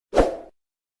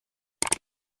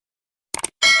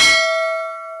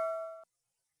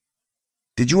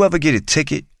Did you ever get a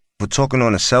ticket for talking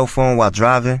on a cell phone while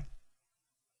driving?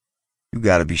 You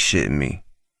gotta be shitting me,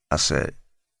 I said.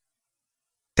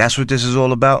 That's what this is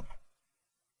all about?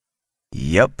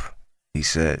 Yep, he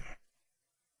said.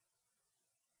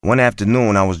 One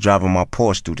afternoon, I was driving my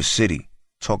Porsche through the city,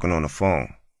 talking on the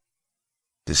phone.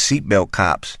 The seatbelt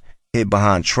cops hid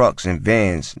behind trucks and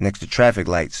vans next to traffic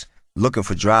lights, looking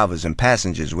for drivers and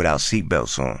passengers without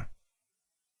seatbelts on.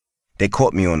 They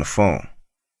caught me on the phone.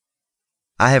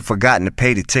 I had forgotten to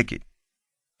pay the ticket,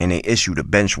 and they issued a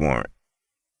bench warrant.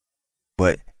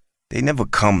 But they never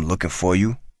come looking for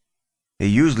you. They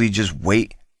usually just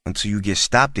wait until you get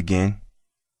stopped again,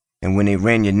 and when they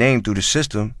ran your name through the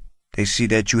system, they see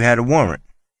that you had a warrant.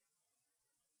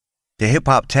 The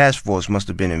hip-hop task force must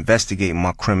have been investigating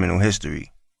my criminal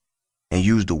history and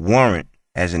used the warrant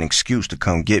as an excuse to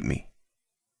come get me.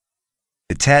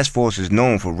 The task force is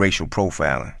known for racial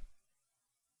profiling.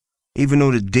 Even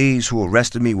though the D's who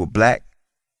arrested me were black,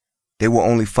 they were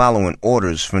only following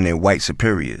orders from their white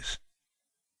superiors.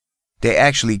 They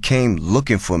actually came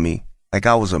looking for me like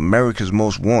I was America's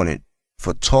Most Wanted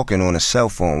for talking on a cell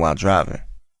phone while driving.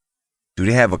 Do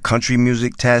they have a country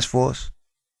music task force?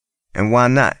 And why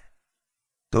not?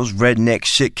 Those redneck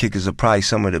shit kickers are probably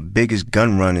some of the biggest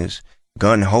gun runners,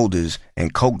 gun holders,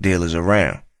 and coke dealers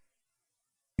around.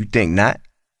 You think not?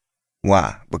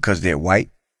 Why? Because they're white?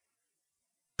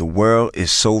 The world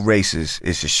is so racist,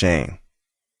 it's a shame.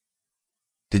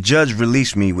 The judge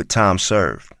released me with time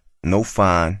served. No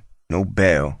fine, no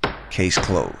bail, case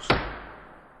closed.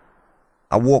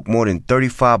 I walked more than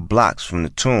 35 blocks from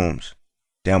the Tombs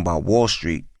down by Wall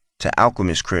Street to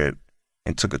Alchemist's crib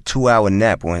and took a 2-hour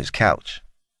nap on his couch.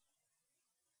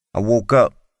 I woke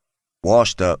up,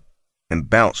 washed up, and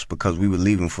bounced because we were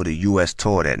leaving for the U.S.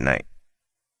 tour that night.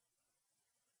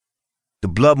 The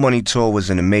Blood Money tour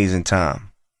was an amazing time.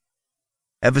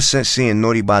 Ever since seeing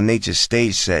Naughty by Nature's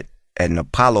stage set at an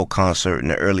Apollo concert in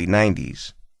the early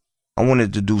 90s, I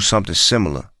wanted to do something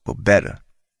similar, but better.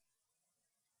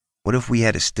 What if we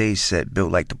had a stage set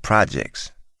built like the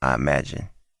projects, I imagined.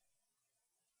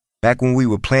 Back when we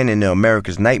were planning the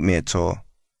America's Nightmare tour,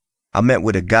 I met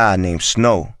with a guy named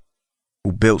Snow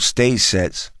who built stage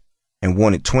sets and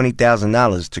wanted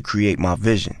 $20,000 to create my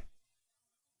vision.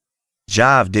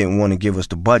 Jive didn't want to give us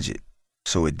the budget,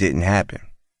 so it didn't happen.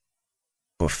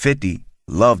 But 50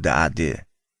 loved the idea,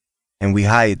 and we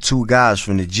hired 2 guys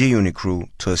from the G-Unit crew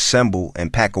to assemble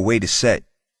and pack away the set,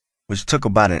 which took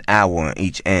about an hour on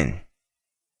each end.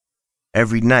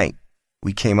 Every night,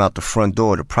 we came out the front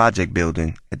door of the project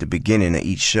building at the beginning of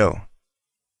each show.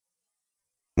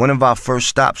 One of our first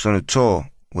stops on the tour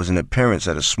was an appearance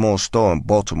at a small store in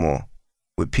Baltimore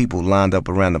with people lined up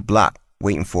around the block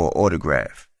waiting for an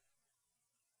autograph.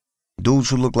 Dudes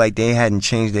who looked like they hadn't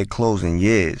changed their clothes in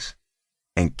years,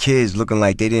 and kids looking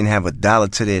like they didn't have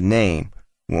 $1 to their name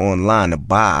were online to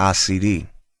buy our CD.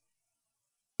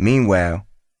 Meanwhile,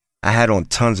 I had on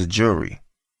tons of jewelry.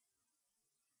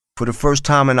 For the first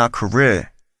time in our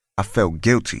career, I felt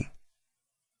guilty.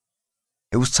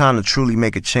 It was time to truly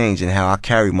make a change in how I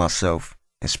carried myself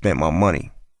and spent my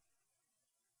money.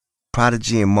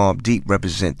 Prodigy and Mobb Deep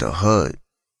represent the hood.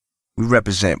 We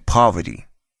represent poverty.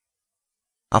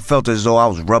 I felt as though I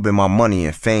was rubbing my money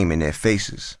and fame in their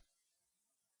faces.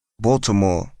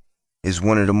 Baltimore is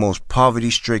one of the most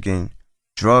poverty-stricken,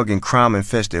 drug and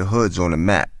crime-infested hoods on the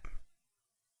map,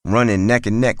 running neck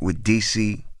and neck with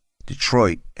D.C.,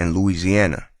 Detroit, and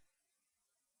Louisiana.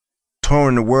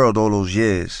 Touring the world all those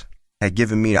years had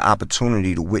given me the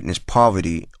opportunity to witness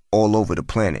poverty all over the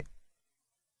planet.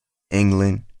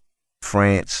 England,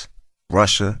 France,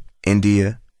 Russia,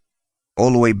 India,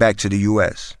 all the way back to the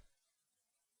U.S.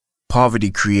 Poverty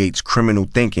creates criminal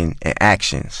thinking and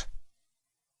actions.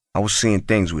 I was seeing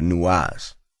things with new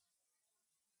eyes.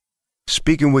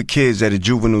 Speaking with kids at a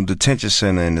juvenile detention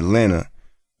center in Atlanta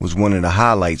was one of the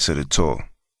highlights of the tour.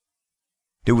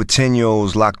 There were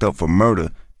 10-year-olds locked up for murder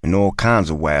and all kinds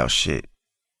of wild shit.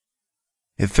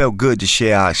 It felt good to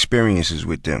share our experiences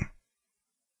with them.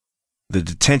 The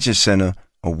detention center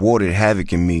awarded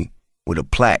Havoc and me with a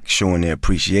plaque showing their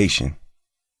appreciation.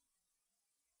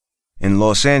 In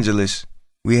Los Angeles,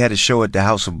 we had a show at the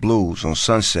House of Blues on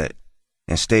Sunset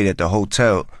and stayed at the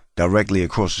hotel directly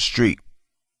across the street.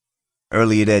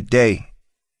 Earlier that day,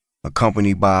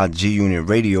 accompanied by our G-Unit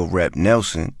radio rep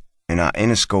Nelson and our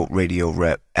Interscope radio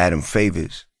rep Adam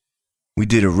Favors, we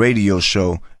did a radio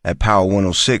show at Power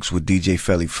 106 with DJ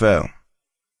Felly Fell.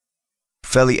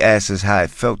 Felly asked us how it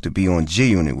felt to be on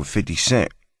G-Unit with 50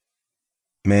 Cent.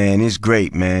 "Man, it's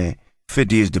great, man.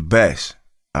 50 is the best,"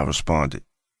 I responded.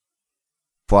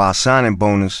 For our signing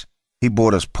bonus, he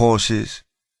bought us Porsches,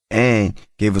 and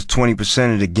gave us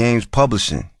 20% of the game's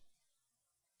publishing.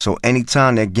 So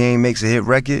anytime that Game makes a hit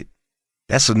record,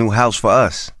 that's a new house for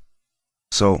us.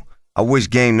 So I wish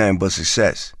Game nothing but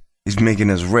success. He's making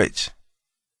us rich.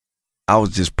 I was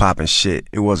just popping shit.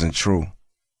 It wasn't true.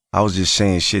 I was just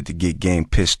saying shit to get Game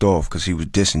pissed off because he was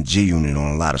dissing G-Unit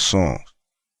on a lot of songs.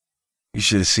 You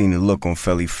should have seen the look on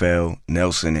Felly Fell,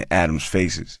 Nelson, and Adam's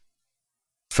faces.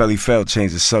 Felly Fell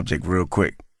changed the subject real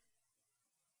quick.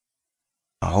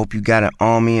 I hope you got an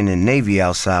army and a navy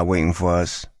outside waiting for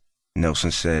us,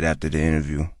 Nelson said after the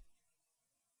interview.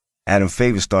 Adam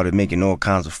Favor started making all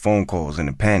kinds of phone calls in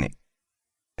a panic.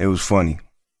 It was funny.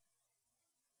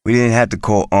 We didn't have to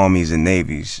call armies and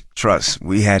navies. Trust,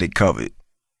 we had it covered.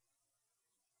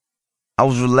 I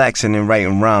was relaxing and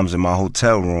writing rhymes in my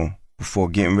hotel room before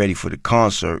getting ready for the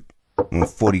concert when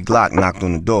 40 Glock knocked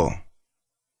on the door.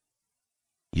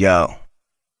 Yo,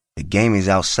 the Game is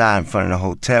outside in front of the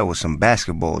hotel with some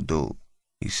basketball dude,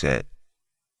 he said.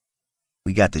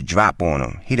 We got the drop on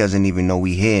him. He doesn't even know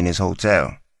we here in his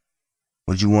hotel.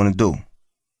 What you want to do?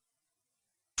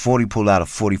 40 pulled out a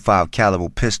 .45 caliber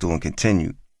pistol and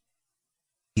continued.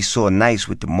 He saw Nice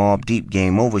with the Mobb Deep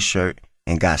Game Over shirt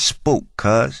and got spooked,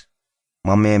 cuz.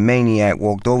 My man Maniac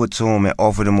walked over to him and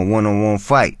offered him a one-on-one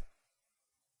fight.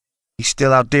 He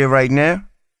still out there right now?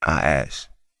 I asked.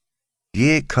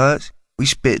 Yeah, cuz. We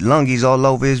spit lungies all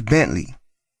over his Bentley,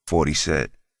 40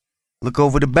 said. Look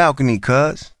over the balcony,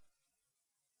 cuz.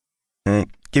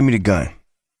 Give me the gun,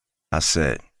 I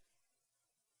said.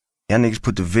 Y'all niggas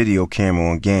put the video camera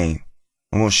on Game.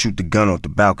 I'm gonna shoot the gun off the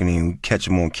balcony and we catch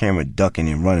him on camera ducking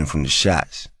and running from the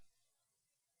shots.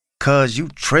 Cuz, you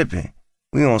tripping.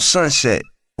 We on Sunset,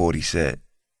 40 said.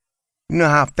 You know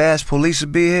how fast police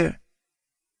will be here?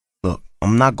 Look,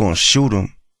 I'm not gonna shoot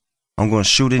him. I'm gonna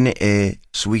shoot in the air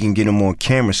so we can get him on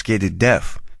camera scared to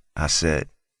death, I said.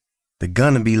 The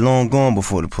gun will be long gone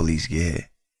before the police get here.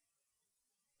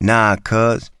 Nah,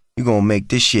 cuz, you gonna make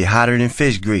this shit hotter than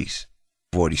fish grease,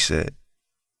 40 said.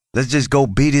 Let's just go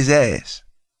beat his ass.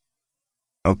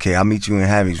 Okay, I'll meet you in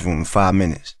Havoc's room in 5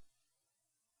 minutes.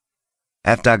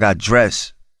 After I got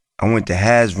dressed, I went to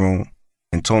Hav's room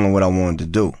and told him what I wanted to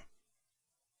do.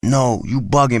 No, you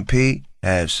bugging, P,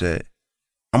 Hav said.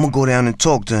 I'm gonna go down and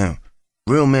talk to him.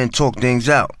 Real men talk things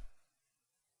out.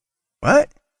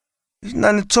 What? There's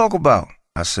nothing to talk about,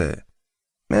 I said.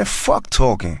 Man, fuck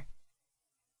talking.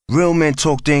 Real men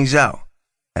talk things out,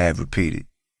 Hav repeated.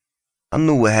 I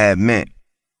knew what Hav meant.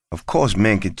 Of course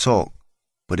men can talk,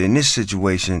 but in this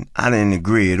situation, I didn't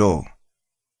agree at all.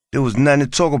 There was nothing to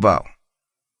talk about.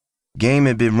 Game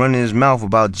had been running his mouth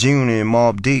about G-Unit and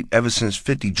Mobb Deep ever since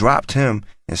 50 dropped him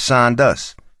and signed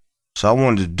us, so I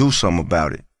wanted to do something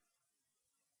about it.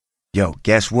 Yo,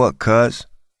 guess what, cuz?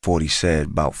 40 said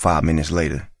about 5 minutes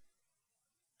later.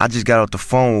 I just got off the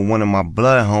phone with one of my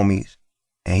blood homies,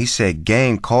 and he said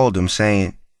Game called him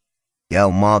saying, Yo,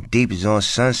 Mobb Deep is on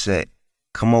Sunset.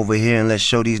 Come over here and let's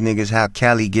show these niggas how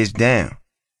Cali gets down.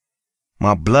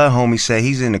 My blood homie said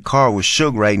he's in the car with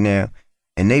Suge right now,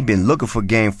 and they been looking for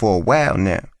Game for a while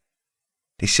now.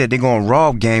 They said they gonna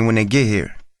rob Game when they get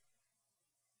here.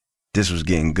 This was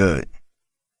getting good.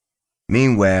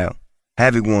 Meanwhile,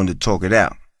 Havoc wanted to talk it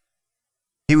out.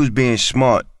 He was being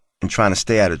smart and trying to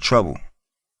stay out of trouble.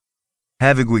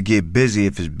 Havoc would get busy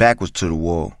if his back was to the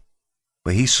wall,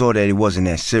 but he saw that it wasn't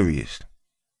that serious.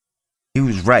 He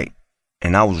was right,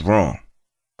 and I was wrong,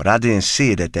 but I didn't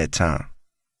see it at that time.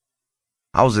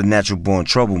 I was a natural-born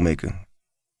troublemaker.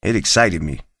 It excited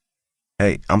me.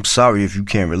 Hey, I'm sorry if you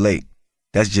can't relate.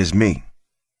 That's just me.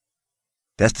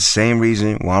 That's the same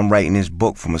reason why I'm writing this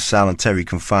book from a solitary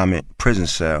confinement prison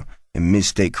cell in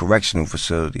Mid-State Correctional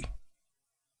Facility.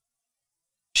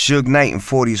 Suge Knight and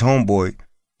 40's homeboy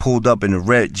pulled up in a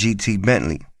red GT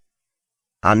Bentley.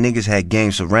 Our niggas had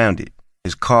Game surrounded,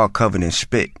 his car covered in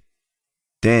spit.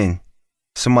 Then,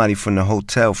 somebody from the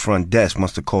hotel front desk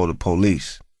must have called the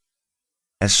police.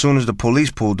 As soon as the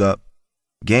police pulled up,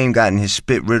 Game got in his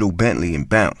spit-riddled Bentley and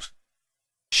bounced.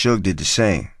 Suge did the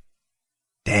same.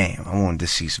 Damn, I wanted to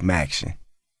see some action.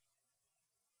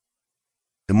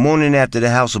 The morning after the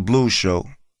House of Blues show,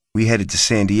 we headed to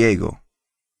San Diego.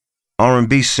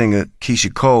 R&B singer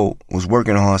Keisha Cole was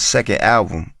working on her second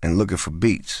album and looking for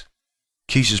beats.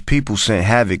 Keisha's people sent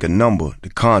Havoc a number to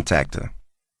contact her.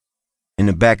 In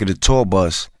the back of the tour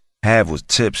bus, Hav was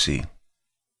tipsy.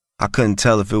 I couldn't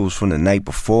tell if it was from the night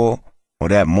before or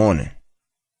that morning.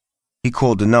 He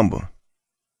called the number.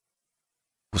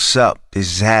 What's up?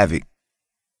 This is Havoc.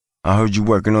 I heard you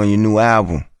working on your new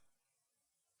album.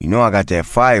 You know I got that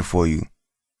fire for you,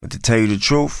 but to tell you the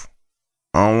truth,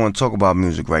 I don't want to talk about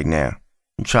music right now.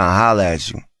 I'm trying to holler at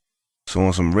you. So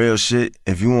on some real shit,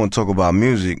 if you want to talk about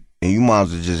music, then you might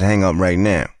as well just hang up right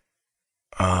now.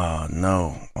 Oh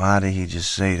no, why did he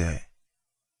just say that?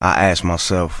 I asked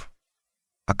myself.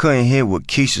 I couldn't hear what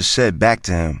Keisha said back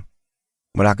to him,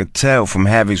 but I could tell from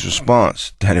Havi's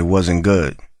response that it wasn't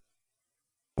good.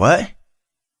 What?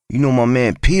 You know my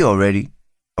man P already?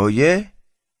 Oh yeah?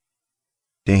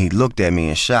 Then he looked at me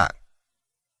in shock.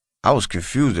 I was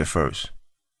confused at first,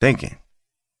 thinking,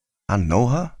 I know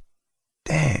her?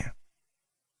 Damn.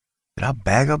 Did I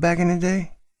bag her back in the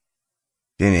day?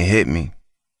 Then it hit me.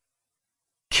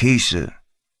 Keisha,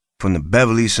 from the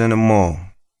Beverly Center Mall.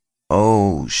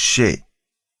 Oh shit.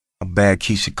 I bagged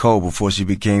Keisha Cole before she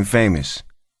became famous.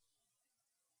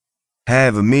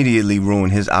 Hav immediately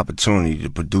ruined his opportunity to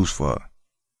produce for her.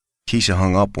 Keisha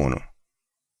hung up on him.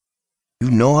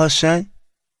 You know her, son?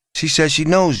 She said she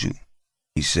knows you,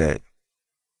 he said.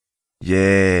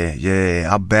 Yeah,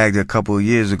 I bagged her a couple of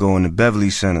years ago in the Beverly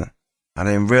Center. I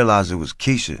didn't realize it was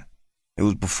Keisha. It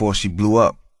was before she blew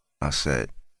up, I said.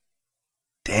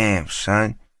 Damn,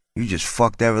 son, you just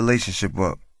fucked that relationship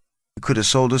up. You could have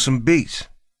sold her some beats.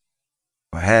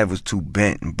 But Hav was too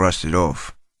bent and brushed it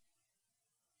off.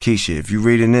 Keisha, if you're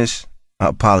reading this, I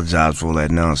apologize for all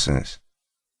that nonsense.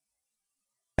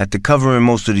 After covering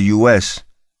most of the U.S.,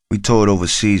 we toured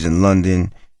overseas in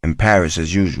London and Paris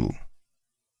as usual.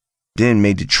 Then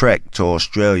made the trek to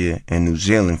Australia and New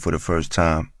Zealand for the first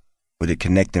time with a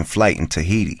connecting flight in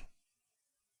Tahiti.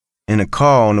 In a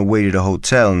car on the way to the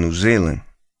hotel in New Zealand,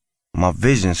 my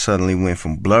vision suddenly went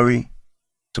from blurry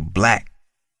to black.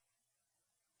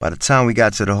 By the time we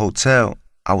got to the hotel,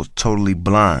 I was totally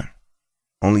blind,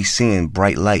 only seeing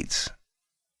bright lights.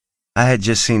 I had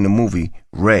just seen the movie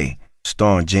Ray,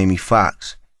 starring Jamie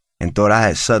Foxx, and thought I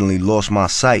had suddenly lost my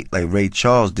sight like Ray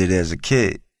Charles did as a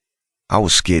kid. I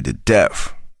was scared to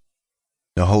death.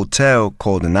 The hotel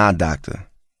called an eye doctor.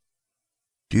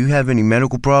 Do you have any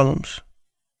medical problems?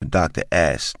 The doctor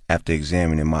asked after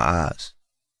examining my eyes.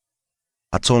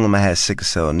 I told him I had sickle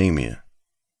cell anemia.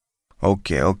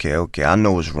 Okay, I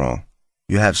know what's wrong.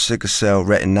 You have sickle cell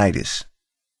retinitis.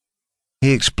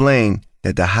 He explained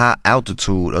that the high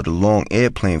altitude of the long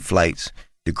airplane flights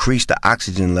decreased the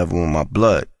oxygen level in my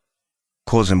blood,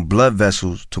 causing blood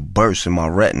vessels to burst in my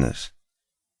retinas.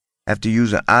 After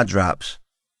using eye drops,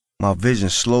 my vision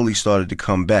slowly started to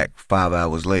come back 5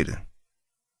 hours later.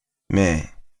 Man,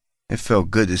 it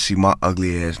felt good to see my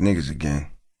ugly ass niggas again.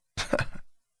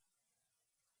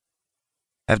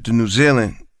 After New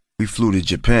Zealand, we flew to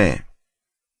Japan.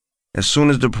 As soon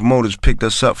as the promoters picked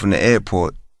us up from the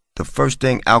airport, the first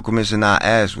thing Alchemist and I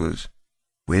asked was,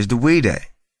 where's the weed at?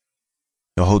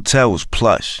 The hotel was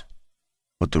plush,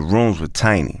 but the rooms were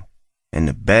tiny, and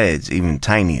the beds even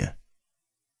tinier.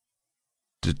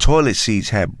 The toilet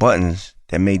seats had buttons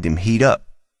that made them heat up.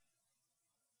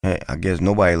 Hey, I guess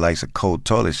nobody likes a cold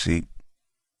toilet seat.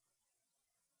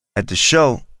 At the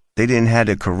show, they didn't have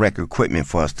the correct equipment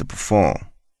for us to perform,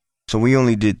 so we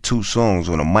only did 2 songs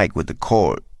on a mic with the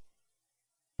cord.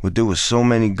 But there were so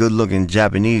many good-looking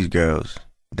Japanese girls,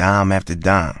 dime after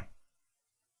dime.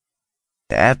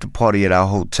 The after party at our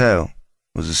hotel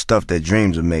was the stuff that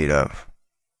dreams are made of.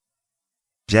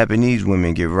 Japanese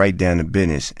women get right down to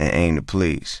business and aim to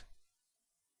please.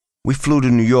 We flew to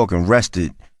New York and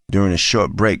rested during a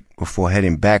short break before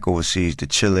heading back overseas to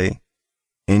Chile,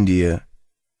 India,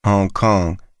 Hong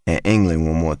Kong, and England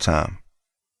one more time.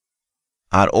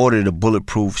 I'd ordered a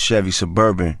bulletproof Chevy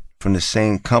Suburban from the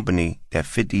same company that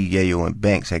 50 Yayo and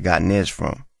Banks had gotten theirs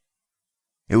from.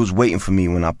 It was waiting for me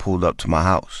when I pulled up to my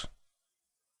house.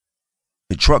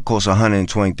 The truck cost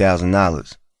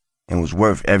 $120,000 and was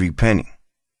worth every penny.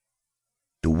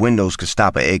 The windows could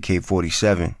stop an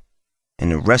AK-47,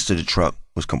 and the rest of the truck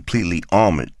was completely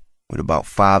armored with about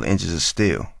 5 inches of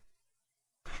steel.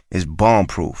 It's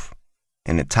bomb-proof,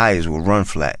 and the tires will run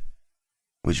flat,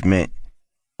 which meant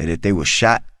that if they were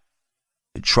shot,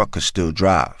 the truck could still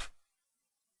drive.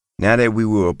 Now that we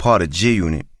were a part of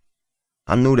G-Unit,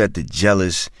 I knew that the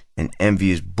jealous and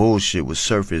envious bullshit would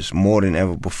surface more than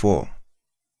ever before.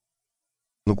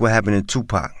 Look what happened to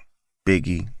Tupac,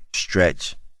 Biggie,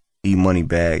 Stretch,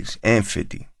 E-Moneybags, and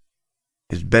 50.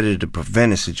 It's better to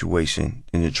prevent a situation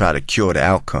than to try to cure the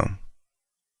outcome.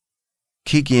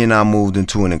 Kiki and I moved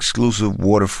into an exclusive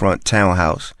waterfront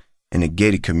townhouse in a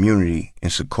gated community in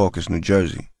Secaucus, New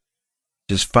Jersey,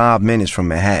 just 5 minutes from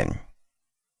Manhattan.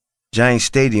 Giants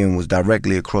Stadium was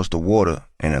directly across the water,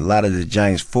 and a lot of the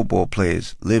Giants football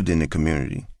players lived in the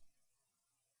community.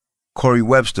 Corey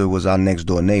Webster was our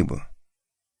next-door neighbor.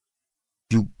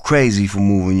 You crazy for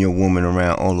moving your woman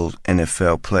around all those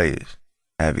NFL players,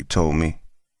 Avic told me.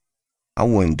 I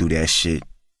wouldn't do that shit.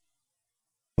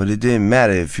 But it didn't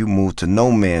matter if you moved to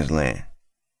no man's land.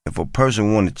 If a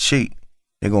person want to cheat,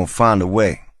 they're gonna find a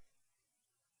way.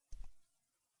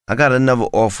 I got another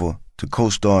offer to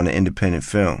co-star in an independent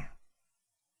film.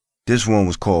 This one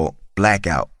was called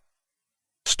Blackout,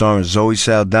 starring Zoe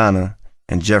Saldana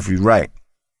and Jeffrey Wright.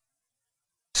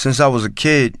 Since I was a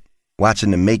kid,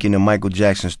 watching the making of Michael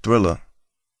Jackson's Thriller,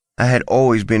 I had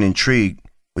always been intrigued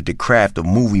with the craft of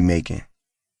movie making.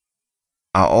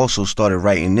 I also started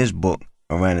writing this book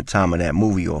around the time of that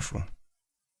movie offer.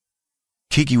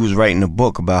 Kiki was writing a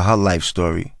book about her life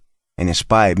story and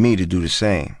inspired me to do the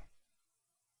same.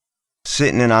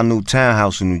 Sitting in our new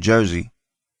townhouse in New Jersey,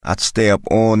 I'd stay up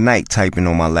all night typing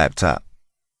on my laptop.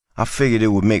 I figured it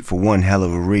would make for one hell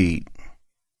of a read.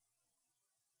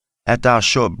 After our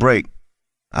short break,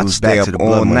 I'd stay up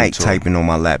all night typing on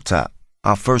my laptop.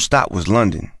 Our first stop was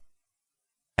London.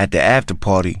 At the after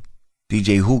party,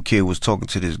 DJ Who Kid was talking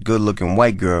to this good-looking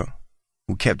white girl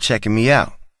who kept checking me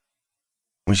out.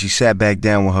 When she sat back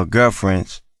down with her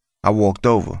girlfriends, I walked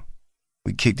over.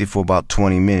 We kicked it for about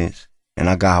 20 minutes, and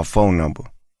I got her phone number.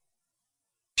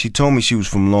 She told me she was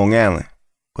from Long Island,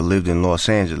 but lived in Los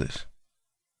Angeles.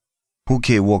 Who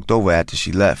Kid walked over after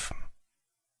she left.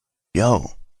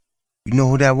 "Yo, you know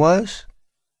who that was?"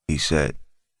 he said.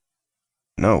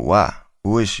 "No, why?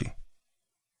 Who is she?"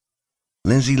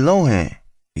 "Lindsay Lohan,"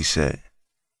 he said.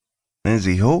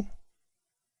 "Lindsay who?"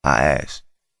 I asked.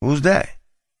 "Who's that?"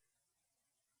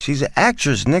 "She's an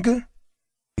actress, nigga,"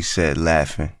 he said,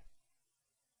 laughing.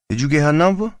 "Did you get her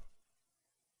number?"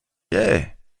 "Yeah.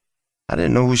 I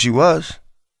didn't know who she was.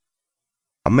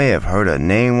 I may have heard her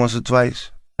name once or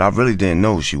twice, but I really didn't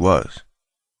know who she was."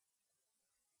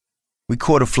 We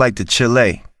caught a flight to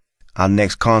Chile, our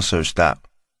next concert stop,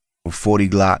 with 40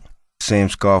 Glock, Sam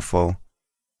Scarfo,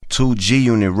 2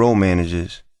 G-Unit road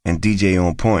managers, and DJ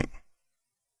On Point.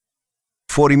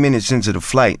 40 minutes into the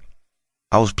flight,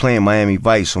 I was playing Miami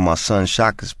Vice on my son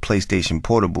Shaka's PlayStation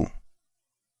Portable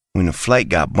when the flight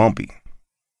got bumpy.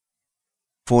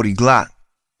 40 Glock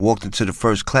walked into the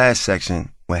first class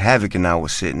section where Havoc and I were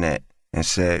sitting at and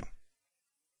said,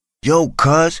 "Yo,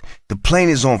 cuz, the plane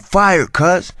is on fire,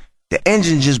 cuz. The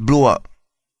engine just blew up."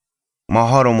 My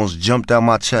heart almost jumped out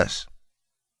my chest.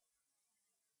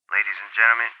 "Ladies and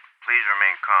gentlemen, please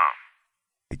remain calm,"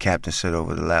 the captain said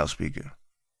over the loudspeaker.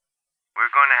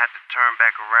 "We're going to have to turn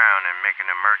back around and make an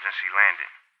emergency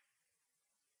landing.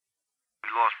 We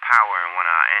lost power in one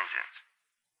of our engines."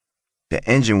 The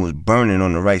engine was burning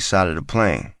on the right side of the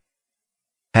plane.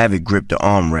 Havoc gripped the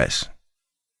armrest.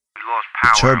 "We lost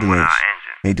power. The turbulence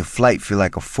made the flight feel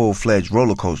like a full-fledged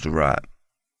roller coaster ride.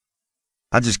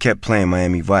 I just kept playing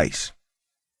Miami Vice.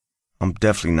 I'm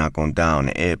definitely not gonna die on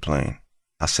the airplane,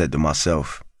 I said to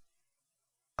myself.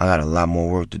 I got a lot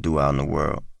more work to do out in the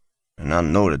world, and I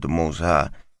know that the Most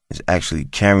High is actually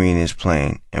carrying this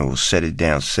plane and will set it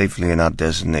down safely in our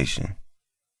destination.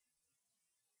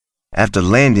 After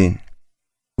landing,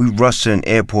 we rushed to an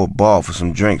airport bar for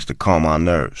some drinks to calm our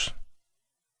nerves.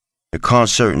 The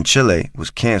concert in Chile was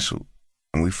canceled,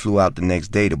 and we flew out the next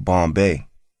day to Bombay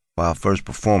for our first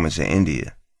performance in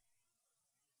India.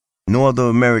 No other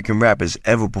American rappers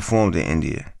ever performed in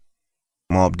India.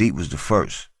 Mobb Deep was the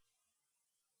first.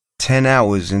 10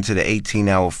 hours into the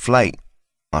 18-hour flight,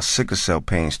 my sickle cell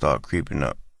pain started creeping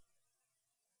up.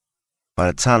 By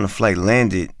the time the flight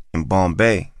landed in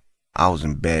Bombay, I was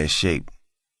in bad shape.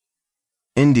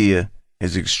 India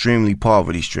is extremely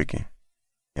poverty-stricken,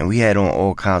 and we had on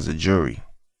all kinds of jewelry,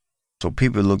 so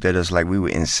people looked at us like we were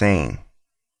insane.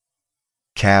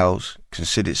 Cows,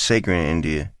 considered sacred in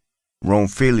India,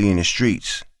 roamed freely in the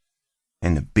streets,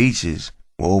 and the beaches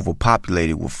were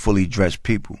overpopulated with fully dressed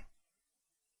people.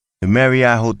 The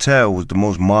Marriott Hotel was the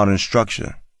most modern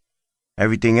structure.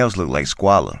 Everything else looked like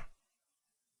squalor.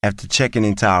 After checking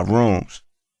into our rooms,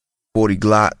 40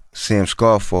 Glock, Sam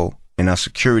Scarfo, and our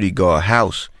security guard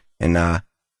House and I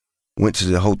went to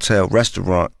the hotel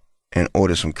restaurant and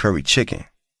ordered some curry chicken.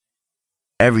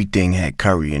 Everything had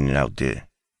curry in it out there.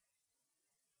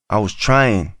 I was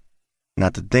trying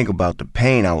not to think about the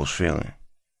pain I was feeling.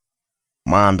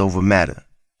 Mind over matter,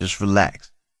 just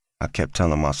relax, I kept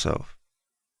telling myself,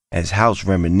 as House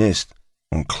reminisced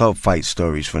on club fight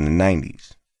stories from the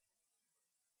 90s.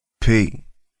 P,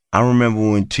 I remember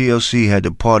when TLC had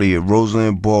the party at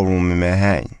Roseland Ballroom in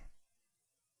Manhattan.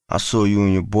 I saw you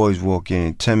and your boys walk in,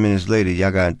 and 10 minutes later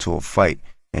y'all got into a fight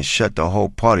and shut the whole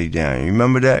party down. You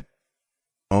remember that?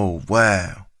 Oh,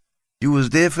 wow. You was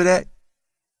there for that?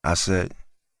 I said.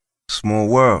 Small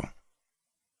world.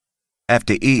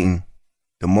 After eating,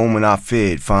 the moment I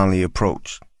feared finally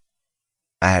approached.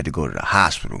 I had to go to the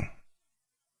hospital.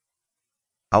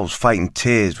 I was fighting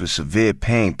tears with severe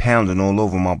pain pounding all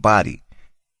over my body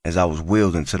as I was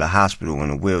wheeled into the hospital in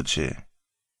a wheelchair.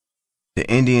 The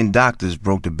Indian doctors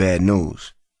broke the bad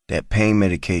news that pain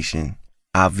medication,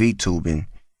 IV tubing,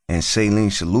 and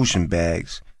saline solution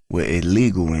bags were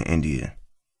illegal in India.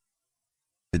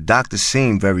 The doctors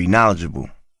seemed very knowledgeable.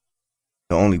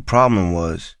 The only problem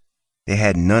was they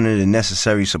had none of the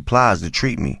necessary supplies to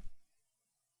treat me.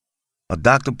 A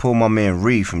doctor pulled my man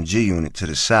Reed from G Unit to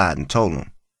the side and told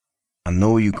him, "I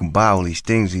know you can buy all these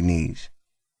things he needs.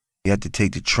 You have to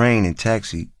take the train and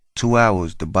taxi 2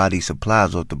 hours to buy these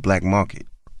supplies off the black market."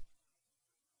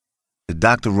 The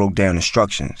doctor wrote down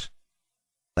instructions,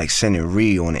 like sending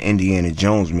Reed on an Indiana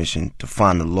Jones mission to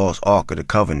find the lost Ark of the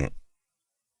Covenant.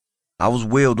 I was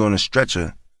wheeled on a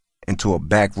stretcher into a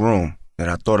back room that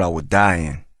I thought I would die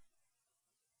in.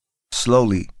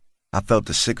 Slowly, I felt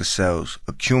the sickle cells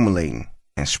accumulating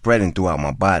and spreading throughout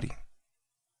my body.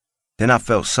 Then I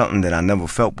felt something that I never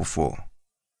felt before.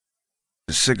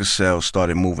 The sickle cells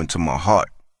started moving to my heart.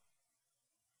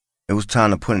 It was time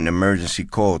to put an emergency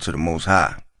call to the Most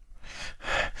High.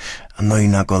 "I know you're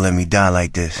not gonna let me die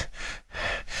like this.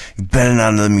 You better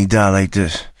not let me die like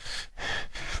this.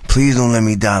 Please don't let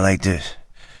me die like this.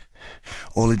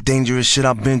 All the dangerous shit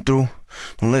I've been through,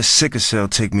 don't let sickle cell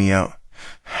take me out."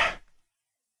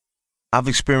 I've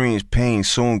experienced pain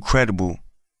so incredible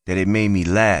that it made me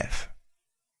laugh,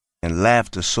 and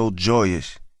laughter so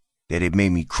joyous that it made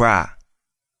me cry.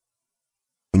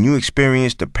 When you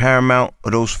experience the paramount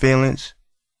of those feelings,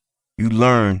 you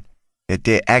learn that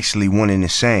they're actually one and the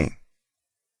same.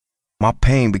 My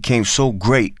pain became so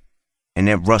great in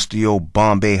that rusty old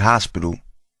Bombay hospital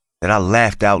that I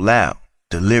laughed out loud,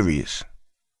 delirious.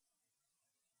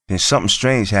 Then something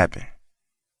strange happened.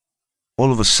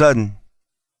 All of a sudden,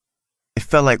 it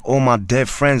felt like all my dead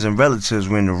friends and relatives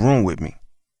were in the room with me.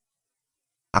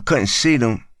 I couldn't see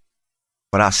them,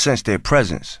 but I sensed their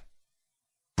presence.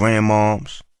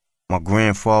 Grandmoms, my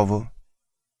grandfather,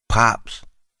 Pops,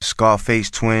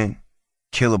 Scarface twin,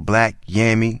 Killer Black,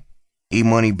 Yammy,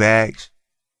 E-Money Bags.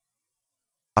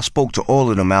 I spoke to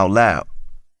all of them out loud,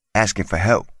 asking for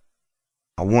help.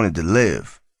 I wanted to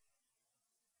live.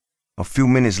 A few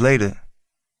minutes later,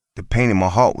 the pain in my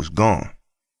heart was gone.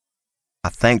 I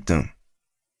thanked them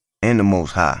and the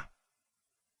Most High.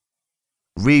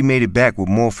 Reed made it back with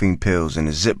morphine pills in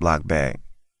a Ziploc bag,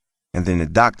 and then the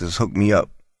doctors hooked me up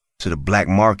to the black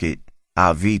market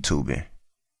IV tubing.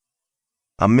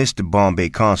 I missed the Bombay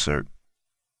concert.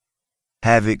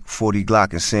 Havoc, 40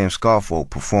 Glock, and Sam Scarfo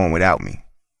performed without me.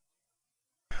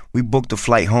 We booked a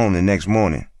flight home the next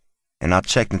morning, and I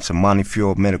checked into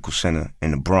Montefiore Medical Center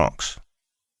in the Bronx.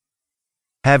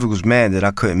 Havoc was mad that I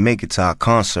couldn't make it to our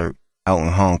concert out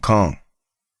in Hong Kong,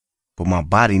 but my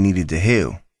body needed to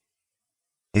heal.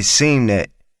 It seemed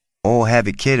that all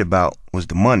Havoc cared about was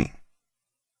the money,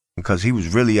 because he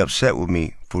was really upset with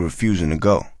me for refusing to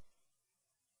go.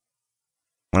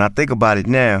 When I think about it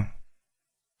now,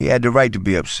 he had the right to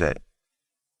be upset.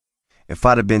 If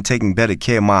I'd have been taking better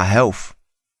care of my health,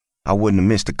 I wouldn't have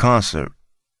missed the concert.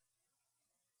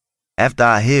 After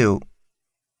I healed,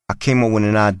 I came up with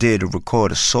an idea to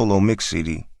record a solo mix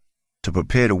CD to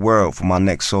prepare the world for my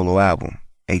next solo album,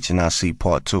 H&IC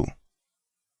Part 2.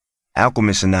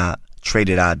 Alchemist and I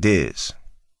traded ideas.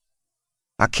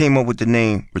 I came up with the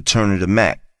name Return of the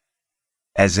Mac,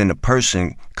 as in a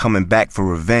person coming back for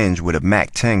revenge with a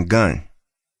Mac 10 gun.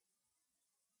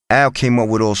 Al came up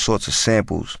with all sorts of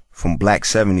samples from black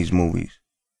 70s movies,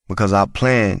 because our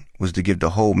plan was to give the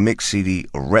whole mix CD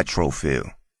a retro feel,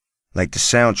 like the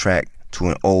soundtrack to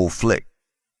an old flick.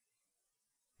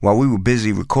 While we were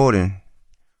busy recording,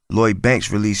 Lloyd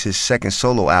Banks released his second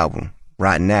solo album,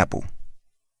 Rotten Apple.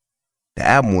 The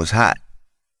album was hot,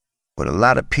 but a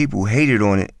lot of people hated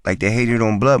on it like they hated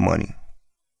on Blood Money.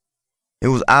 It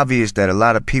was obvious that a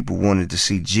lot of people wanted to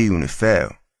see G Unit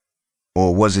fail.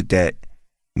 Or was it that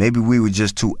maybe we were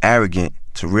just too arrogant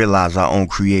to realize our own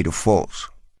creative faults?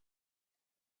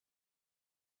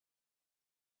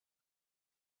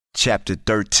 Chapter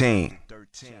 13.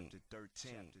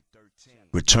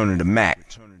 Return of the Mac.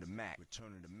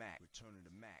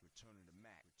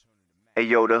 Hey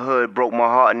yo, the hood broke my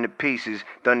heart into pieces.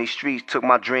 Done these streets took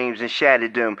my dreams and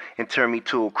shattered them and turned me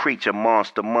to a creature,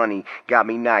 monster money. Got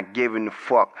me not giving a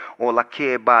fuck. All I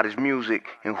care about is music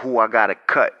and who I gotta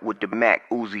cut with the Mac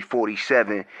Uzi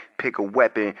 47. Pick a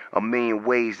weapon, a million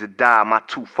ways to die. My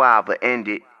 2-5 will end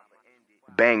it.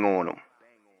 Bang on them.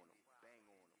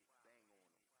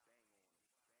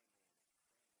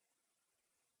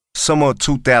 Summer of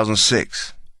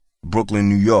 2006, Brooklyn,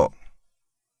 New York.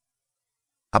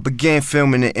 I began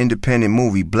filming the independent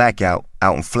movie Blackout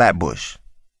out in Flatbush.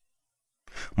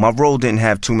 My role didn't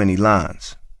have too many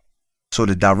lines, so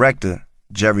the director,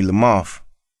 Jerry Lamoff,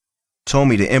 told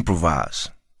me to improvise.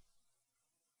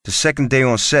 The second day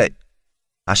on set,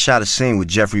 I shot a scene with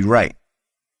Jeffrey Wright,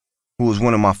 who was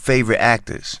one of my favorite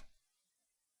actors.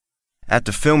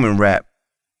 After filming Rap,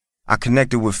 I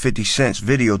connected with 50 Cent's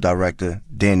video director,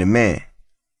 Dan the Man,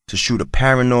 to shoot a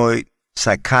paranoid,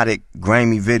 psychotic,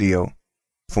 grimy video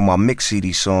for my mix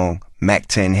CD song, Mac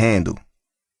 10 Handle.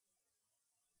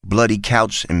 Bloody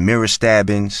couch and mirror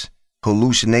stabbings,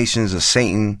 hallucinations of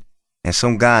Satan, and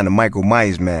some guy in a Michael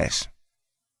Myers mask.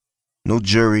 No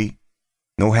jury,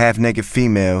 no half-naked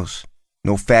females,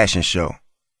 no fashion show.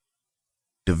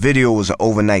 The video was an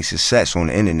overnight success on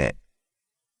the internet,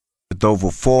 with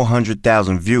over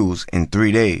 400,000 views in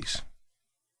 3 days.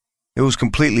 It was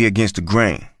completely against the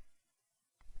grain.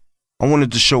 I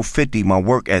wanted to show 50 my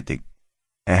work ethic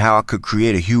and how I could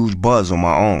create a huge buzz on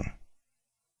my own.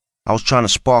 I was trying to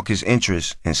spark his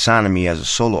interest in signing me as a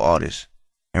solo artist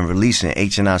and releasing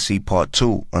HNIC Part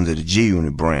 2 under the G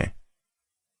Unit brand.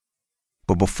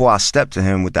 But before I stepped to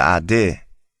him with the idea,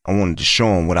 I wanted to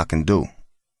show him what I can do.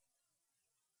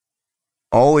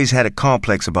 I always had a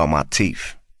complex about my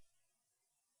teeth.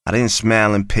 I didn't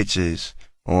smile in pictures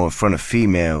or in front of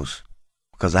females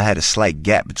because I had a slight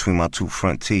gap between my two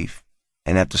front teeth,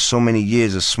 and after so many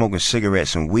years of smoking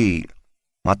cigarettes and weed,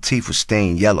 my teeth were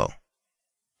stained yellow.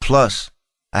 Plus,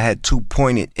 I had two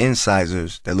pointed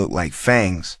incisors that looked like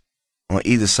fangs on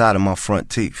either side of my front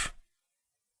teeth.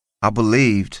 I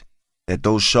believed that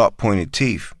those sharp pointed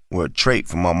teeth were a trait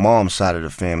from my mom's side of the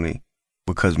family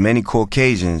because many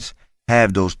Caucasians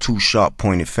have those two sharp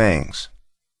pointed fangs.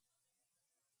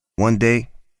 One day,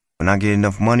 when I get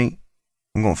enough money,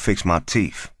 I'm gonna fix my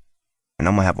teeth, and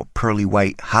I'm gonna have a pearly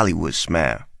white Hollywood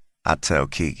smile, I tell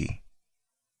Kiki.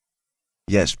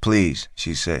 Yes, please,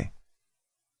 she say.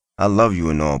 I love you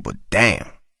and all, but damn.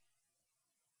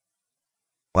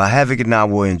 While Havoc and I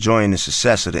were enjoying the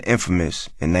success of The Infamous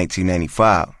in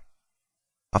 1995,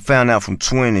 I found out from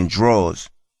Twin and Drawers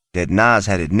that Nas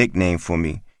had a nickname for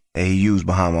me that he used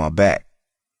behind my back.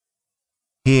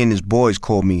 He and his boys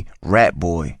called me Rat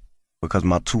Boy because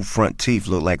my two front teeth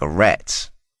looked like a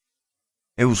rat's.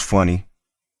 It was funny,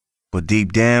 but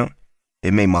deep down,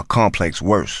 it made my complex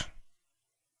worse.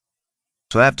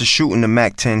 So after shooting the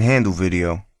Mac 10 Handle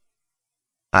video,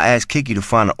 I asked Kiki to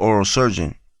find an oral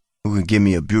surgeon who could give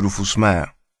me a beautiful smile.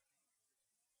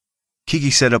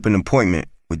 Kiki set up an appointment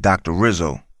with Dr.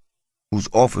 Rizzo, whose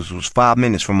office was 5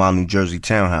 minutes from my New Jersey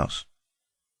townhouse.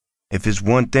 If it's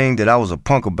one thing that I was a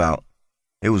punk about,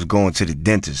 it was going to the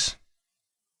dentist.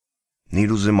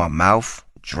 Needles in my mouth,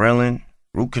 drilling,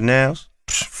 root canals,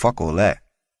 fuck all that.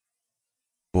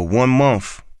 But 1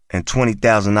 month and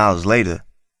 $20,000 later,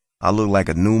 I look like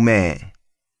a new man,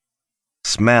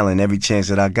 smiling every chance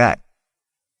that I got.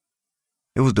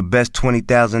 It was the best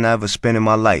 $20,000 I ever spent in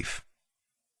my life.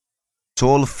 To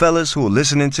all the fellas who are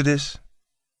listening to this,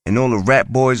 and all the rap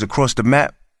boys across the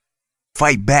map,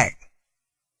 fight back.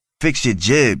 Fix your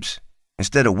jibs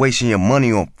instead of wasting your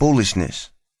money on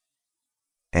foolishness.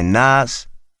 And Nas,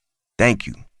 thank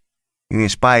you. You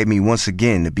inspired me once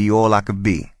again to be all I could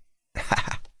be.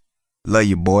 Love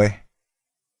you, boy.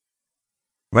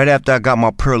 Right after I got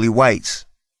my pearly whites,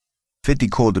 50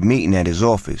 called a meeting at his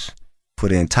office for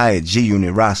the entire G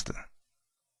Unit roster.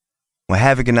 When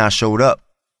Havoc and I showed up,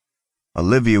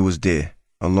 Olivia was there,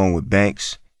 along with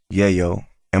Banks, Yayo,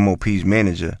 MOP's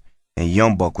manager, and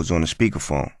Young Buck was on the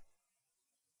speakerphone.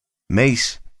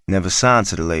 Mace never signed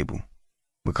to the label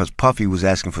because Puffy was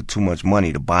asking for too much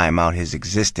money to buy him out his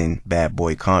existing Bad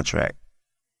Boy contract.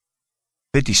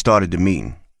 50 started the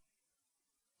meeting.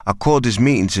 I called this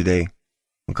meeting today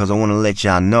because I want to let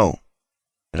y'all know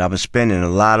that I've been spending a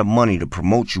lot of money to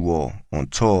promote you all on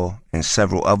tour and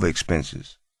several other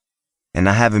expenses. And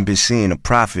I haven't been seeing a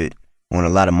profit on a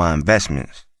lot of my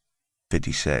investments,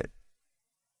 50 said.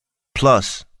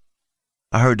 Plus,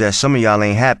 I heard that some of y'all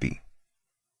ain't happy.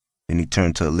 Then he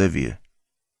turned to Olivia.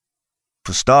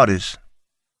 For starters,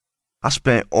 I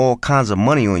spent all kinds of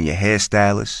money on your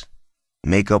hairstylists,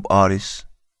 makeup artists,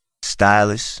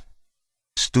 stylists,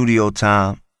 studio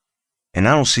time, and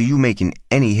I don't see you making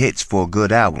any hits for a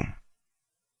good album.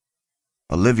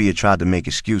 Olivia tried to make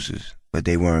excuses, but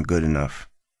they weren't good enough.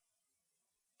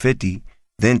 50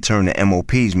 then turned to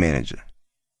MOP's manager.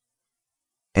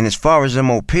 And as far as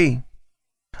MOP,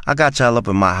 I got y'all up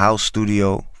in my house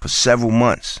studio for several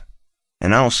months,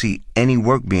 and I don't see any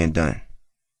work being done.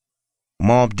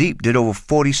 Mobb Deep did over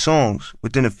 40 songs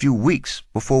within a few weeks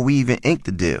before we even inked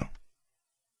the deal.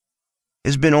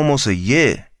 It's been almost a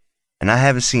year, and I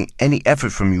haven't seen any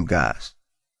effort from you guys.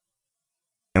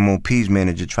 MOP's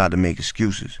manager tried to make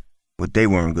excuses, but they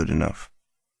weren't good enough.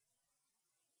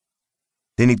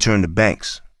 Then he turned to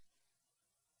Banks.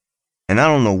 And I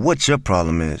don't know what your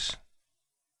problem is.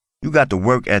 You got the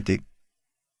work ethic,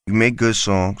 you make good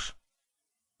songs,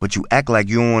 but you act like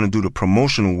you don't want to do the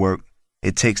promotional work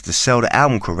it takes to sell the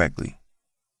album correctly.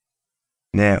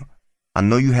 Now, I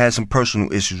know you had some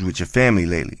personal issues with your family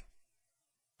lately,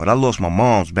 but I lost my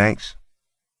mom's, Banks.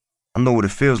 I know what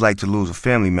it feels like to lose a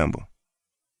family member.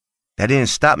 That didn't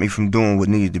stop me from doing what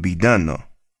needed to be done, though.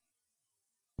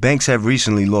 Banks had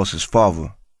recently lost his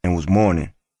father and was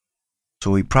mourning,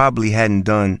 so he probably hadn't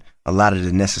done a lot of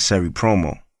the necessary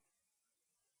promo.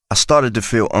 I started to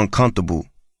feel uncomfortable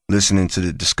listening to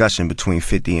the discussion between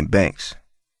 50 and Banks.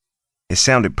 It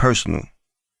sounded personal,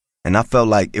 and I felt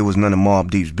like it was none of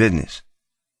Mobb Deep's business.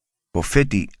 But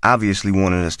 50 obviously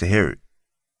wanted us to hear it.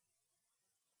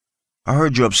 I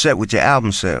heard you're upset with your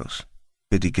album sales,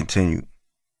 50 continued.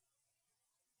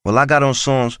 Well, I got on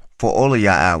songs for all of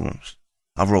y'all albums.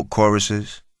 I wrote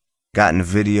choruses, got in the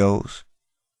videos.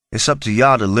 It's up to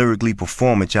y'all to lyrically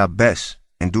perform at y'all best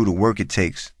and do the work it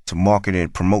takes to market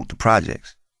and promote the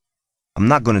projects. I'm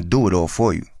not going to do it all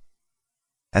for you.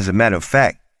 As a matter of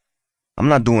fact, I'm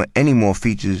not doing any more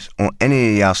features on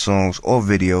any of y'all songs or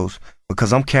videos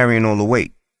because I'm carrying all the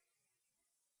weight.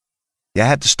 Y'all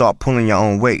have to start pulling your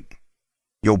own weight.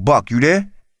 Yo, Buck, you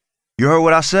there? You heard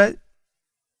what I said?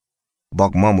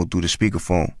 Buck mumbled through the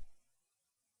speakerphone.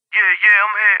 Yeah,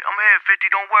 I'm here, 50.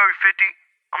 Don't worry, 50.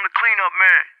 I'm the cleanup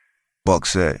man. Buck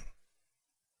said.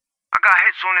 I got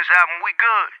hits on this album, we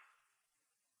good.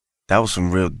 That was some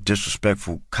real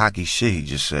disrespectful, cocky shit he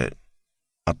just said.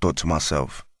 I thought to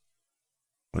myself,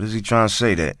 what is he trying to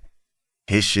say, that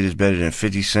his shit is better than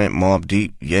 50 Cent, Mobb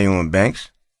Deep, Yayo, and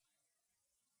Banks?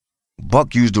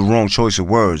 Buck used the wrong choice of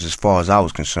words as far as I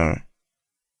was concerned.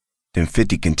 Then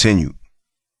 50 continued.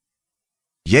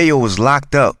 Yayo was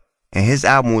locked up and his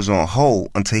album was on hold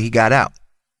until he got out.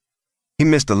 He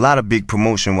missed a lot of big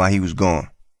promotion while he was gone,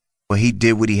 but he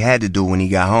did what he had to do when he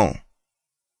got home.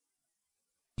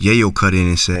 Yayo cut in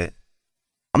and said,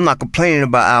 I'm not complaining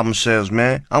about album sales,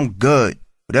 man. I'm good.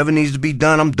 Whatever needs to be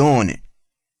done, I'm doing it.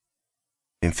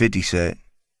 Then 50 said,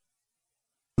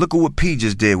 look at what P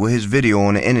just did with his video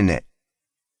on the internet.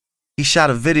 He shot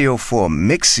a video for a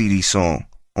mix CD song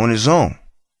on his own.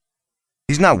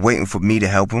 He's not waiting for me to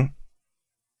help him.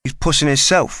 He's pushing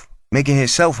himself, making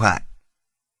himself hot.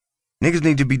 Niggas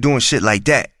need to be doing shit like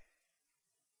that.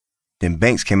 Then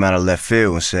Banks came out of left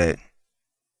field and said,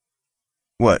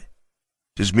 what?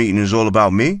 This meeting is all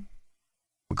about me?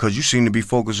 Because you seem to be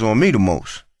focused on me the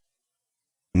most.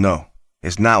 No,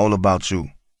 it's not all about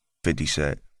you, 50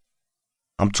 said.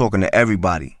 I'm talking to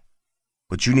everybody.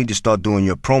 But you need to start doing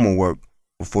your promo work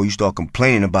before you start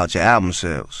complaining about your album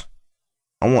sales.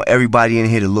 I want everybody in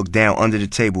here to look down under the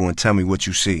table and tell me what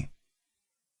you see.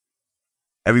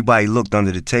 Everybody looked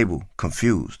under the table,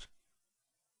 confused.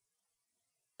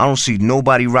 I don't see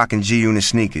nobody rocking G-Unit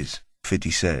sneakers,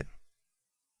 50 said.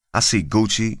 I see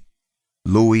Gucci,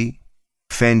 Louis,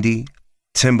 Fendi,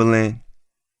 Timberland,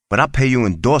 but I pay you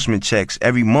endorsement checks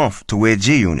every month to wear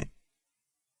G-Unit.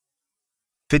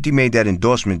 50 made that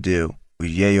endorsement deal with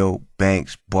Yayo,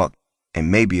 Banks, Buck, and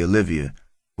maybe Olivia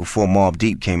before Mobb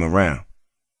Deep came around.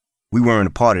 We weren't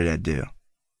a part of that deal,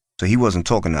 so he wasn't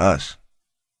talking to us.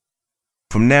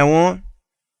 From now on,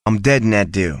 I'm dead in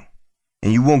that deal,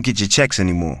 and you won't get your checks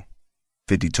anymore,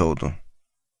 50 told them.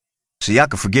 So y'all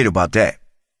can forget about that.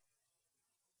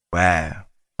 Wow,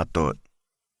 I thought.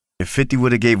 If 50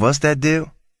 would have gave us that deal,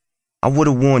 I would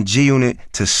have worn G-Unit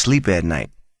to sleep at night,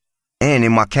 and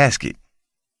in my casket.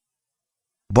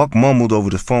 Buck mumbled over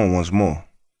the phone once more.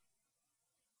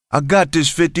 I got this,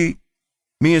 50.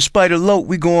 Me and Spider Lope,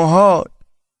 we going hard.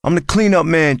 I'm the cleanup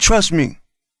man, trust me.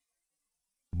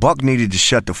 Buck needed to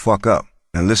shut the fuck up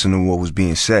and listen to what was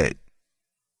being said.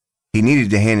 He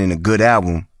needed to hand in a good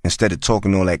album instead of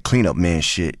talking all that cleanup man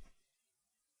shit.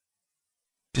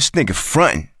 This nigga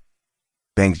frontin',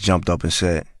 Banks jumped up and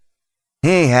said. He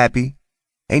ain't happy.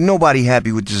 Ain't nobody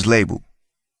happy with this label.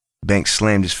 Banks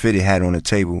slammed his fitted hat on the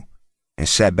table and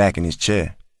sat back in his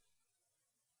chair.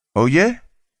 Oh yeah?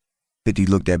 50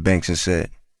 looked at Banks and said,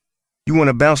 you want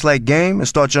to bounce like Game and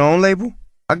start your own label?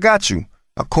 I got you.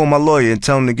 I'll call my lawyer and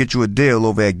tell him to get you a deal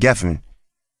over at Geffen,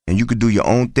 and you could do your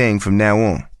own thing from now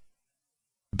on.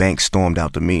 Banks stormed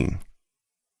out the meeting.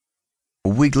 A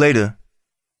week later,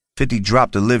 50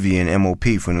 dropped Olivia and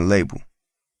MOP from the label.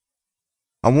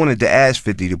 I wanted to ask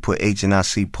 50 to put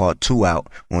H&IC Part 2 out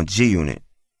on G-Unit,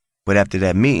 but after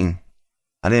that meeting,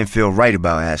 I didn't feel right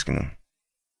about asking him.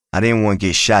 I didn't want to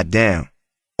get shot down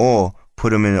or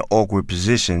put him in an awkward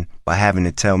position by having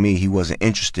to tell me he wasn't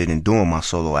interested in doing my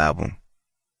solo album.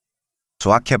 so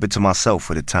I kept it to myself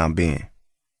for the time being.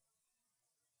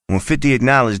 When 50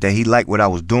 acknowledged that he liked what I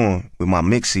was doing with my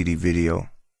mix CD video,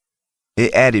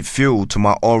 it added fuel to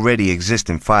my already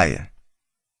existing fire.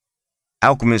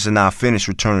 Alchemist and I finished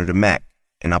Return of the Mac,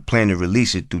 and I plan to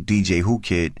release it through DJ Who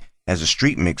Kid as a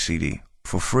street mix CD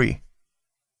for free.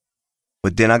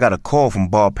 But then I got a call from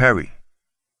Bob Perry,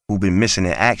 who'd been missing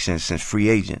in action since Free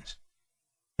Agents,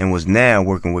 and was now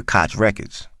working with Koch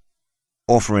Records,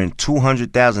 offering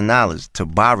 $200,000 to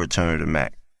buy Return of the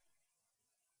Mac.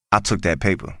 I took that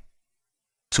paper,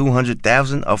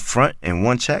 $200,000 up front in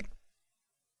one check,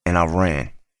 and I ran.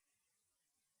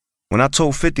 When I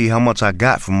told 50 how much I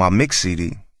got from my mix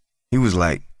CD, he was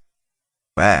like,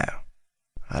 "Wow,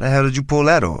 how the hell did you pull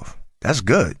that off? That's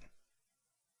good."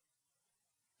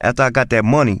 After I got that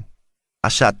money, I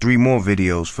shot 3 more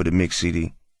videos for the mix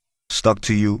CD, Stuck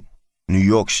to You, New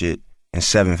York Shit, and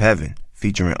Seventh Heaven,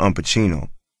 featuring Pacino,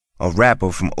 a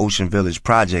rapper from Ocean Village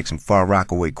Projects in Far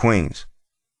Rockaway, Queens,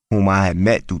 whom I had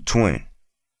met through Twin.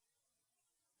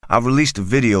 I released the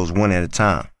videos one at a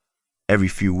time, every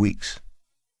few weeks.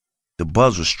 The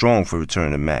buzz was strong for Return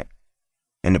of the Mac,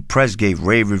 and the press gave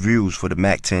rave reviews for the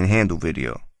Mac 10 Handle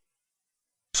video.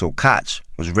 So Koch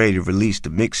was ready to release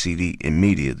the mix CD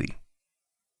immediately.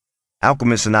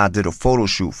 Alchemist and I did a photo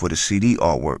shoot for the CD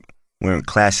artwork, wearing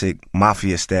classic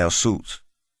mafia-style suits.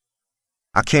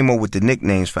 I came up with the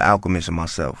nicknames for Alchemist and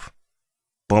myself,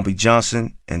 Bumpy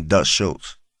Johnson and Dutch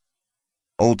Schultz,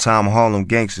 old-time Harlem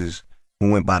gangsters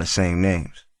who went by the same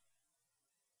names.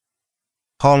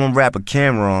 Harlem rapper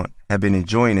Cameron had been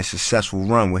enjoying a successful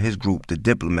run with his group The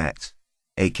Diplomats,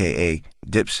 aka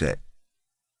Dipset.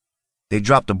 They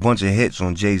dropped a bunch of hits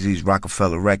on Jay-Z's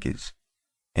Rockefeller Records,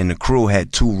 and the crew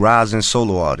had 2 rising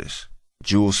solo artists,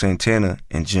 Jules Santana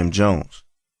and Jim Jones.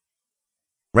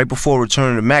 Right before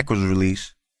Return of the Mac was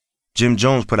released, Jim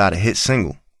Jones put out a hit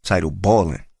single titled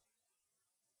Ballin'.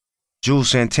 Jules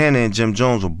Santana and Jim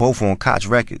Jones were both on Koch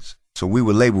Records, so we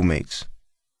were label mates.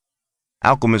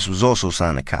 Alchemist was also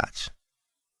signed to Koch.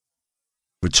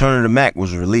 Return of the Mac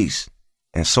was released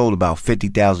and sold about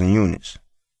 50,000 units,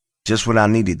 just what I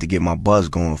needed to get my buzz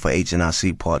going for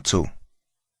HNIC Part 2.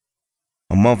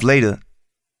 A month later,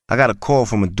 I got a call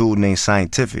from a dude named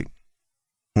Scientific,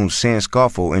 whom Sam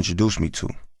Scarfo introduced me to,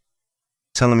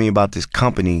 telling me about this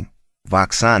company,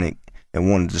 Voxonic, that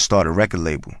wanted to start a record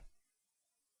label.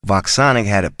 Voxonic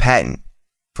had a patent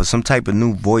for some type of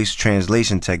new voice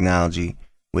translation technology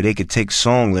where they could take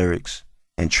song lyrics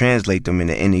and translate them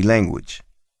into any language.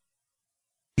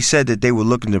 He said that they were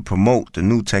looking to promote the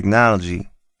new technology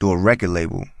through a record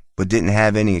label, but didn't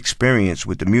have any experience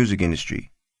with the music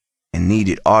industry and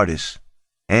needed artists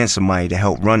and somebody to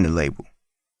help run the label.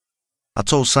 I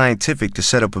told Scientific to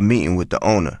set up a meeting with the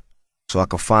owner so I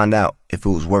could find out if it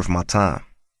was worth my time.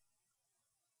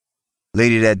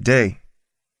 Later that day,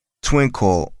 Twin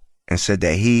called and said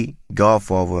that he,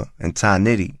 Godfather, and Ty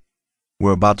Nitty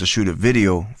were about to shoot a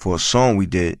video for a song we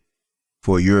did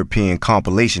for a European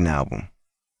compilation album.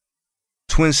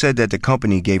 Twin said that the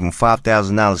company gave him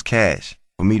 $5,000 cash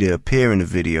for me to appear in the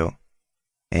video,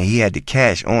 and he had the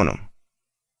cash on him.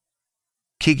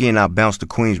 Kiki and I bounced to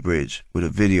Queensbridge, where the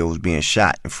video was being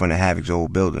shot in front of Havoc's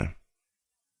old building.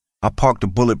 I parked a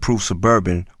bulletproof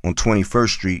Suburban on 21st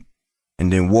Street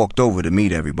and then walked over to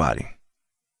meet everybody.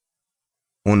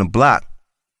 On the block,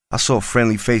 I saw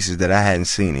friendly faces that I hadn't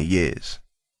seen in years.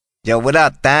 "Yo, what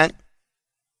up, Thang?"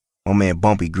 My man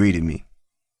Bumpy greeted me.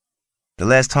 The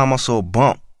last time I saw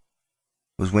Bump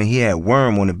was when he had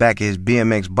Worm on the back of his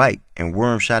BMX bike and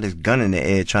Worm shot his gun in the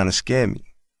air trying to scare me.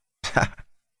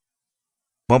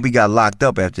 Bumpy got locked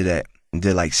up after that and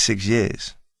did like 6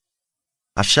 years.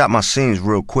 I shot my scenes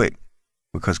real quick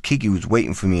because Kiki was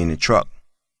waiting for me in the truck.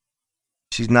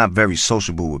 She's not very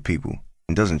sociable with people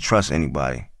and doesn't trust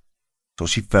anybody, so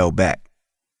she fell back.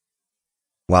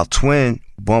 While Twin,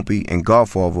 Bumpy, and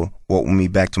Godfather walked with me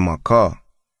back to my car,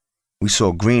 we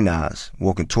saw Green Eyes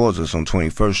walking towards us on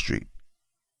 21st Street.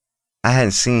 I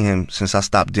hadn't seen him since I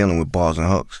stopped dealing with bars and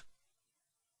hooks.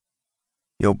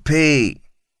 "Yo, P,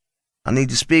 I need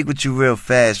to speak with you real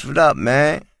fast. What up,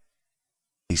 man?"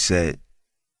 he said.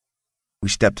 We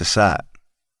stepped aside.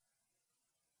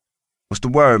 "What's the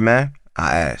word, man?"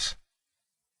 I asked.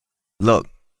 "Look,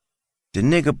 the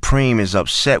nigga Preem is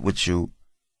upset with you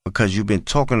because you've been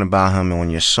talking about him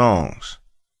on your songs,"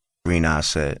 Green Eye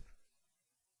said.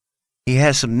 "He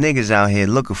has some niggas out here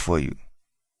looking for you.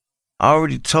 I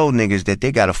already told niggas that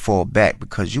they gotta fall back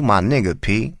because you my nigga,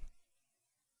 P.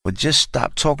 But just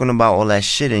stop talking about all that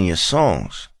shit in your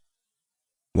songs."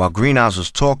 While Green Eyes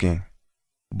was talking,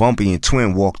 Bumpy and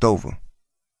Twin walked over.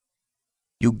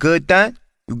 "You good, Don?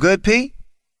 You good, P?"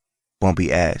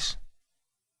 Bumpy asked.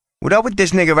 What up with this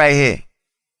nigga right here?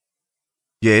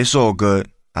 Yeah, it's all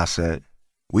good, I said.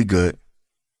 We good.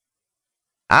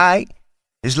 Alright,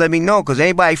 just let me know, cause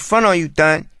anybody front on you,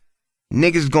 done.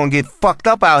 Niggas gonna get fucked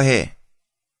up out here.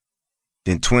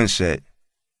 Then Twin said,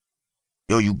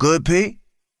 Yo, you good, P?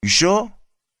 You sure?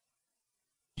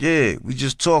 Yeah, we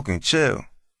just talking, chill,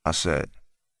 I said.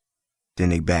 Then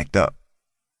they backed up.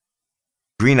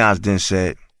 Green Eyes then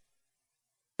said,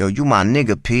 Yo, you my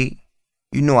nigga, P.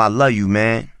 You know I love you,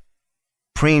 man.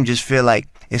 Preem just feel like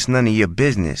it's none of your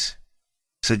business.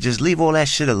 So just leave all that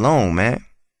shit alone, man.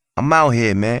 I'm out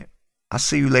here, man. I'll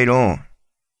see you later on.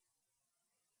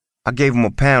 I gave him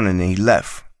a pound and then he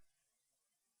left.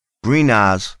 Green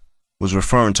Eyes was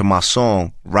referring to my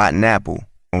song Rotten Apple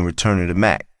on Return of the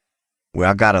Mac, where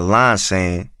I got a line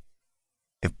saying,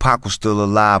 if Pac was still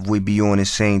alive, we'd be on the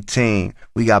same team.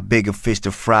 We got bigger fish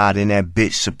to fry than that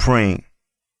bitch Supreme.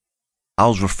 I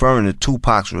was referring to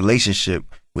Tupac's relationship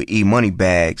with E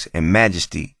Moneybags and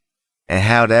Majesty, and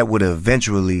how that would have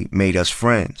eventually made us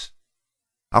friends.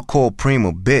 I called Preem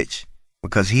a bitch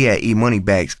because he had E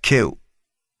Moneybags killed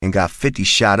and got 50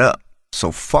 shot up,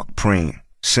 so fuck Preem,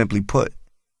 simply put.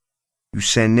 You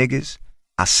send niggas,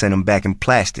 I send them back in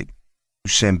plastic. You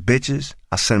send bitches,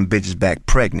 I send them bitches back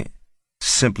pregnant,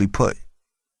 simply put.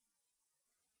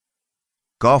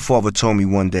 Godfather told me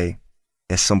one day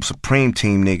that some Supreme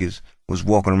Team niggas was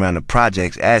walking around the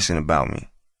projects asking about me,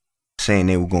 saying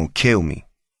they were gonna kill me.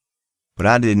 But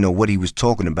I didn't know what he was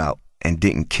talking about and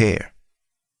didn't care.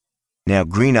 Now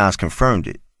Green Eyes confirmed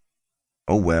it.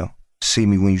 Oh well, see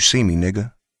me when you see me,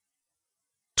 nigga.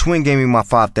 Twin gave me my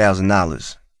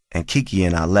 $5,000 and Kiki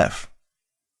and I left.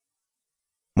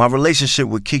 My relationship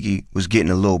with Kiki was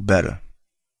getting a little better.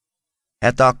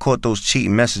 After I caught those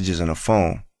cheating messages on the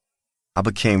phone, I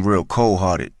became real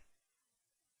cold-hearted.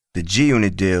 The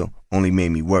G-Unit deal only made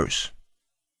me worse.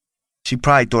 She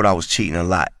probably thought I was cheating a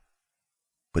lot,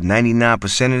 but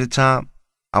 99% of the time,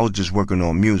 I was just working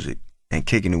on music and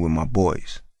kicking it with my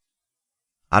boys.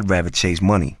 I'd rather chase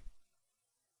money.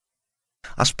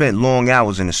 I spent long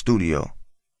hours in the studio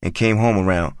and came home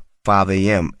around 5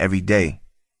 a.m. every day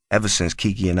ever since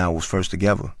Kiki and I was first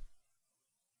together.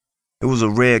 It was a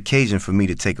rare occasion for me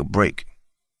to take a break,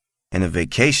 and a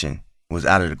vacation was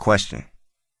out of the question.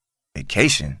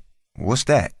 Vacation? What's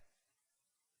that?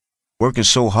 Working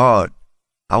so hard,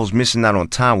 I was missing out on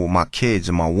time with my kids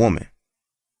and my woman.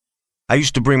 I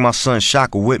used to bring my son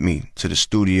Shaka with me to the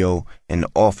studio and the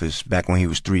office back when he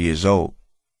was 3 years old,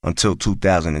 until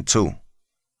 2002,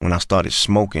 when I started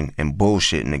smoking and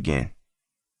bullshitting again.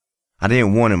 I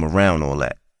didn't want him around all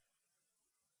that.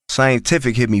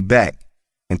 Scientific hit me back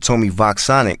and told me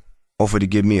Voxonic offered to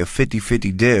give me a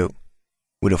 50-50 deal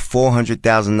with a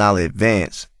 $400,000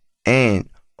 advance and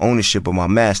ownership of my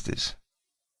masters.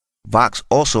 Vox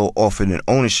also offered an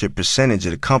ownership percentage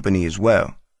of the company as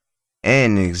well,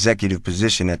 and an executive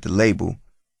position at the label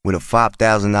with a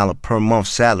 $5,000 per month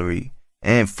salary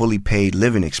and fully paid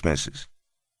living expenses,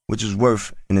 which was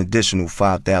worth an additional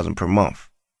 $5,000 per month.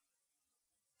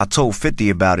 I told 50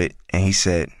 about it and he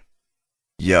said,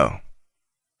 Yo,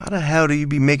 how the hell do you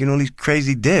be making all these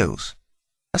crazy deals?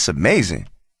 That's amazing.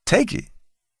 Take it.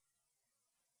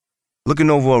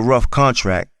 Looking over a rough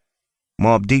contract,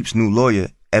 Mobb Deep's new lawyer,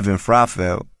 Evan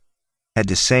Freifeld, had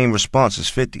the same response as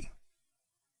 50.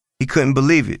 He couldn't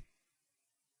believe it.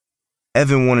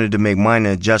 Evan wanted to make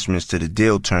minor adjustments to the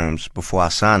deal terms before I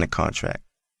signed the contract,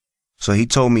 so he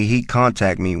told me he'd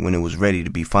contact me when it was ready to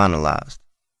be finalized.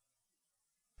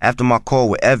 After my call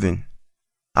with Evan,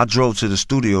 I drove to the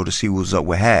studio to see what was up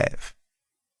with Hav.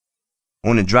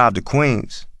 On the drive to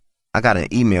Queens, I got an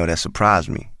email that surprised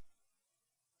me.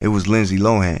 It was Lindsay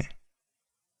Lohan.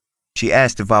 She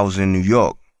asked if I was in New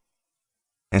York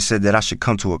and said that I should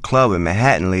come to a club in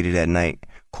Manhattan later that night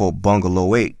called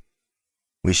Bungalow 8,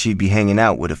 where she'd be hanging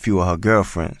out with a few of her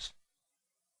girlfriends.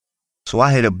 So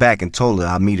I hit her back and told her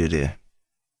I'd meet her there.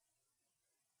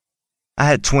 I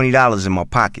had $20 in my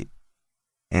pocket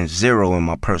and $0 in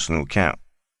my personal account.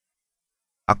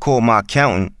 I called my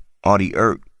accountant, Artie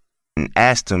Irk, and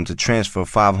asked him to transfer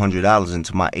 $500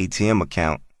 into my ATM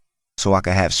account so I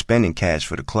could have spending cash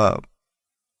for the club.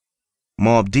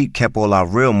 Mobb Deep kept all our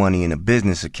real money in a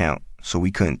business account, so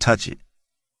we couldn't touch it.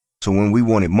 So when we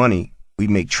wanted money, we'd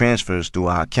make transfers through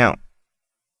our account.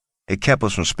 It kept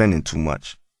us from spending too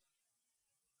much.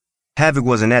 Havoc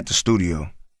wasn't at the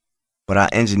studio, but our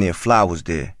engineer Fly was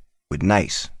there with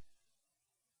Nice.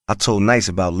 I told Nice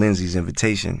about Lindsay's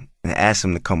invitation and asked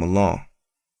him to come along.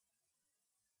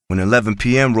 When 11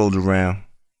 p.m. rolled around,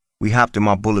 we hopped in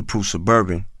my bulletproof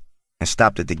Suburban and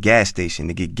stopped at the gas station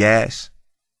to get gas,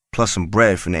 plus some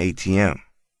bread from the ATM.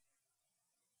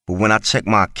 but when I checked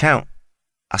my account,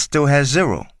 I still had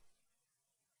zero.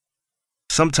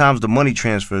 Sometimes the money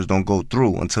transfers don't go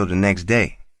through until the next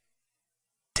day.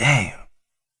 Damn.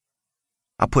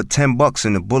 I put $10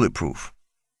 in the bulletproof,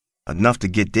 enough to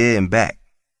get there and back.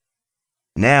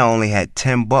 Now I only had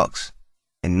 $10,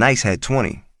 and Nice had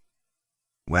 20.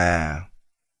 Wow.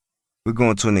 We're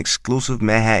going to an exclusive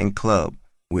Manhattan club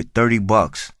with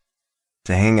 $30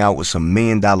 to hang out with some $1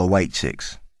 million white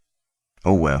chicks.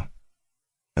 Oh well.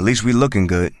 At least we looking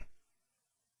good.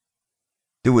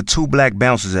 There were 2 black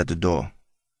bouncers at the door,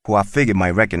 who I figured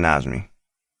might recognize me.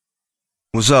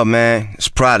 "What's up, man? It's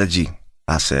Prodigy,"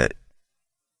 I said.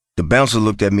 The bouncer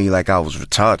looked at me like I was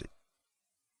retarded.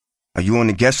 "Are you on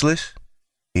the guest list?"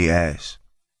 he asked.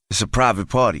 "It's a private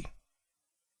party."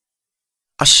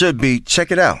 "I should be.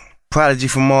 Check it out. Prodigy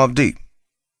from Mobb Deep."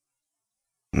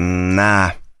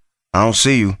 "Nah, I don't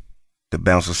see you," the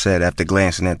bouncer said after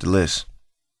glancing at the list.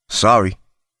 "Sorry."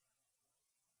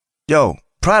 "Yo,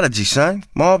 Prodigy, son.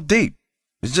 Mobb Deep.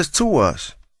 It's just 2 of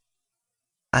us."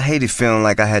 I hated feeling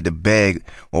like I had to beg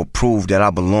or prove that I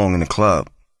belong in the club.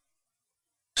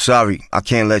 "Sorry, I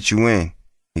can't let you in,"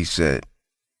 he said,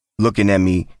 looking at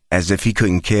me as if he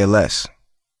couldn't care less.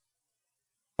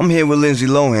 "I'm here with Lindsay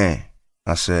Lohan,"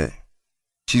 I said.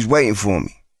 "She's waiting for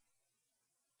me."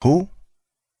 "Who?"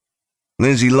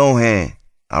 "Lindsay Lohan,"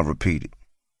 I repeated.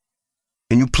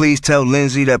 "Can you please tell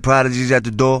Lindsay that Prodigy's at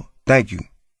the door? Thank you."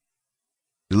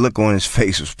 The look on his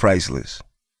face was priceless.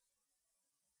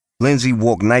 Lindsay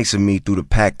walked nice of me through the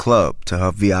packed club to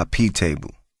her VIP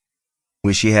table,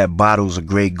 where she had bottles of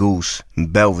Grey Goose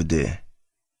and Belvedere.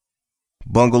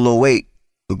 Bungalow 8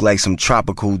 looked like some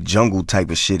tropical jungle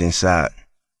type of shit inside.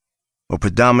 A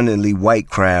predominantly white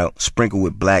crowd sprinkled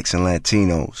with blacks and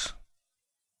Latinos.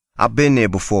 I've been there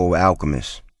before with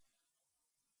Alchemist.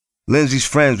 Lindsay's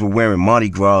friends were wearing Mardi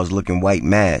Gras looking white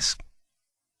masks,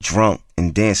 drunk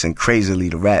and dancing crazily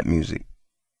to rap music.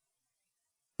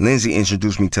 Lindsay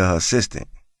introduced me to her assistant.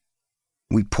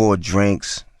 We poured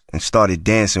drinks and started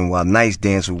dancing while Nice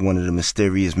danced with one of the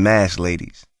mysterious masked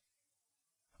ladies.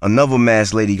 Another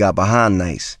masked lady got behind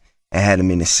Nice and had him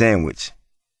in a sandwich.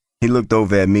 He looked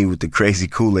over at me with the crazy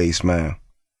Kool-Aid smile.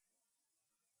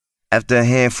 After a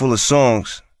handful of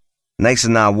songs, Nice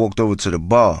and I walked over to the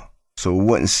bar so it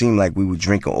wouldn't seem like we were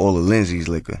drinking all of Lindsay's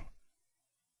liquor.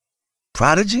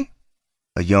 "Prodigy?"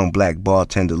 a young black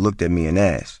bartender looked at me and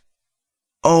asked.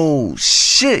 "Oh,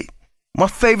 shit! My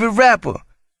favorite rapper!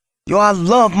 Yo, I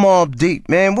love Mobb Deep,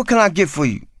 man. What can I get for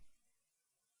you?"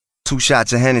 "2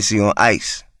 shots of Hennessy on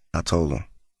ice," I told him,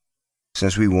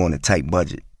 since we were on a tight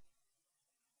budget.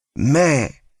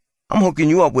 "Man, I'm hooking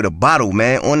you up with a bottle,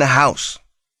 man, on the house."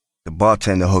 The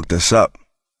bartender hooked us up.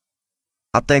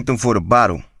 I thanked him for the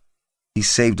bottle. He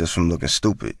saved us from looking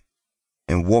stupid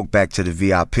and walked back to the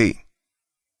VIP.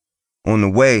 On the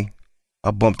way,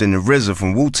 I bumped into RZA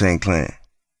from Wu-Tang Clan.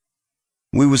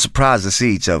 We were surprised to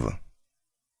see each other.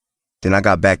 Then I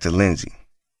got back to Lindsay.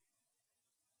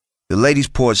 The ladies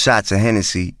poured shots of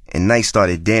Hennessy and Nice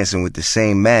started dancing with the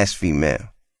same masked female.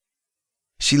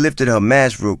 She lifted her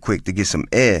mask real quick to get some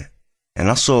air,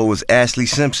 and I saw it was Ashley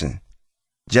Simpson,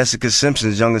 Jessica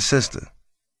Simpson's younger sister.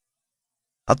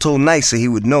 I told Nice that he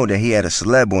would know that he had a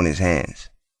celeb on his hands.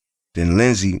 Then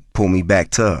Lindsay pulled me back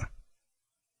to her.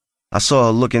 I saw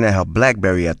her looking at her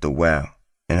BlackBerry after a while,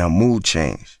 and her mood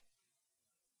changed.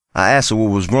 I asked her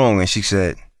what was wrong, and she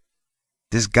said,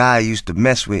 "This guy I used to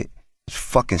mess with is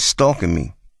fucking stalking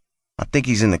me. I think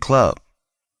he's in the club."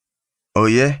 "Oh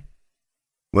yeah?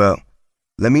 Well,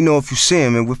 let me know if you see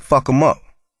him and we'll fuck him up,"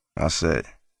 I said.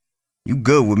 "You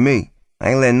good with me. I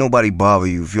ain't letting nobody bother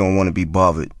you if you don't want to be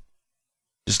bothered.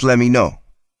 Just let me know."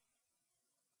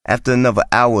 After another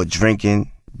hour of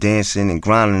drinking, dancing, and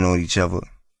grinding on each other,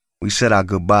 we said our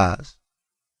goodbyes.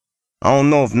 I don't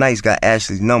know if Nice got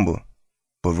Ashley's number,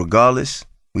 but regardless,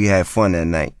 we had fun that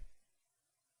night.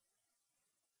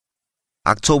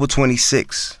 October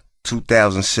 26,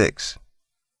 2006.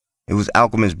 It was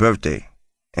Alchemist's birthday,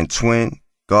 and twin,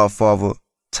 godfather,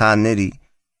 Ty Nitty,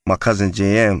 my cousin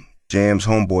JM's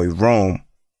homeboy Rome,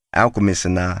 Alchemist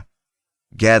and I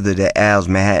gathered at Al's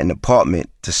Manhattan apartment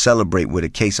to celebrate with a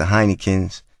case of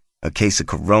Heinekens, a case of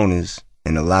Coronas,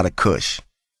 and a lot of Kush.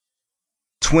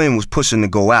 Twin was pushing to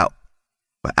go out,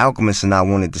 but Alchemist and I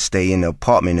wanted to stay in the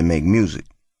apartment and make music.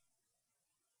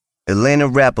 Atlanta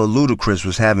rapper Ludacris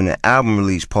was having an album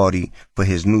release party for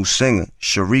his new singer,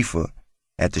 Sharifa,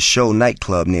 at the Show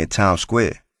nightclub near Times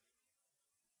Square.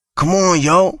 "Come on,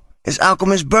 yo, it's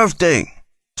Alchemist's birthday,"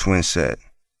 Twin said.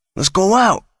 "Let's go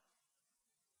out."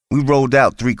 We rolled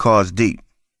out 3 cars deep,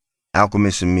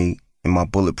 Alchemist and me in my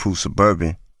bulletproof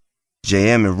Suburban,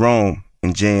 JM and Rome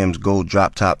in JM's gold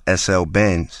drop-top SL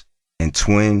Benz, and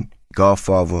Twin,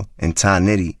 Godfather, and Ty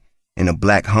Nitty in a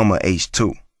black Hummer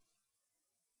H2.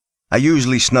 I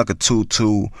usually snuck a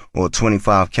 22 or a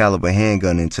 25 caliber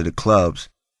handgun into the clubs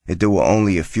if there were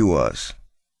only a few of us.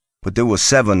 But there were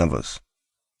 7 of us,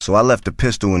 so I left the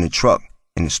pistol in the truck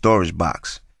in the storage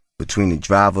box between the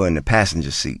driver and the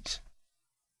passenger seats.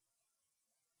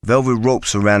 Velvet rope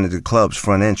surrounded the club's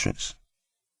front entrance.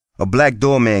 A black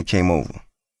doorman came over.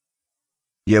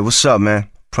 "Yeah, what's up, man?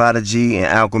 Prodigy and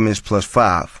Alchemist plus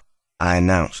 5, I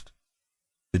announced.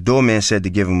 The doorman said to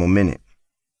give him a minute.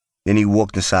 Then he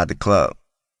walked inside the club.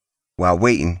 While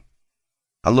waiting,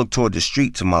 I looked toward the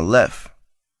street to my left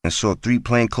and saw 3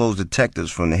 plainclothes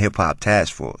detectives from the hip-hop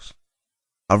task force.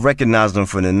 I recognized them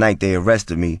from the night they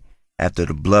arrested me after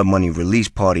the Blood Money release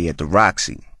party at the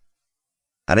Roxy.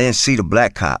 I didn't see the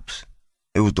black cops.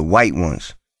 It was the white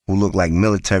ones who looked like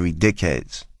military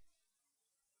dickheads.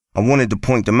 I wanted to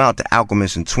point them out to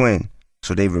Alchemist and Twin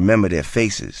so they remember their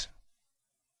faces.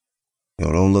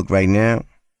 "Yo, don't look right now,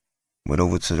 but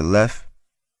over to the left,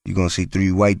 you're gonna see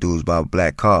 3 white dudes by a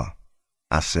black car,"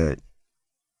 I said.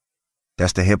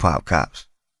 "That's the hip-hop cops."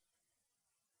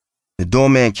 The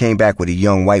doorman came back with a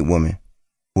young white woman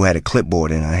who had a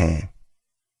clipboard in her hand.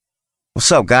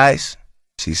 "What's up, guys?"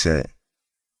 she said.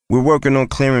 "We're working on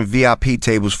clearing VIP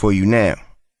tables for you now.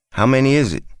 How many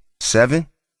is it? 7?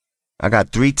 I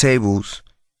got 3 tables,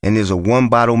 and there's a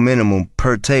 1-bottle minimum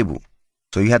per table,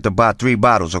 so you have to buy 3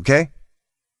 bottles, okay?"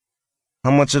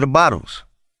 "How much are the bottles?"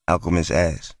 Alchemist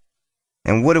asked.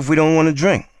 "And what if we don't want to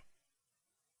drink?"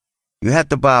 "You have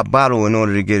to buy a bottle in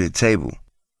order to get a table.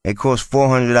 It costs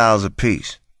 $400 a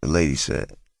piece," the lady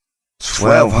said.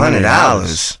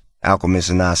 $1,200, Alchemist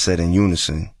and I said in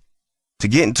unison. "To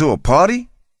get into a party?"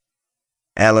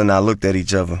 Al and I looked at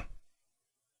each other.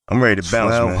 "I'm ready to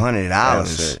bounce, man."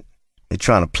 $1,200. They're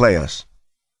trying to play us.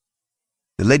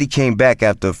 The lady came back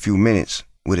after a few minutes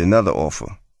with another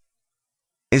offer.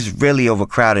 "It's really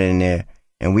overcrowded in there,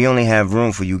 and we only have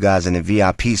room for you guys in the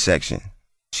VIP section,"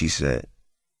 she said.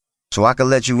 "So I could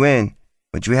let you in,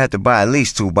 but you have to buy at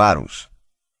least 2 bottles.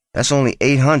 That's only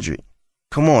 $800.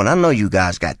 Come on, I know you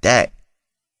guys got that."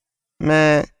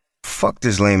 "Man, fuck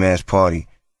this lame-ass party,"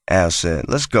 Al said.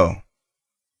 "Let's go."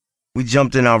 We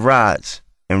jumped in our rides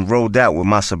and rolled out with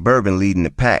my Suburban leading the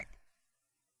pack,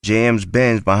 JM's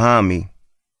Benz behind me,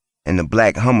 and the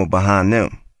black Hummer behind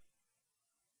them.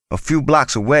 A few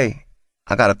blocks away,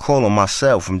 I got a call on my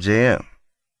cell from JM.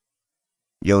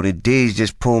 "Yo, the D's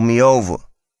just pulled me over,"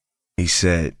 he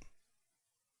said.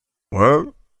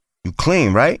 "Word? You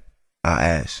clean, right?" I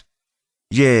asked.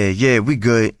 Yeah, we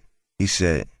good," he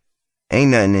said.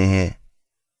 "Ain't nothing in here."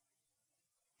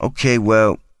 "Okay,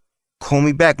 well, call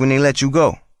me back when they let you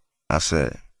go," I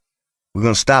said. "We're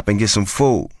gonna stop and get some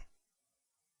food."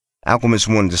 Alchemist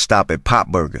wanted to stop at Pop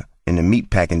Burger in the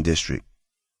meatpacking district.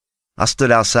 I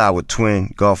stood outside with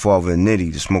Twin, Godfather, and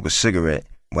Nitty to smoke a cigarette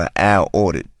while Al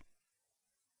ordered.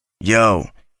 "Yo,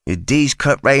 your D's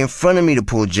cut right in front of me to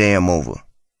pull JM over,"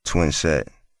 Twin said.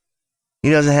 "He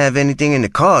doesn't have anything in the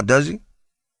car, does he?"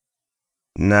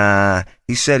 "Nah,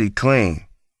 he said he clean,"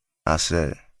 I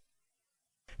said.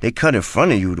 "They cut in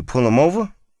front of you to pull him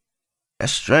over?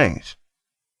 That's strange."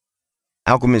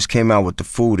 Alchemist came out with the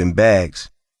food in bags,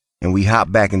 and we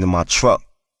hopped back into my truck,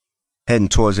 heading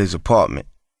towards his apartment.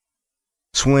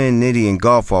 Twin, Nitty, and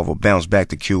Godfather bounced back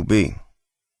to QB.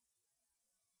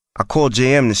 I called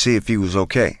JM to see if he was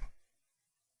okay.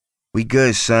 "We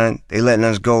good, son. They letting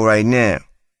us go right now,"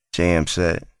 JM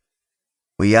said.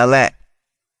 "Where y'all at?"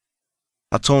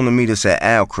 I told him to meet us at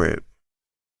Al's crib.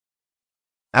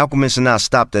 Alchemist and I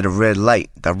stopped at a red light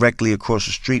directly across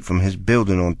the street from his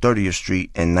building on 30th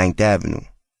Street and 9th Avenue.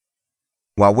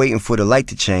 While waiting for the light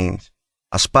to change,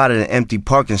 I spotted an empty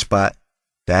parking spot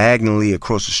diagonally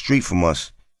across the street from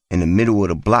us in the middle of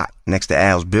the block next to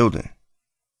Al's building,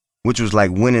 which was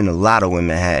like winning a lotto in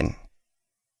Manhattan.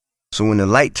 So when the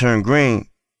light turned green,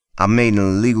 I made an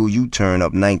illegal U-turn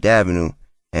up 9th Avenue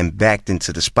and backed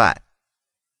into the spot.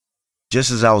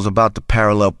 Just as I was about to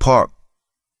parallel park,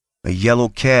 a yellow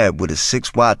cab with a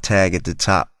 6-watt tag at the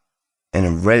top and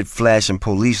a red flashing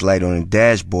police light on the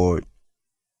dashboard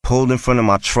pulled in front of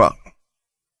my truck.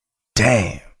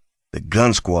 Damn, the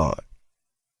gun squad.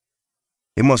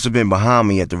 They must have been behind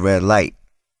me at the red light,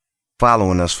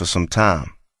 following us for some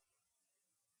time.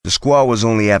 The squad was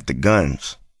only after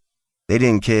guns. They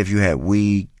didn't care if you had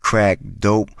weed, crack,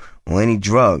 dope, or any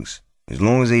drugs, as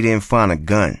long as they didn't find a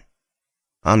gun.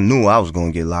 I knew I was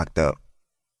gonna get locked up.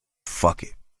 Fuck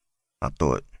it, I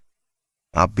thought.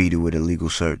 I'll beat it with a legal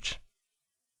search.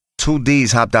 2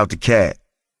 D's hopped out the cab.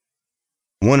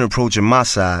 One approaching my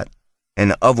side,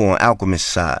 and the other on Alchemist's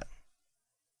side.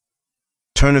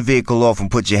 Turn the vehicle off and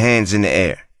put your hands in the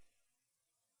air.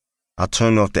 I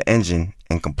turned off the engine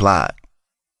and complied.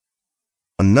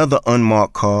 Another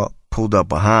unmarked car pulled up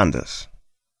behind us.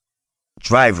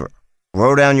 Driver,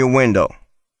 roll down your window.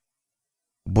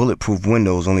 Bulletproof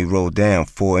windows only rolled down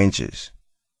 4 inches,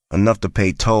 enough to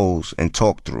pay tolls and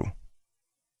talk through.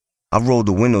 I rolled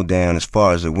the window down as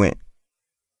far as it went.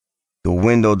 The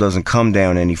window doesn't come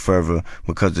down any further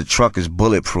because the truck is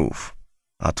bulletproof,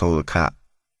 I told the cop.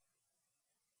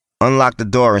 Unlock the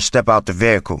door and step out the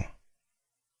vehicle.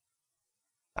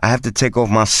 I have to take off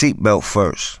my seatbelt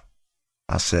first,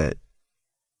 I said.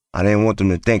 I didn't want them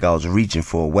to think I was reaching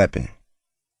for a weapon.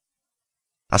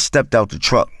 I stepped out the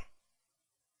truck.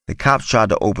 The cops tried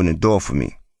to open the door for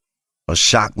me, a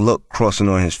shocked look crossing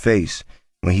on his face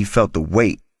when he felt the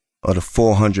weight of the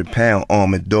 400-pound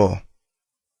armored door.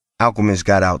 Alchemist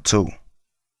got out too.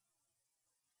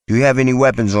 Do you have any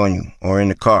weapons on you or in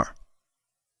the car?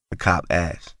 The cop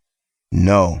asked.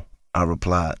 No, I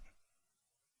replied.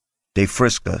 They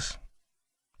frisked us,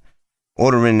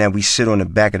 ordering that we sit on the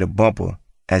back of the bumper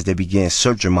as they began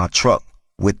searching my truck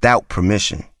without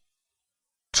permission.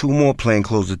 2 more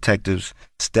plainclothes detectives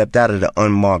stepped out of the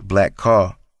unmarked black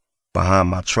car behind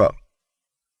my truck.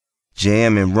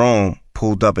 JM and Rome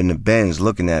pulled up in the Benz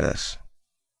looking at us,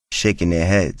 shaking their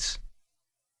heads.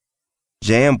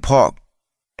 JM parked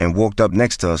and walked up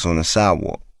next to us on the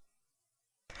sidewalk.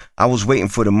 I was waiting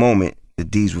for the moment the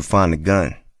D's would find the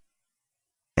gun.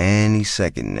 Any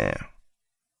second now.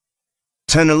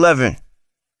 10-11,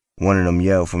 one of them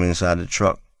yelled from inside the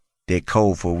truck, their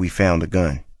code for we found the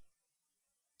gun.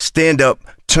 Stand up,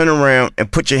 turn around,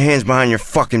 and put your hands behind your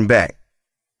fucking back,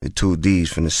 the 2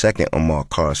 D's from the second unmarked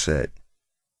car said,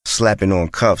 slapping on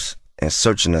cuffs and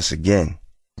searching us again,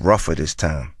 rougher this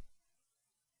time.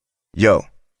 Yo,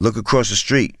 look across the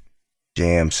street,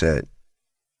 JM said.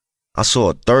 I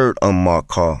saw a 3rd unmarked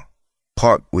car,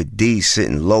 parked with D's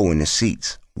sitting low in the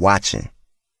seats, watching.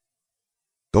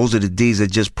 Those are the D's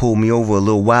that just pulled me over a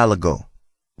little while ago,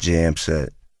 JM said.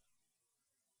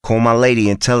 Call my lady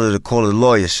and tell her to call the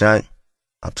lawyer, son,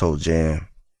 I told JM.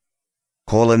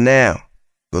 Call her now.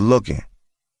 Good looking.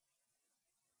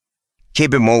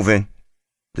 Keep it moving,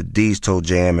 the D's told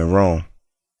JM and Rome.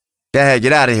 Dad,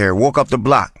 get out of here. Walk up the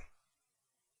block.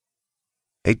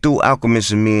 They threw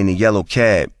Alchemist and me in the yellow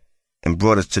cab and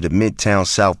brought us to the Midtown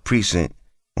South Precinct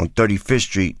on 35th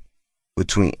Street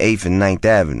between 8th and 9th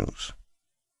Avenues,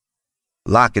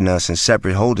 locking us in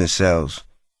separate holding cells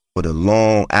for the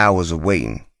long hours of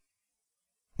waiting.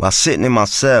 While sitting in my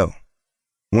cell,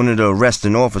 one of the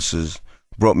arresting officers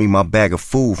brought me my bag of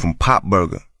food from Pop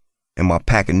Burger and my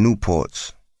pack of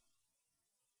Newports.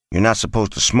 You're not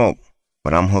supposed to smoke,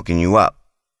 but I'm hooking you up,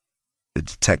 the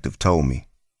detective told me.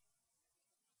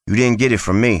 You didn't get it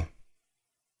from me.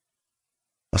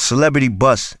 A celebrity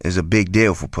bust is a big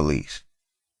deal for police.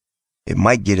 It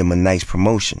might get him a nice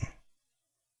promotion.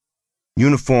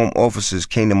 Uniformed officers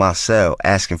came to my cell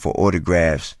asking for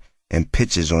autographs and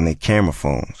pictures on their camera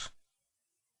phones.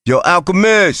 Yo,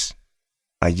 Alchemist!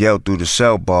 I yelled through the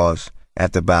cell bars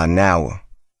after about an hour.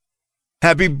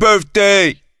 Happy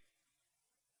birthday!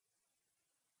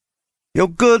 You're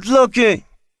good looking,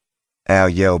 Al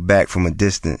yelled back from a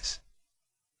distance.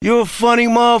 You're a funny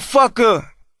motherfucker.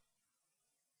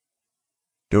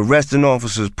 The arresting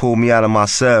officers pulled me out of my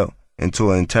cell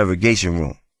into an interrogation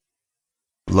room.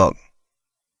 Look,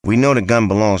 we know the gun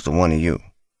belongs to one of you,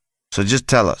 so just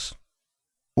tell us,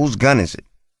 whose gun is it?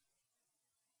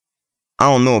 I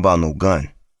don't know about no gun,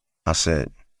 I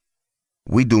said.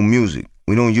 We do music,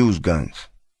 we don't use guns.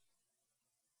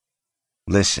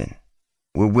 Listen,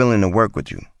 we're willing to work with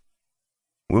you.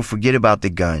 We'll forget about the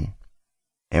gun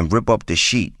and rip up the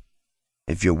sheet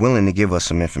if you're willing to give us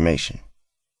some information.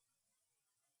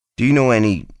 Do you know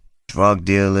any drug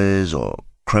dealers or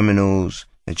criminals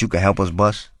that you could help us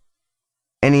bust?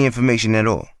 Any information at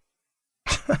all?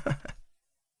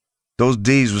 Those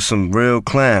D's were some real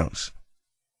clowns.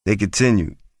 They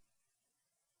continued.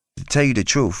 To tell you the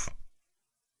truth,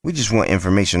 we just want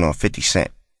information on 50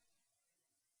 Cent.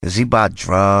 Does he buy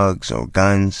drugs or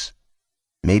guns?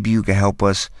 Maybe you can help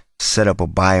us set up a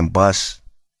buy and bust.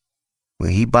 Will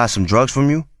he buy some drugs from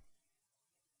you?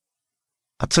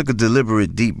 I took a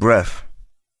deliberate deep breath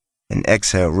and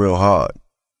exhaled real hard,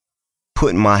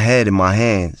 putting my head in my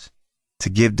hands to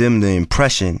give them the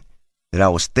impression that I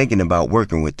was thinking about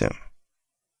working with them.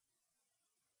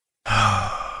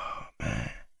 Oh,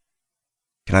 man.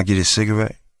 Can I get a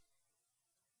cigarette?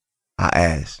 I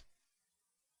asked.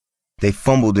 They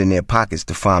fumbled in their pockets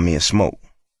to find me a smoke.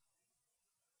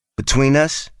 Between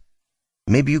us,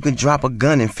 maybe you can drop a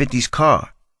gun in 50's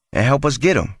car and help us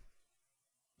get him,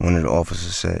 one of the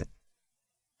officers said.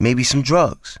 Maybe some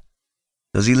drugs.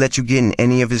 Does he let you get in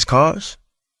any of his cars?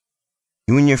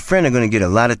 You and your friend are going to get a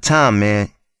lot of time, man.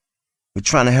 We're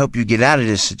trying to help you get out of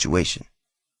this situation.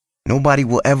 Nobody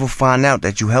will ever find out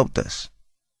that you helped us.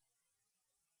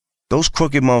 Those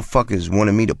crooked motherfuckers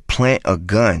wanted me to plant a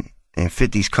gun in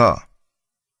 50's car.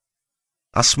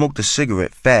 I smoked a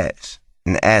cigarette fast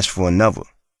and asked for another.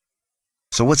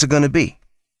 So what's it gonna be?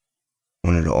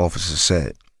 One of the officers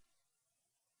said.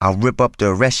 I'll rip up the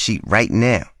arrest sheet right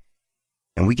now,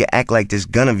 and we can act like this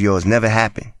gun of yours never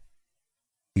happened.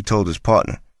 He told his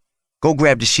partner, go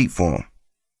grab the sheet for him.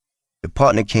 The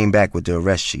partner came back with the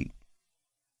arrest sheet.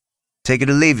 Take it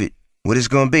or leave it. What it's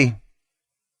gonna be?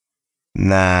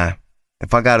 Nah,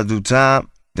 if I gotta do time,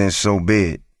 then so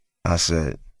be it, I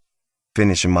said,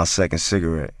 finishing my second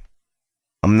cigarette.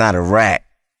 I'm not a rat.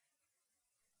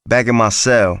 Back in my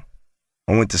cell,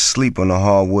 I went to sleep on the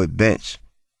hardwood bench,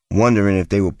 wondering if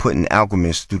they were putting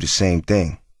alchemists through the same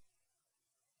thing.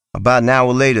 About an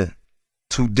hour later,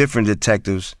 2 different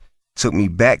detectives took me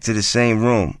back to the same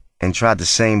room and tried the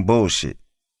same bullshit,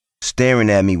 staring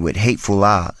at me with hateful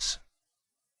eyes.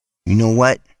 You know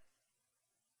what?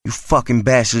 You fucking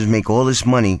bastards make all this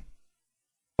money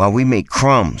while we make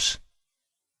crumbs,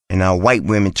 and our white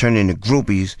women turn into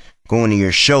groupies going to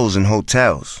your shows and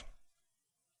hotels,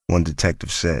 one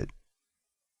detective said.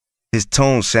 His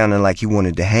tone sounded like he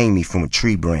wanted to hang me from a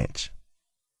tree branch.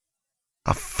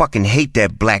 I fucking hate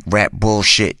that black rat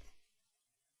bullshit.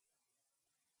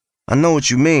 I know what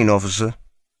you mean, officer,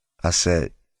 I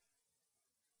said.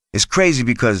 It's crazy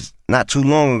because not too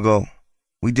long ago,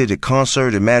 we did a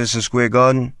concert at Madison Square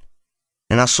Garden,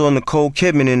 and I saw Nicole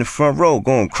Kidman in the front row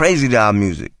going crazy to our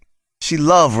music. She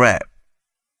loved rap.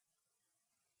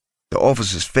 The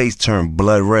officer's face turned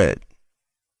blood red.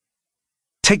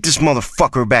 Take this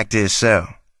motherfucker back to his cell,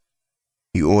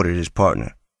 he ordered his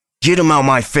partner. Get him out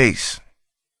my face.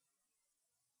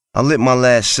 I lit my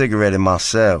last cigarette in my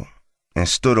cell and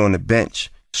stood on the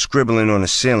bench, scribbling on the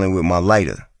ceiling with my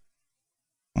lighter.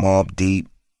 Mobb Deep,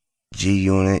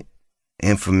 G-Unit,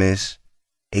 Infamous,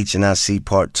 HNIC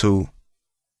Part 2,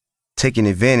 taking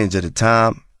advantage of the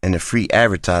time and the free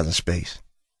advertising space.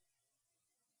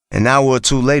 An hour or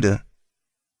two later,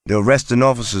 the arresting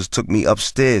officers took me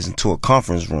upstairs into a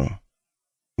conference room,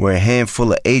 where a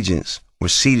handful of agents were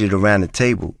seated around the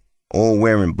table, all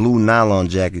wearing blue nylon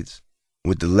jackets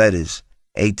with the letters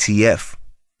ATF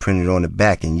printed on the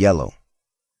back in yellow.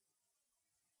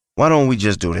 Why don't we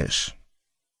just do this?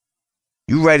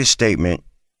 You write a statement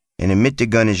and admit the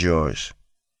gun is yours,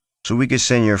 so we can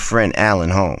send your friend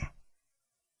Alan home,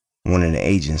 one of the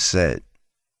agents said,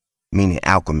 meaning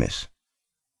Alchemist,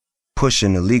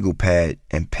 pushing the legal pad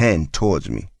and pen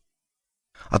towards me.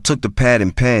 I took the pad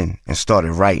and pen and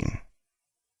started writing.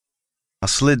 I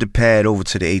slid the pad over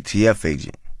to the ATF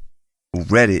agent, who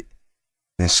read it,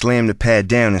 then slammed the pad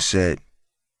down and said,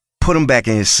 "Put him back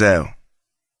in his cell."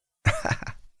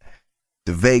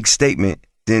 The vague statement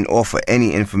didn't offer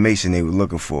any information they were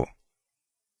looking for.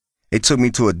 They took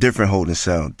me to a different holding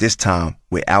cell, this time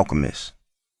with Alchemist.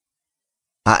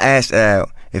 I asked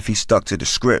Al if he stuck to the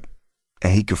script,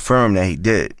 and he confirmed that he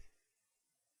did.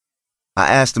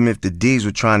 I asked him if the D's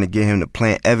were trying to get him to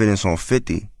plant evidence on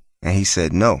 50, and he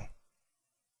said no.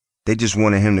 They just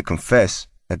wanted him to confess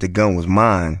that the gun was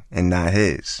mine and not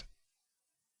his.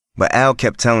 But Al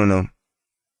kept telling them,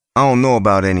 "I don't know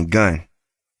about any gun."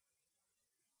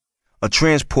 A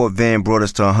transport van brought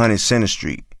us to 100 Center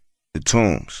Street, the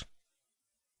Tombs.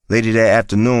 Later that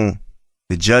afternoon,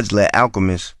 the judge let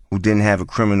Alchemist, who didn't have a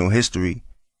criminal history,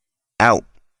 out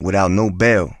without no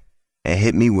bail and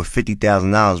hit me with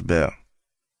 $50,000 bail.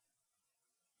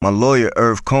 My lawyer,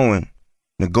 Irv Cohen,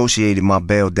 negotiated my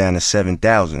bail down to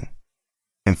 $7,000,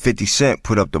 and 50 Cent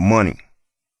put up the money.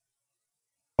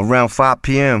 Around 5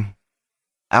 p.m.,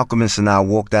 Alchemist and I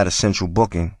walked out of Central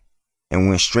Booking and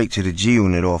went straight to the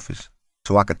G-Unit office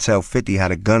so I could tell 50 how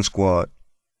the gun squad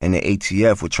and the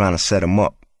ATF were trying to set him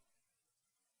up.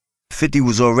 50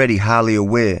 was already highly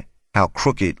aware how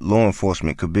crooked law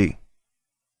enforcement could be.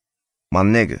 "My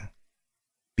nigga,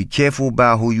 be careful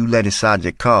about who you let inside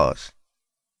your cars,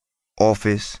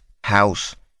 office,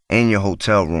 house, and your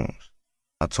hotel rooms,"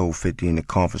 I told 50 in the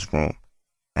conference room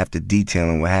after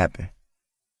detailing what happened.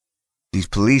 "These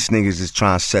police niggas is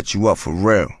trying to set you up for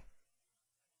real."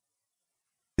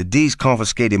 The D's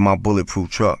confiscated my bulletproof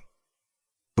truck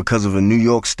because of a New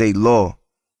York state law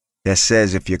that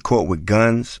says if you're caught with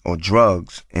guns or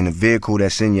drugs in a vehicle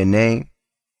that's in your name,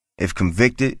 if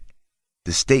convicted,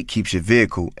 the state keeps your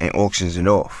vehicle and auctions it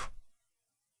off.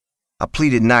 I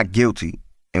pleaded not guilty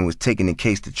and was taking the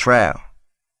case to trial,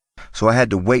 so I had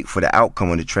to wait for the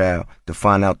outcome of the trial to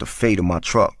find out the fate of my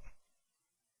truck.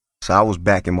 So I was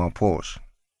back in my Porsche.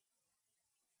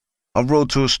 I rode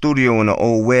to a studio in an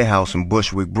old warehouse in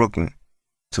Bushwick, Brooklyn,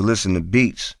 to listen to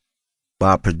beats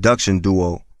by a production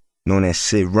duo known as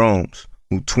Sid Rome's,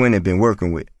 who Twin had been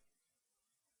working with.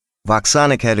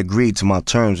 Voxonic had agreed to my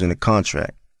terms in the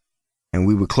contract, and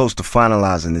we were close to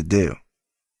finalizing the deal.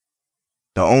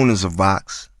 The owners of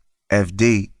Vox,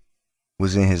 FD,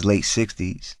 was in his late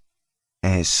 60s,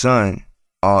 and his son,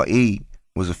 RE,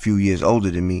 was a few years older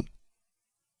than me,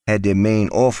 had their main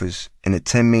office in a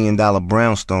 $10 million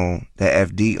brownstone that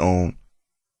FD owned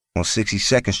on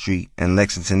 62nd Street and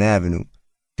Lexington Avenue,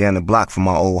 down the block from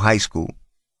my old high school,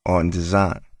 Art and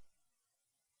Design.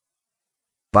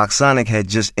 Voxonic had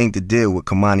just inked a deal with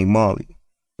Kamani Marley,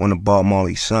 one of Bob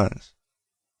Marley's sons,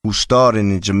 who starred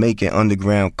in the Jamaican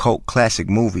underground cult classic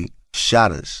movie,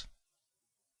 Shotters.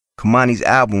 Kamani's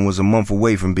album was a month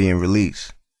away from being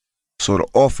released, so the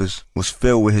office was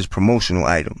filled with his promotional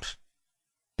items.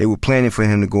 They were planning for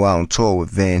him to go out on tour with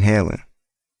Van Halen.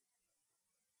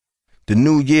 The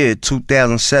new year,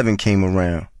 2007, came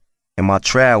around, and my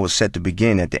trial was set to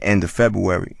begin at the end of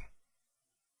February.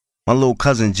 My little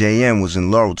cousin JM was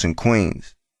in Laurelton,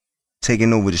 Queens,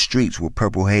 taking over the streets with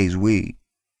Purple Haze weed.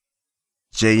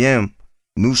 JM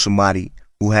knew somebody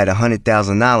who had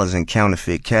 $100,000 in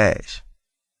counterfeit cash,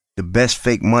 the best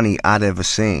fake money I'd ever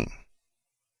seen.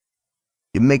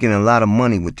 "You're making a lot of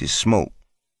money with this smoke,"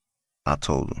 I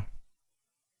told him.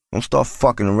 "Don't start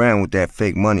fucking around with that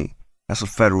fake money. That's a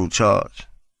federal charge."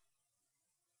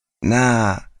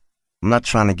 "Nah, I'm not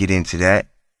trying to get into that,"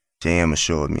 JM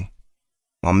assured me.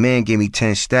 "My man gave me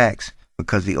 10 stacks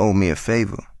because he owed me a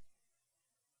favor."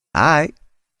 "Alright,"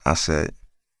 I said.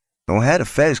 "Don't have the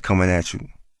feds coming at you."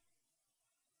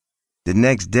 The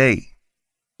next day,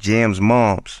 JM's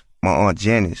mom's, my Aunt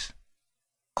Janice,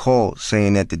 called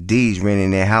saying that the D's ran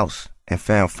in their house and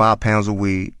found 5 pounds of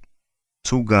weed,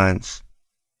 2 guns,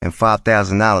 and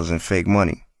 $5,000 in fake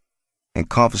money, and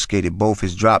confiscated both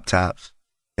his drop tops,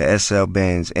 the SL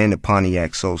Benz, and the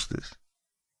Pontiac Solstice.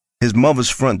 His mother's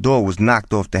front door was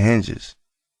knocked off the hinges,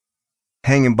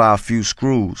 hanging by a few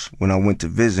screws when I went to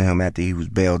visit him after he was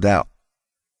bailed out.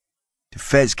 The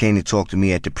feds came to talk to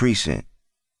me at the precinct,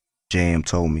 JM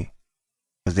told me,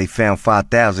 because they found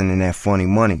 $5,000 in that funny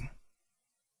money.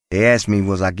 They asked me,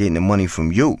 was I getting the money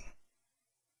from you?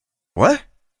 "What?"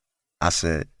 I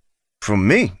said. "From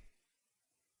me."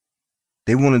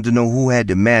 They wanted to know who had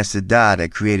the master die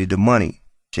that created the money,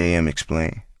 JM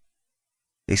explained.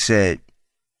 They said,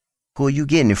 "Who are you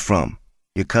getting it from?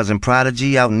 Your cousin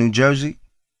Prodigy out in New Jersey?"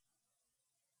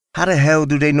 "How the hell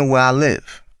do they know where I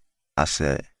live?" I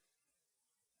said.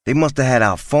 "They must have had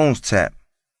our phones tapped.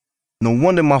 No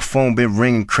wonder my phone been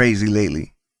ringing crazy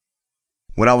lately."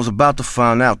 What I was about to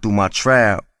find out through my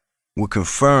trial would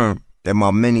confirm that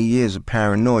my many years of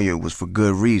paranoia was for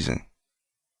good reason.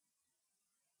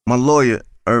 My lawyer,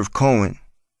 Irv Cohen,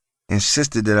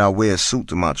 insisted that I wear a suit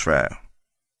to my trial.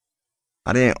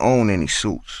 I didn't own any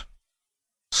suits,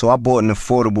 so I bought an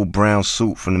affordable brown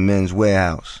suit from the Men's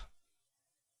Warehouse.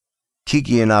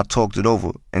 Kiki and I talked it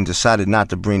over and decided not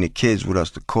to bring the kids with us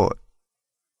to court.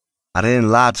 I didn't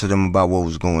lie to them about what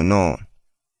was going on.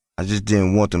 I just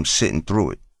didn't want them sitting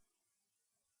through it.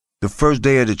 The first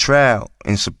day of the trial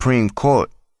in Supreme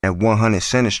Court at 100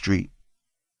 Center Street,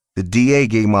 the DA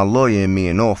gave my lawyer and me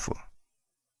an offer: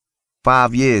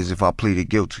 5 years if I pleaded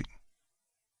guilty.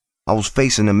 I was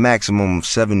facing a maximum of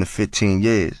 7 to 15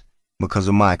 years because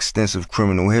of my extensive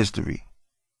criminal history.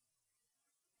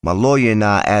 My lawyer and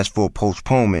I asked for a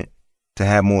postponement to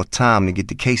have more time to get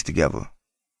the case together.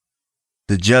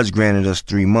 The judge granted us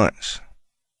 3 months.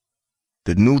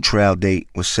 The new trial date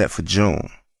was set for June.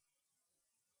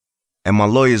 At my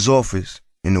lawyer's office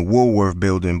in the Woolworth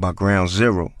building by Ground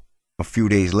Zero, a few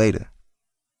days later,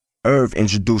 Irv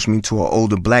introduced me to an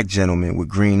older black gentleman with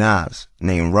green eyes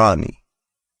named Rodney.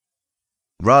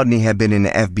 Rodney had been in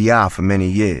the FBI for many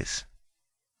years,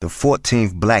 the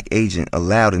 14th black agent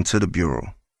allowed into the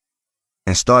bureau,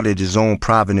 and started his own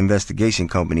private investigation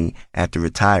company after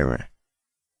retiring.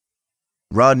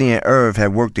 Rodney and Irv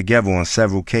had worked together on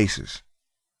several cases.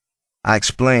 I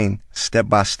explained, step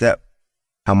by step,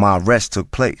 how my arrest took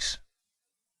place,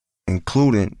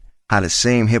 including how the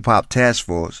same hip-hop task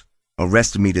force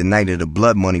arrested me the night of the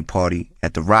blood money party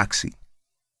at the Roxy.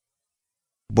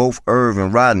 Both Irv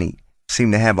and Rodney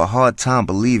seemed to have a hard time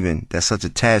believing that such a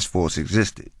task force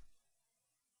existed.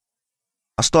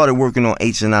 I started working on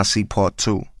HNIC Part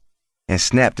 2 and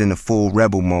snapped into full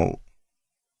rebel mode.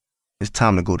 It's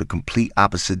time to go the complete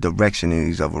opposite direction in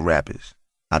these other rappers,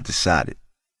 I decided.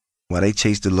 While they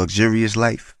chased a luxurious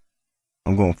life,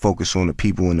 I'm going to focus on the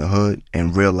people in the hood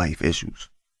and real life issues,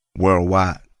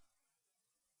 worldwide.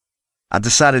 I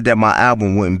decided that my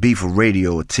album wouldn't be for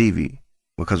radio or TV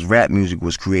because rap music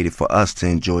was created for us to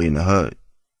enjoy in the hood.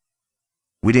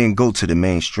 We didn't go to the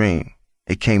mainstream,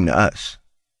 it came to us.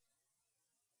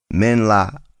 Men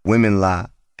lie, women lie,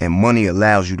 and money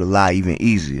allows you to lie even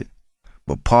easier,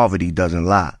 but poverty doesn't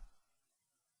lie.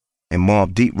 And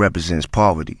Mobb Deep represents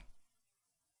poverty.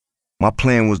 My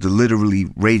plan was to literally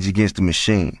rage against the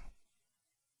machine.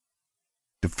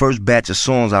 The first batch of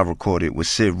songs I recorded with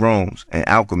Sid Rome's and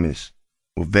Alchemist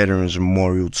were Veterans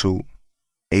Memorial 2,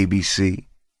 ABC,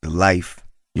 The Life,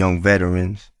 Young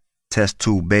Veterans, Test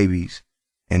Tube Babies,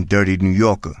 and Dirty New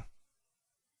Yorker.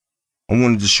 I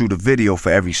wanted to shoot a video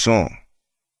for every song.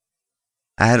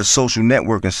 I had a social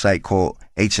networking site called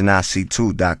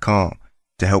hnic2.com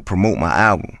to help promote my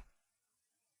album.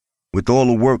 With all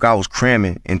the work I was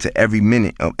cramming into every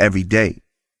minute of every day,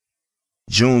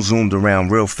 June zoomed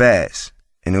around real fast,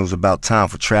 and it was about time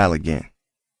for trial again.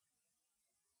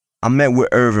 I met with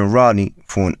Irv and Rodney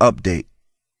for an update,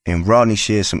 and Rodney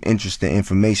shared some interesting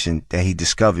information that he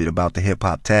discovered about the Hip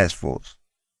Hop Task Force,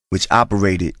 which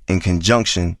operated in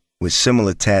conjunction with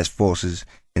similar task forces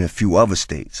in a few other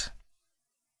states.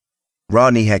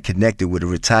 Rodney had connected with a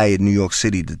retired New York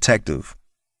City detective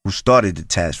who started the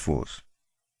task force,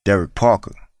 Derek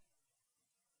Parker.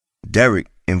 Derek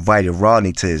invited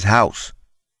Rodney to his house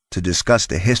to discuss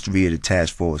the history of the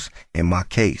task force and my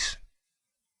case.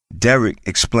 Derek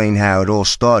explained how it all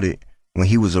started when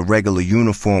he was a regular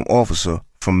uniformed officer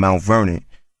from Mount Vernon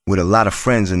with a lot of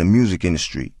friends in the music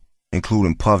industry,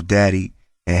 including Puff Daddy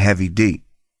and Heavy D.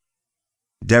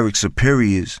 Derek's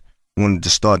superiors wanted to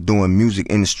start doing music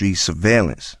industry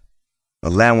surveillance,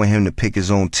 allowing him to pick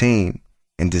his own team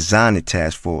and design the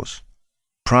task force,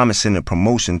 promising a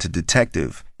promotion to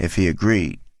detective if he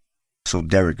agreed. So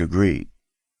Derek agreed.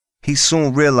 He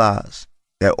soon realized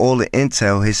that all the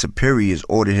intel his superiors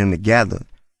ordered him to gather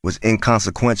was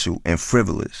inconsequential and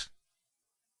frivolous.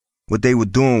 What they were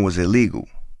doing was illegal.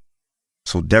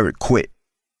 So Derek quit.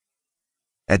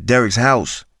 At Derek's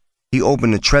house, he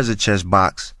opened the treasure chest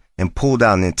box and pulled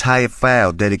out an entire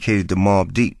file dedicated to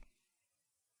Mobb Deep.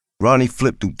 Rodney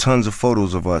flipped through tons of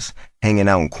photos of us hanging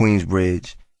out in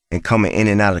Queensbridge and coming in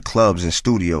and out of clubs and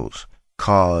studios,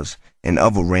 cars, and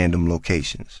other random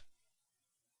locations.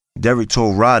 Derek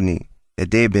told Rodney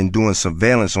that they had been doing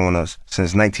surveillance on us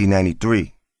since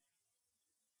 1993.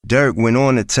 Derek went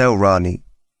on to tell Rodney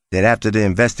that after the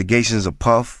investigations of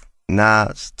Puff,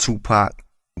 Nas, Tupac,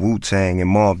 Wu-Tang, and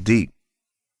Mobb Deep,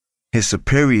 his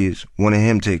superiors wanted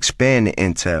him to expand the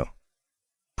intel,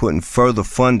 putting further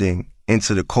funding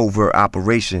into the covert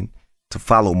operation to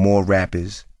follow more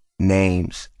rappers,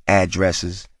 names,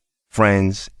 addresses,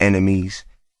 friends, enemies,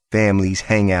 families,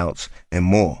 hangouts, and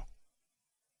more.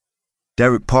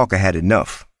 Derek Parker had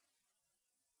enough.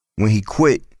 When he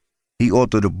quit, he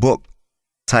authored a book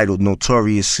titled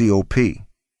Notorious C.O.P.,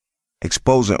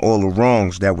 exposing all the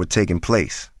wrongs that were taking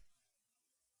place.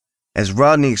 As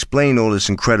Rodney explained all this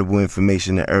incredible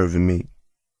information to Irv and me,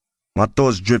 my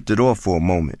thoughts drifted off for a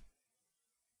moment.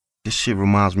 This shit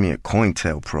reminds me of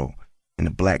COINTELPRO and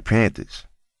the Black Panthers.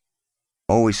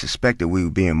 I always suspected we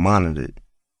were being monitored,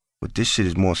 but this shit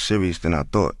is more serious than I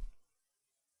thought.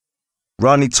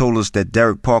 Rodney told us that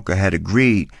Derek Parker had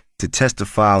agreed to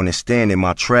testify on his stand in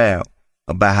my trial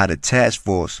about how the task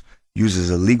force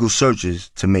uses illegal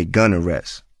searches to make gun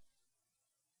arrests.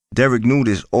 Derek knew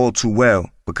this all too well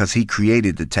because he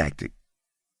created the tactic.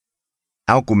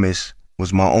 Alchemist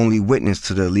was my only witness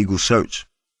to the illegal search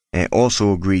and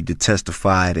also agreed to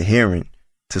testify at a hearing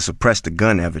to suppress the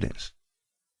gun evidence.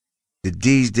 The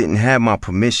D's didn't have my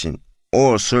permission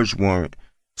or a search warrant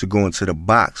to go into the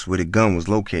box where the gun was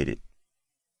located,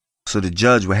 so the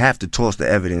judge would have to toss the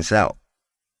evidence out.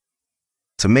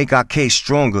 To make our case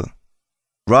stronger,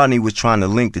 Rodney was trying to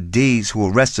link the D's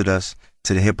who arrested us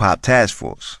to the Hip Hop Task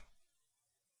Force.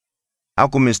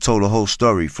 Alchemist told the whole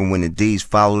story from when the D's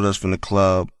followed us from the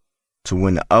club to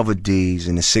when the other D's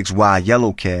in the 6Y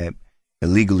yellow cab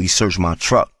illegally searched my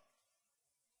truck.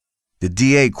 The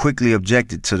DA quickly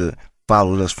objected to the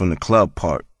followed us from the club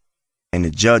part, and the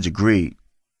judge agreed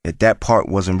that that part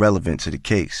wasn't relevant to the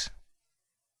case.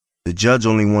 The judge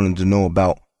only wanted to know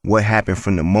about what happened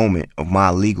from the moment of my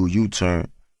illegal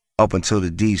U-turn up until the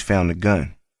D's found the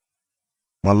gun.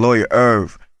 My lawyer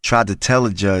Irv tried to tell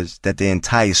the judge that the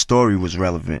entire story was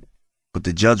relevant, but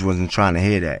the judge wasn't trying to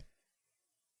hear that.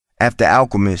 After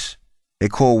Alchemist, they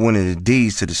called one of the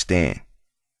D's to the stand,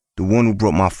 the one who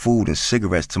brought my food and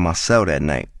cigarettes to my cell that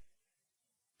night.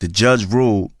 The judge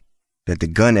ruled that the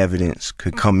gun evidence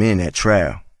could come in at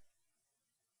trial.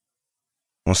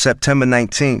 On September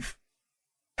 19th,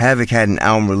 Havoc had an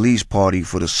album release party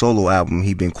for the solo album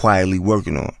he'd been quietly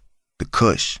working on, The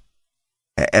Kush,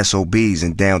 at SOB's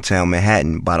in downtown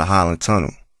Manhattan by the Holland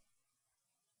Tunnel.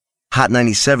 Hot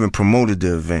 97 promoted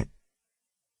the event.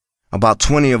 About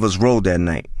 20 of us rode that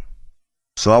night,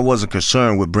 so I wasn't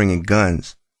concerned with bringing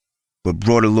guns, but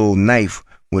brought a little knife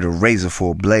with a razor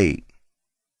for a blade.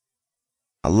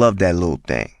 I loved that little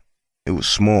thing. It was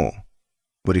small,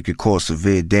 but it could cause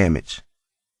severe damage.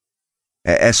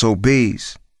 At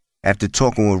SOB's, after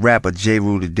talking with rapper J.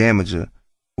 Rule the Damager,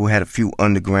 who had a few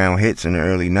underground hits in the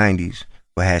early 90s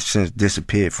but has since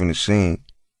disappeared from the scene,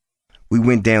 we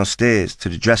went downstairs to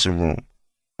the dressing room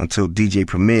until DJ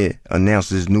Premier announced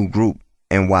his new group,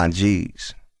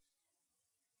 NYGs.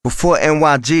 Before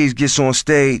NYGs gets on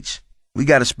stage, we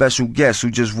got a special guest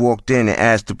who just walked in and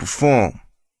asked to perform,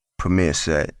 Premier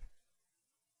said.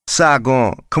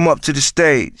 Saigon, come up to the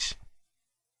stage.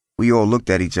 We all looked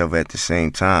at each other at the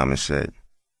same time and said,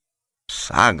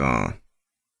 Saigon?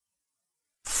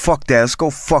 Fuck that, let's go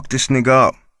fuck this nigga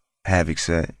up, Havoc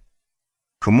said.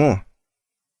 Come on.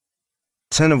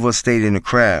 10 of us stayed in the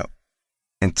crowd,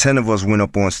 and 10 of us went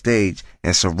up on stage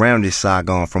and surrounded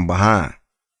Saigon from behind,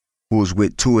 who was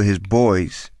with 2 of his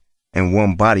boys and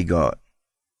 1 bodyguard.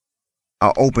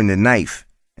 I opened the knife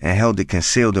and held it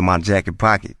concealed in my jacket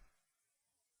pocket.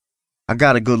 I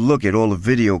got a good look at all the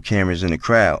video cameras in the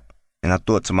crowd, and I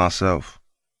thought to myself,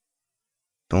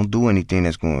 don't do anything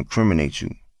that's going to incriminate you.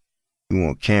 You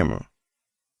on camera.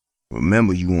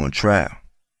 Remember, you on trial.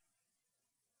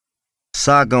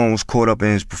 Saigon was caught up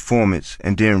in his performance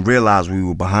and didn't realize we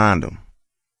were behind him.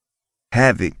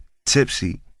 Havoc,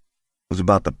 tipsy, was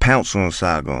about to pounce on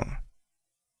Saigon,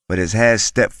 but as Haz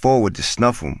stepped forward to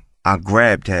snuff him, I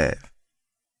grabbed Hav.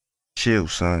 Chill,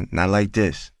 son, not like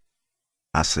this,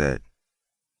 I said.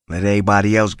 Let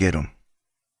everybody else get him.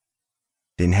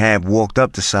 Then Hav walked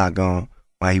up to Saigon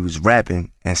while he was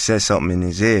rapping and said something in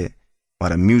his ear while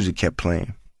the music kept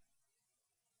playing.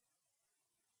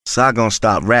 Saigon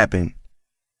stopped rapping,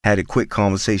 had a quick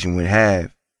conversation with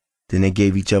Hav, then they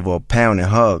gave each other a pound and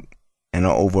hug, and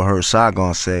I overheard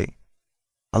Saigon say,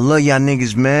 I love y'all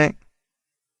niggas, man.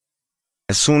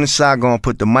 As soon as Saigon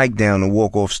put the mic down and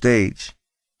walk off stage,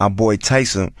 our boy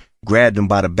Tyson grabbed him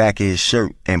by the back of his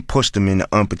shirt and pushed him into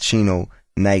Pacino,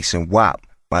 Nice, and Wop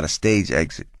by the stage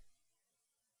exit.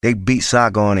 They beat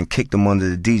Saigon and kicked him under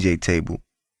the DJ table,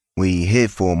 where he hid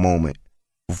for a moment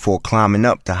before climbing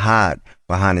up to hide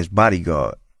behind his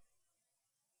bodyguard.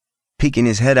 Peeking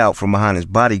his head out from behind his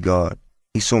bodyguard,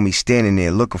 he saw me standing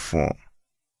there looking for him.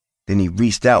 Then he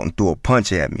reached out and threw a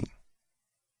punch at me.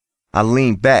 I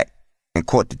leaned back and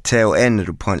caught the tail end of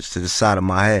the punch to the side of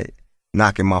my head,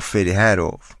 knocking my fitted hat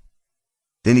off.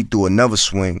 Then he threw another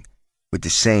swing with the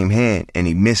same hand and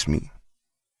he missed me.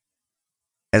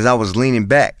 As I was leaning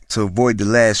back to avoid the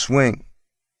last swing,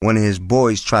 one of his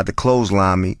boys tried to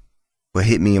clothesline me, but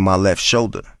hit me in my left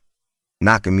shoulder,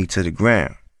 knocking me to the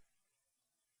ground.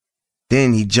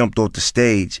 Then he jumped off the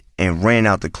stage and ran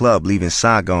out the club, leaving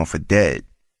Saigon for dead.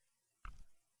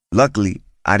 Luckily,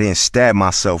 I didn't stab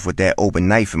myself with that open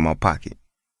knife in my pocket.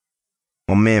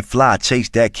 My man Fly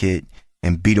chased that kid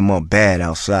and beat him up bad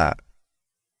outside.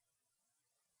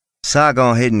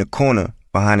 Saigon hid in the corner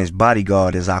behind his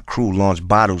bodyguard as our crew launched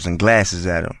bottles and glasses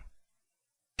at him,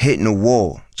 hitting the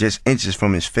wall just inches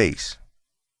from his face.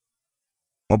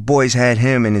 My boys had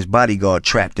him and his bodyguard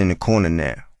trapped in the corner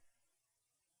now.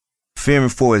 Fearing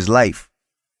for his life,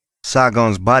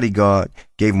 Saigon's bodyguard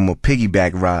gave him a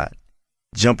piggyback ride,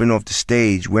 jumping off the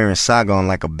stage wearing Saigon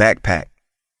like a backpack.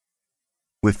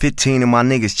 With 15 of my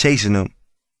niggas chasing him,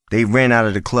 they ran out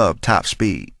of the club top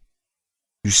speed.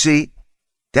 You see,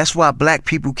 that's why black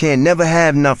people can't never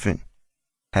have nothing.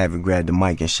 Havoc grabbed the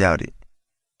mic and shouted,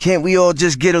 can't we all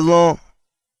just get along?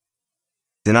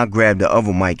 Then I grabbed the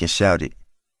other mic and shouted,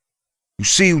 you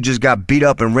see who just got beat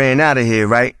up and ran out of here,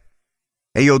 right?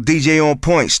 Hey yo, DJ on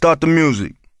point, start the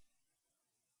music.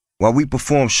 While we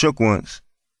performed Shook Ones,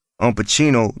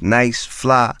 Pacino, Nice,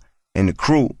 Fly, and the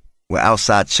crew were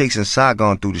outside chasing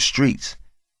Saigon through the streets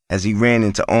as he ran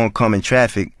into oncoming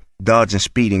traffic, dodging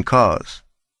speeding cars.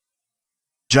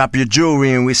 Drop your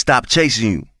jewelry and we'll stop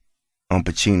chasing you,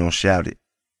 Pacino shouted.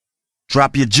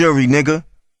 Drop your jewelry, nigga.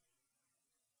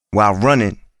 While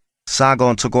running,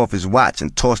 Saigon took off his watch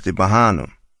and tossed it behind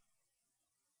him.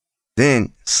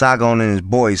 Then Saigon and his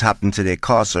boys hopped into their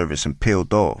car service and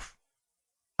peeled off.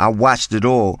 I watched it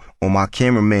all on my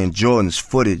cameraman Jordan's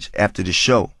footage after the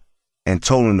show and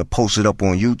told him to post it up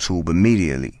on YouTube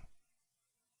immediately.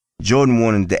 Jordan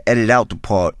wanted to edit out the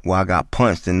part where I got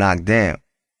punched and knocked down,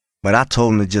 but I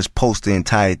told him to just post the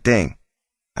entire thing.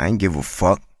 I ain't give a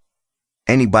fuck.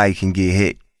 Anybody can get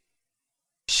hit.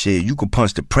 Shit, you could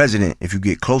punch the president if you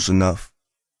get close enough.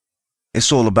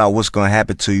 It's all about what's gonna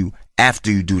happen to you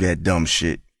after you do that dumb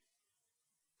shit.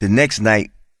 The next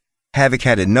night, Havoc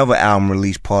had another album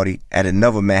release party at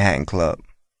another Manhattan club.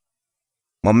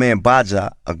 My man Baja,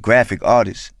 a graphic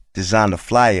artist, designed a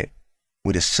flyer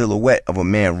with a silhouette of a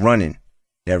man running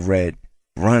that read,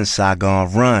 "Run,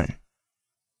 Saigon, run."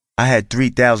 I had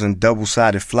 3,000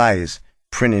 double-sided flyers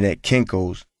printed at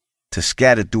Kinko's to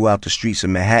scatter throughout the streets of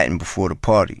Manhattan before the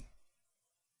party.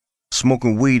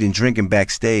 Smoking weed and drinking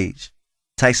backstage,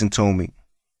 Tyson told me,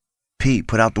 "Pete,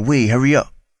 put out the weed, hurry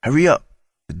up, hurry up.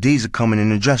 The D's are coming in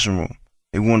the dressing room.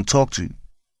 They want to talk to you."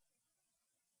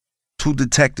 2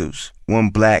 detectives, one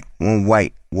black, one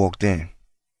white, walked in.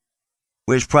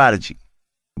 "Where's Prodigy?"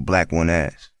 the black one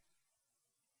asked.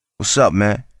 "What's up,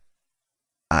 man?"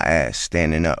 I asked,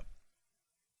 standing up.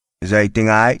 "Is everything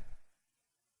all right?"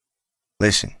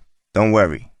 "Listen, don't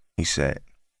worry," he said.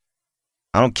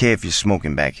 "I don't care if you're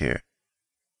smoking back here.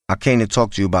 I came to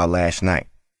talk to you about last night.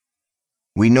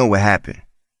 We know what happened,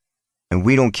 and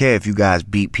we don't care if you guys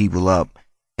beat people up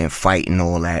and fight and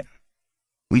all that.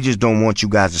 We just don't want you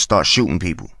guys to start shooting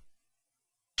people."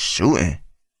 "Shooting?"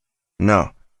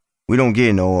 "No, we don't get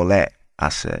into all that," I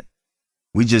said.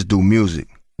 "We just do music.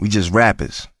 We just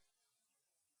rappers."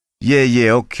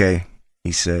 Yeah, okay,"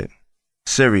 he said.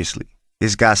 "Seriously,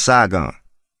 this guy Saigon,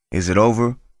 is it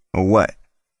over or what?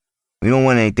 We don't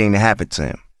want anything to happen to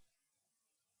him."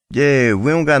 "Yeah,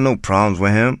 we don't got no problems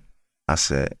with him," I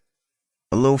said.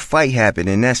 "A little fight happened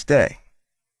and that's that."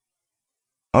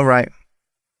 "All right,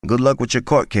 good luck with your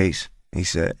court case," he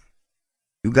said.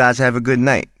 "You guys have a good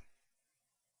night."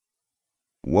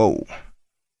 Whoa,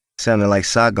 sounded like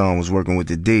Saigon was working with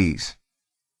the D's.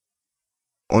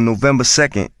 On November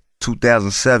 2nd,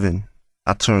 2007,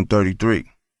 I turned 33.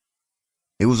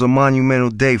 It was a monumental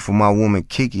day for my woman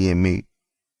Kiki and me,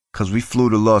 cause we flew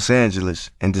to Los Angeles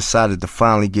and decided to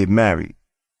finally get married.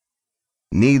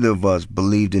 Neither of us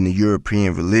believed in the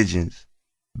European religions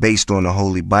based on the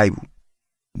Holy Bible,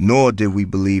 nor did we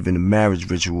believe in the marriage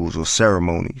rituals or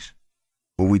ceremonies,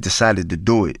 but we decided to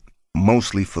do it,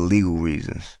 mostly for legal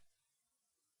reasons.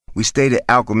 We stayed at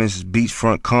Alchemist's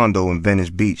beachfront condo in Venice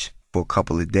Beach for a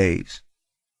couple of days.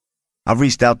 I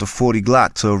reached out to 40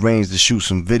 Glock to arrange to shoot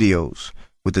some videos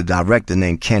with a director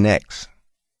named Ken X.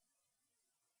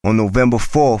 On November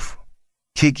 4th,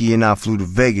 Kiki and I flew to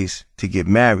Vegas to get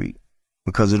married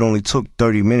because it only took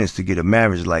 30 minutes to get a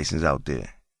marriage license out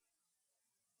there.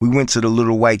 We went to the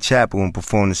Little White Chapel and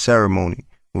performed the ceremony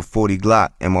with 40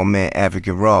 Glock and my man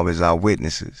African Rob as our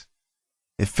witnesses.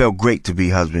 It felt great to be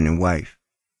husband and wife.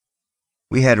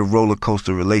 We had a roller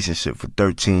coaster relationship for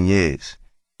 13 years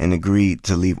and agreed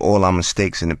to leave all our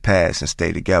mistakes in the past and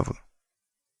stay together.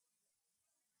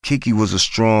 Kiki was a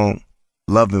strong,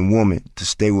 loving woman to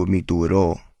stay with me through it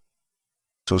all,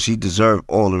 so she deserved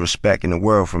all the respect in the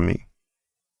world from me.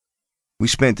 We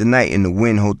spent the night in the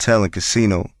Wynn Hotel and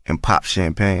Casino and popped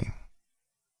champagne.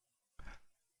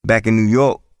 Back in New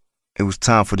York, it was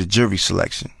time for the jury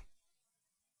selection.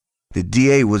 The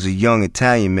DA was a young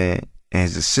Italian man and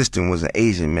his assistant was an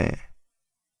Asian man,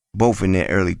 both in their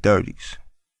early 30s.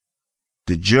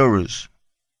 The jurors,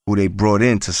 who they brought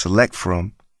in to select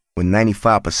from, were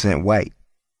 95% white,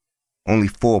 only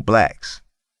 4 blacks,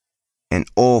 and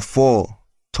all 4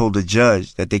 told the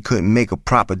judge that they couldn't make a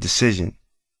proper decision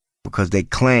because they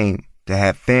claimed to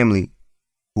have family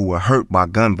who were hurt by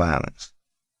gun violence.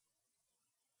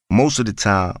 Most of the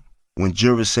time, when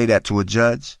jurors say that to a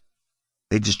judge,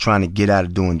 they just trying to get out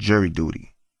of doing jury duty.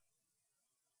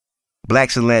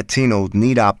 Blacks and Latinos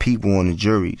need our people on the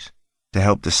juries to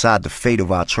help decide the fate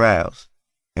of our trials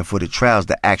and for the trials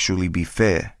to actually be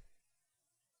fair.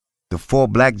 The 4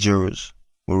 black jurors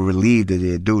were relieved of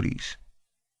their duties,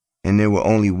 and there were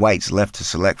only whites left to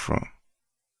select from.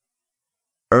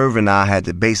 Irv and I had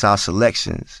to base our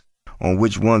selections on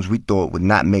which ones we thought would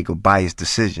not make a biased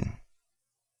decision.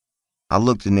 I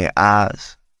looked in their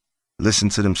eyes,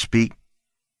 listened to them speak,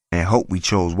 and hoped we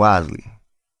chose wisely.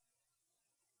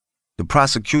 The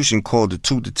prosecution called the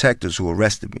 2 detectives who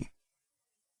arrested me.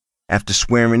 After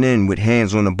swearing in with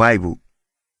hands on the Bible,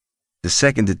 the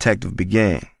second detective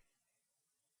began.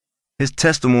 His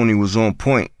testimony was on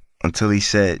point until he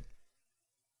said,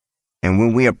 "And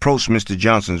when we approached Mr.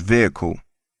 Johnson's vehicle,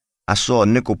 I saw a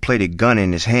nickel-plated gun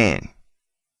in his hand.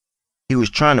 He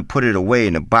was trying to put it away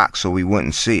in the box so we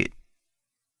wouldn't see it.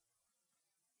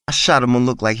 I shot him a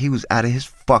look like he was out of his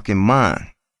fucking mind.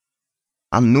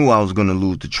 I knew I was going to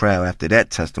lose the trial after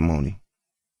that testimony."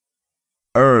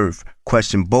 Irv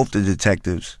questioned both the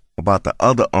detectives about the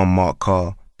other unmarked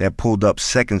car that pulled up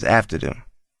seconds after them.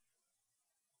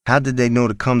 How did they know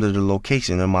to come to the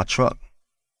location of my truck?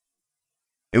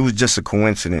 It was just a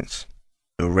coincidence,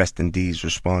 the arrestandees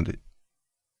responded.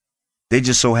 They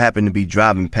just so happened to be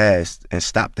driving past and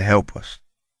stopped to help us.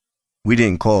 We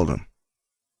didn't call them.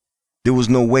 There was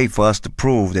no way for us to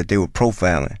prove that they were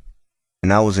profiling,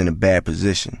 and I was in a bad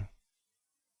position.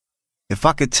 If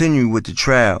I continued with the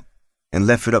trial and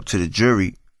left it up to the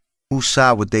jury, whose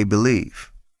side would they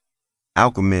believe?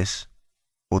 Alchemists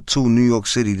or two New York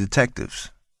City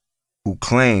detectives who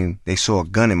claimed they saw a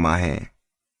gun in my hand?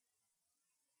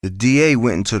 The DA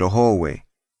went into the hallway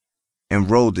and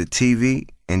rolled the TV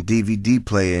and DVD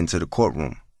player into the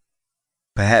courtroom,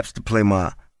 perhaps to play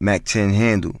my Mac 10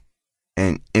 handle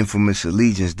and Infamous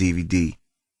Allegiance DVD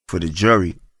for the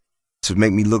jury to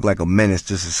make me look like a menace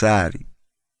to society.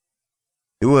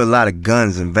 There were a lot of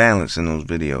guns and violence in those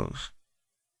videos.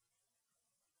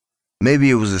 Maybe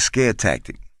it was a scare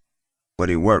tactic, but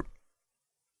it worked.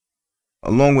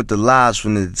 Along with the lies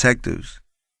from the detectives,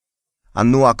 I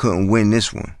knew I couldn't win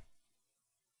this one.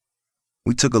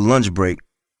 We took a lunch break,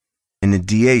 and the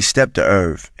DA stepped to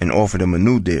Irv and offered him a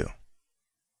new deal.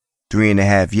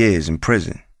 3.5 years in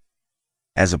prison,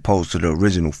 as opposed to the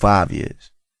original 5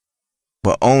 years.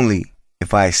 But only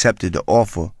if I accepted the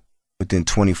offer within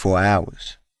 24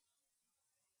 hours.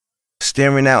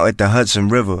 Staring out at the Hudson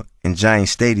River and Giant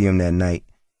Stadium that night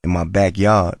in my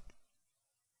backyard,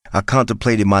 I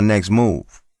contemplated my next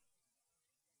move.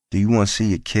 Do you want to see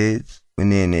your kids when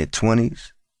they're in their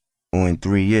 20s or in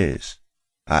 3 years?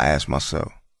 I asked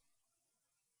myself.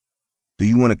 Do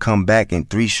you want to come back in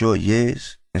 3 short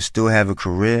years and still have a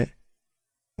career,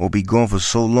 or be gone for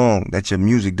so long that your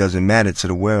music doesn't matter to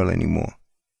the world anymore?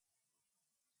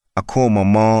 I called my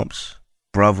moms,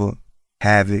 brother,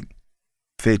 Havoc,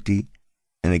 50,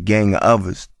 and a gang of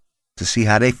others to see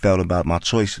how they felt about my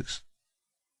choices.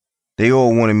 They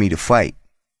all wanted me to fight.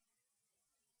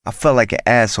 I felt like an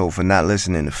asshole for not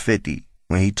listening to 50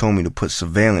 when he told me to put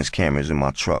surveillance cameras in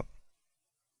my truck.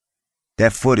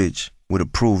 That footage would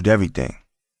have proved everything.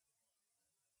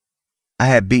 I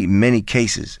had beaten many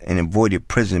cases and avoided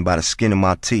prison by the skin of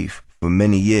my teeth for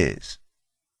many years.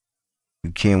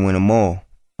 You can't win them all,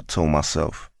 I told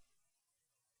myself.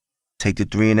 Take the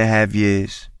 3.5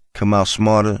 years, come out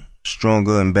smarter,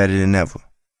 stronger, and better than ever.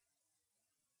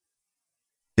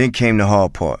 Then came the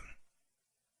hard part.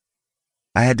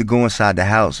 I had to go inside the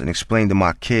house and explain to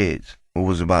my kids what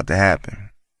was about to happen.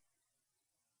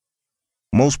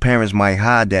 Most parents might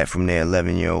hide that from their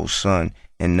 11-year-old son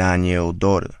and 9-year-old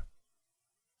daughter.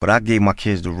 But I gave my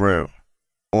kids the real,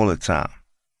 all the time.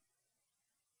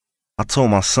 I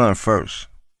told my son first.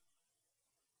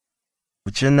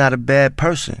 But you're not a bad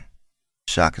person,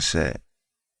 Shaka said,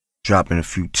 dropping a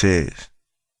few tears.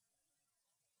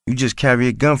 You just carry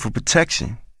a gun for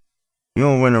protection. You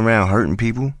don't run around hurting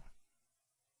people.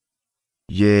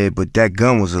 Yeah, but that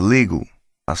gun was illegal,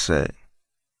 I said.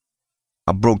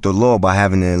 I broke the law by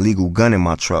having an illegal gun in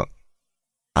my truck.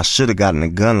 I should have gotten a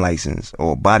gun license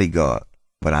or a bodyguard,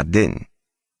 but I didn't.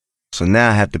 So now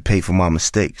I have to pay for my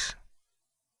mistakes.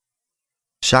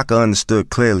 Shaka understood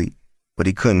clearly, but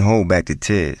he couldn't hold back the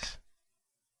tears.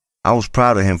 I was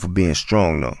proud of him for being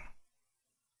strong, though.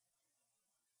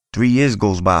 3 years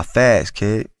goes by fast,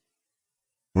 kid.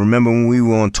 Remember when we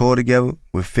were on tour together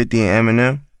with 50 and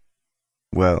Eminem?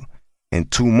 Well, in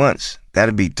 2 months,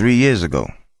 that'll be 3 years ago.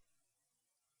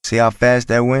 See how fast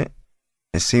that went?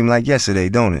 It seemed like yesterday,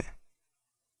 don't it?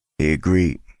 He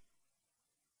agreed.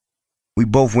 We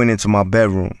both went into my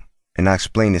bedroom, and I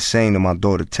explained the same to my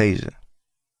daughter Tasia.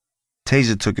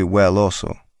 Tasia took it well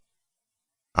also.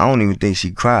 I don't even think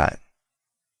she cried.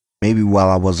 Maybe while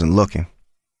I wasn't looking.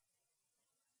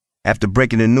 After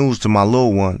breaking the news to my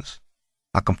little ones,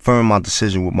 I confirmed my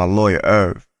decision with my lawyer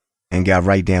Irv and got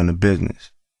right down to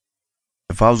business.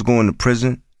 If I was going to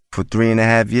prison for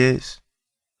 3.5 years,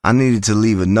 I needed to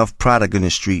leave enough product in the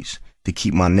streets to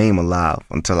keep my name alive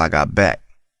until I got back.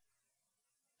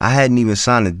 I hadn't even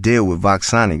signed a deal with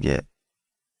Voxonic yet.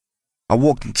 I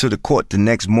walked into the court the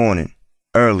next morning,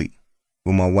 early,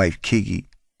 with my wife Kiki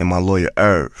and my lawyer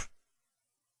Irv.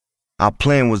 Our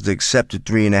plan was to accept the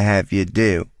 3.5-year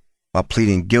deal by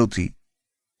pleading guilty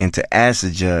and to ask the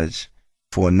judge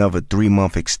for another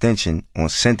 3-month extension on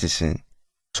sentencing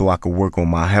so I could work on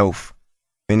my health,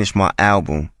 finish my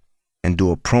album, and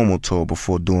do a promo tour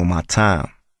before doing my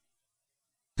time.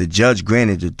 The judge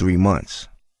granted the 3 months.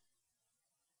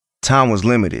 Time was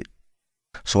limited,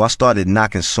 so I started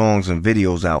knocking songs and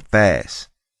videos out fast,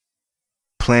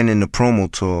 planning the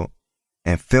promo tour,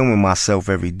 and filming myself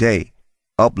every day,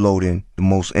 uploading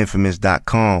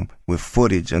themostinfamous.com with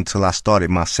footage until I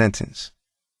started my sentence.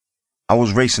 I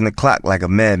was racing the clock like a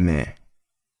madman.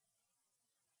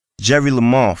 Jerry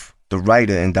Lamont, the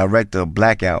writer and director of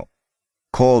Blackout,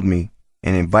 called me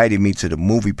and invited me to the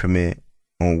movie premiere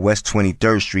on West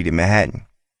 23rd Street in Manhattan.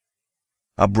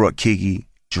 I brought Kiki,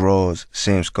 Draws,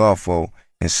 Sam Scarfo,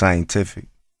 and Scientific.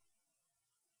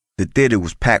 The theater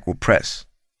was packed with press,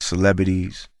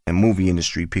 celebrities, and movie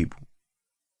industry people.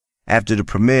 After the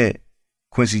premiere,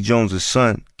 Quincy Jones'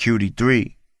 son,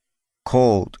 QD3,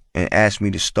 called and asked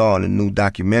me to star in a new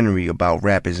documentary about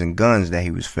rappers and guns that he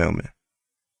was filming.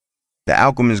 The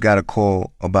Alchemist got a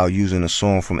call about using a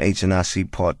song from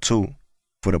HNIC Part 2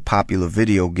 for the popular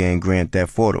video game Grand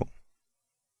Theft Auto.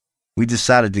 We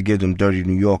decided to give them Dirty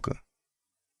New Yorker.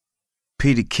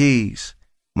 Peter Keys,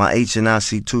 my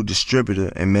HNIC2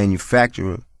 distributor and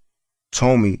manufacturer,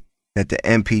 told me that the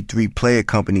MP3 player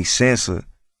company Sansa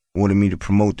wanted me to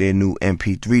promote their new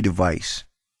MP3 device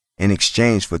in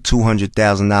exchange for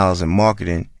 $200,000 in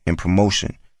marketing and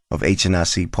promotion of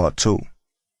HNIC Part 2.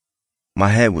 My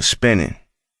head was spinning.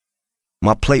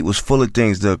 My plate was full of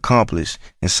things to accomplish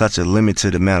in such a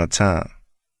limited amount of time.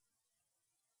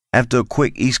 After a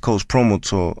quick East Coast promo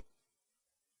tour,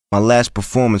 my last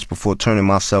performance before turning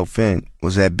myself in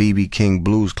was at B.B. King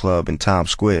Blues Club in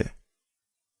Times Square.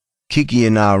 Kiki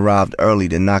and I arrived early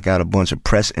to knock out a bunch of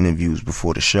press interviews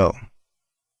before the show.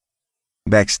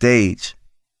 Backstage,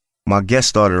 my guests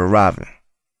started arriving.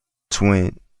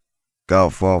 Twin,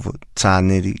 Godfather, Ty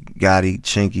Nitty, Gotti,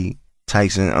 Chinky,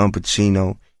 Tyson,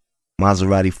 Pacino,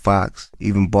 Maserati Fox,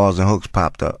 even Bars and Hooks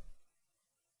popped up.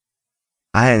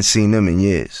 I hadn't seen them in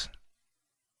years.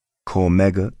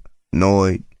 Cormega,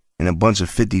 Noid, and a bunch of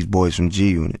 50s boys from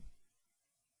G-Unit.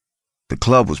 The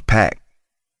club was packed.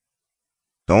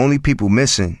 The only people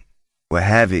missing were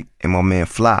Havoc and my man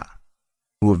Fly,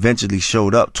 who eventually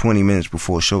showed up 20 minutes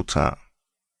before showtime.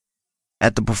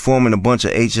 After performing a bunch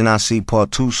of HNIC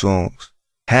Part 2 songs,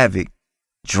 Havoc,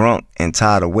 drunk and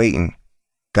tired of waiting,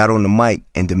 got on the mic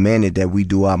and demanded that we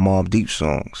do our Mobb Deep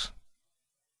songs.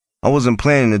 I wasn't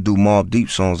planning to do Mobb Deep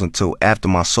songs until after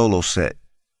my solo set,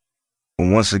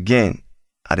 but once again,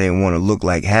 I didn't want to look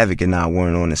like Havoc and I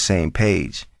weren't on the same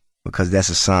page, because that's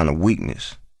a sign of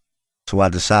weakness, so I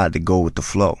decided to go with the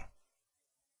flow.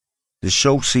 The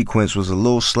show sequence was a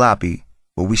little sloppy,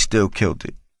 but we still killed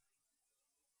it.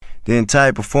 The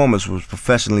entire performance was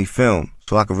professionally filmed,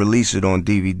 so I could release it on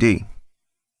DVD.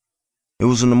 It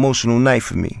was an emotional night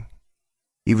for me.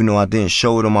 Even though I didn't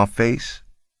show it on my face,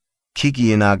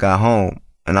 Kiki and I got home,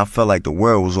 and I felt like the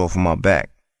world was off of my back.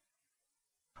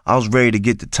 I was ready to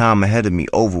get the time ahead of me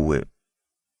over with,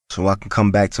 so I can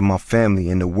come back to my family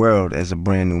and the world as a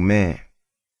brand new man.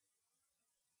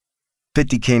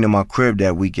 50 came to my crib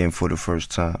that weekend for the first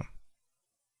time.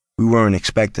 We weren't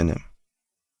expecting him.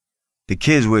 The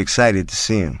kids were excited to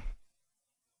see him.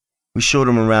 We showed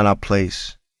him around our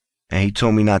place, and he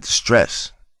told me not to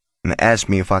stress, and asked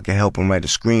me if I could help him write a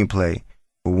screenplay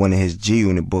for one of his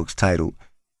G-Unit books titled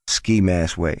Ski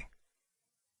Mask Way.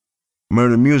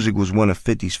 Murder Music was one of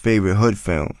 50's favorite hood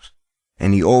films,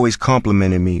 and he always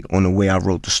complimented me on the way I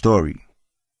wrote the story.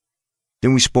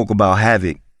 Then we spoke about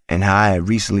Havoc and how I had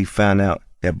recently found out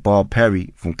that Bob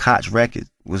Perry from Koch Records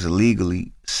was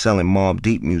illegally selling Mobb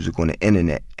Deep music on the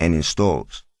internet and in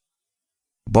stores.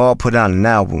 Bob put out an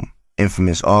album,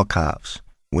 Infamous Archives,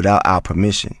 without our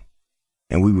permission,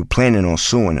 and we were planning on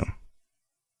suing him.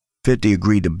 50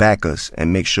 agreed to back us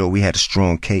and make sure we had a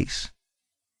strong case.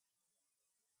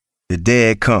 The day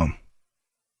had come.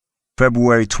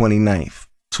 February 29th,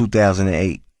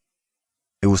 2008.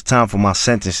 It was time for my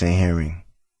sentencing hearing.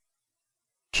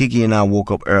 Kiki and I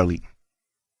woke up early.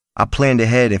 I planned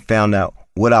ahead and found out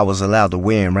what I was allowed to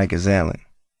wear in Rikers Island.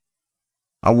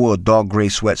 I wore a dark gray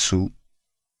sweatsuit,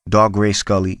 dark gray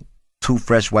Scully, 2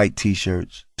 fresh white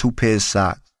t-shirts, 2 pairs of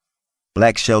socks,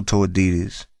 black shell-toe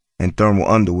Adidas, and thermal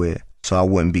underwear so I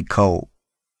wouldn't be cold.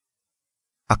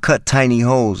 I cut tiny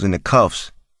holes in the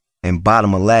cuffs and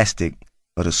bottom elastic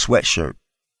of the sweatshirt,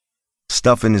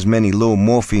 stuffing as many little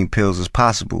morphine pills as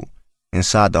possible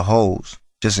inside the holes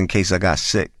just in case I got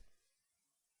sick.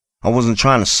 I wasn't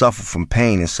trying to suffer from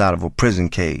pain inside of a prison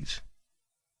cage.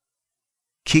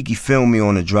 Kiki filmed me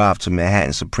on the drive to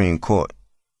Manhattan Supreme Court.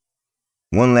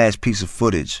 One last piece of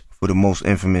footage for the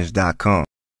mostinfamous.com.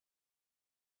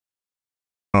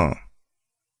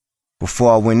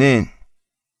 Before I went in,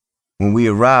 when we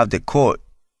arrived at court,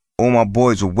 all my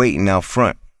boys were waiting out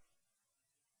front.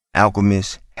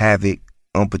 Alchemist, Havoc,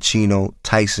 Pacino,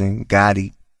 Tyson,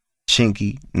 Gotti,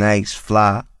 Chinky, Nice,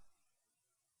 Fly,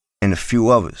 and a few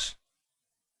others.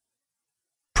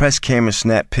 Press cameras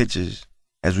snapped pictures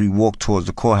as we walked towards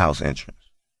the courthouse entrance.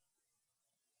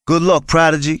 "Good luck,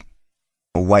 Prodigy,"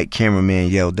 a white cameraman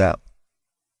yelled out.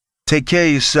 "Take care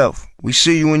of yourself. We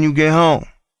see you when you get home."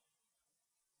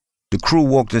 The crew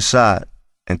walked inside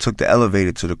and took the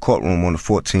elevator to the courtroom on the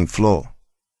 14th floor.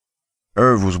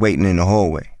 Irv was waiting in the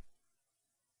hallway.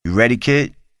 "You ready,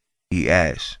 kid?" he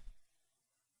asked.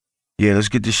 "Yeah, let's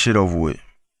get this shit over with,"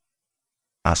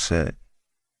 I said.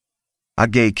 I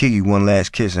gave Kiki one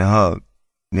last kiss and hug,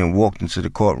 then walked into the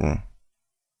courtroom.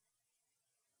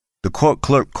 The court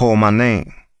clerk called my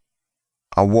name.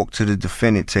 I walked to the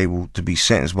defendant table to be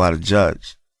sentenced by the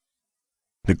judge.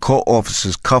 The court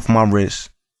officers cuffed my wrists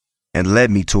and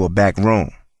led me to a back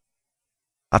room.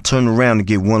 I turned around to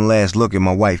get one last look at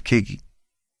my wife, Kiki.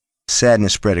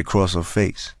 Sadness spread across her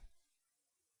face.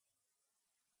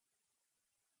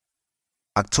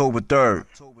 October 3rd,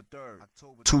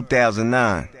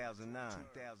 2009.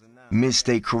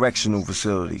 Mid-State Correctional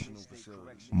Facility,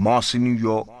 Marcy, New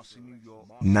York,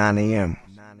 9 a.m.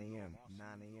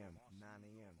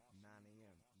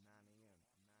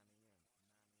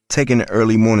 Taking an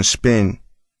early morning spin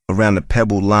around the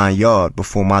pebble-lined yard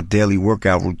before my daily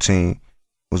workout routine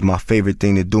was my favorite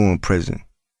thing to do in prison.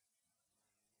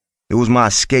 It was my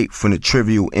escape from the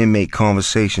trivial inmate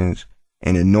conversations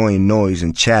and annoying noise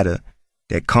and chatter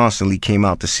that constantly came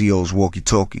out the CO's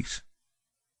walkie-talkies.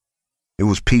 It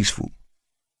was peaceful.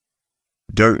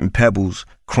 Dirt and pebbles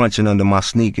crunching under my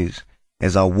sneakers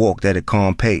as I walked at a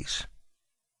calm pace.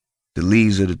 The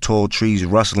leaves of the tall trees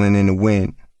rustling in the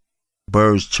wind,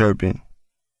 birds chirping,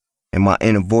 and my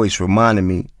inner voice reminded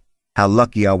me how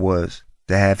lucky I was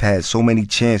to have had so many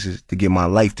chances to get my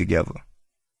life together.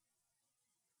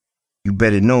 You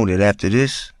better know that after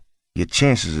this, your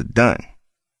chances are done.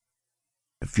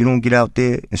 If you don't get out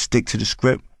there and stick to the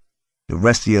script, the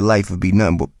rest of your life will be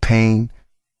nothing but pain,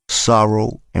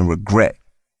 sorrow, and regret,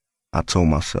 I told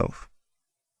myself.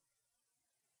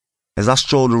 As I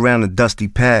strolled around the dusty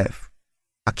path,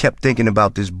 I kept thinking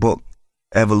about this book,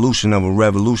 Evolution of a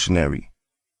Revolutionary,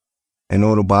 an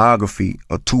autobiography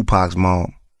of Tupac's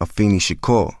mom, Afeni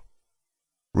Shakur,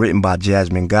 written by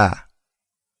Jasmine Guy.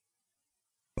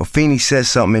 Afeni said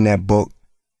something in that book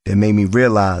that made me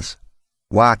realize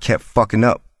why I kept fucking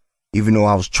up even though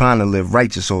I was trying to live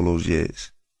righteous all those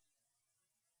years.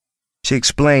 She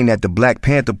explained that the Black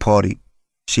Panther Party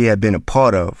she had been a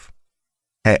part of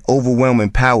had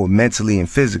overwhelming power mentally and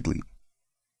physically.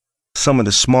 Some of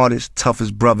the smartest,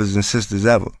 toughest brothers and sisters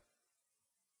ever.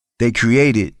 They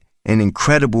created an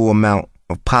incredible amount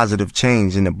of positive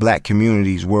change in the black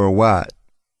communities worldwide,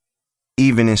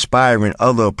 even inspiring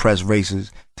other oppressed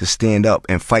races to stand up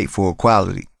and fight for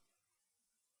equality.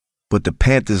 But the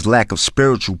Panthers' lack of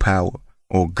spiritual power,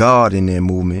 or God in their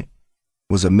movement,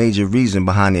 was a major reason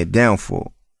behind their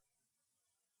downfall.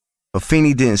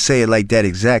 Afeni didn't say it like that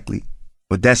exactly,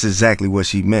 but that's exactly what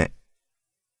she meant,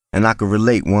 and I could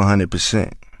relate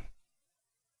 100%.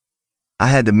 I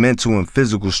had the mental and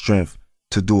physical strength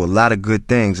to do a lot of good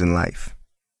things in life,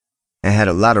 and had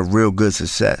a lot of real good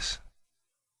success.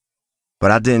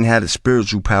 But I didn't have the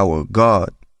spiritual power of God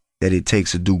that it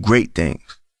takes to do great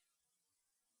things.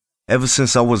 Ever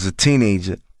since I was a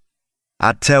teenager,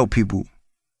 I tell people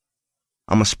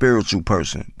I'm a spiritual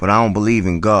person, but I don't believe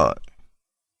in God.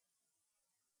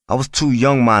 I was too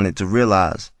young-minded to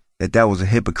realize that that was a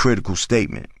hypocritical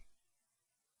statement.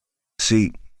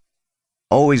 See,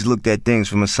 I always looked at things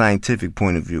from a scientific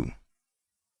point of view.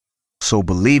 So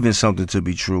believing something to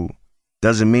be true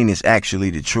doesn't mean it's actually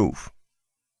the truth.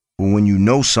 But when you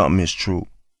know something is true,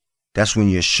 that's when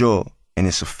you're sure and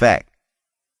it's a fact.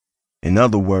 In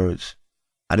other words,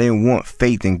 I didn't want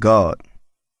faith in God.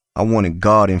 I wanted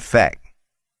God in fact.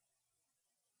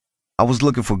 I was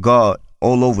looking for God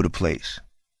all over the place.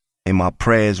 In my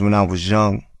prayers when I was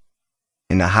young,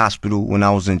 in the hospital when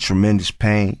I was in tremendous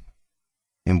pain,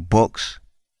 in books,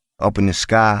 up in the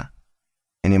sky,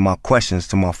 and in my questions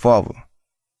to my father.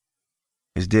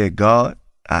 "Is there God?"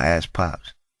 I asked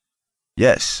Pops.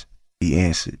 "Yes," he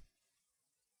answered.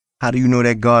 "How do you know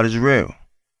that God is real?"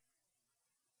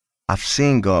 "I've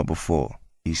seen God before,"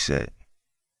 he said.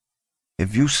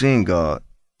 "If you've seen God,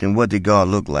 then what did God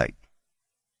look like?"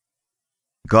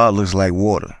 "God looks like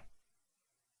water."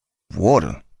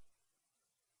 "Water?"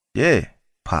 "Yeah,"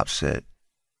 Pops said.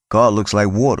 "God looks like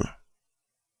water."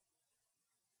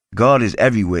 God is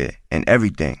everywhere and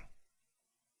everything.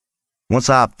 Once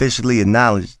I officially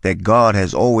acknowledged that God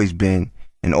has always been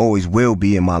and always will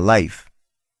be in my life,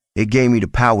 it gave me the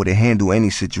power to handle any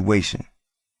situation.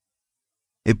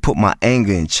 It put my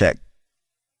anger in check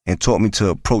and taught me to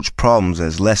approach problems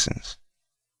as lessons.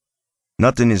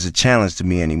 Nothing is a challenge to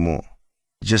me anymore,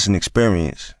 just an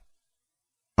experience.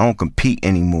 I don't compete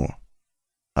anymore.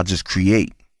 I just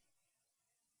create.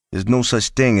 There's no such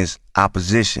thing as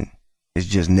opposition. It's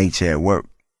just nature at work.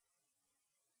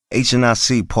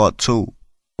 HNIC Part 2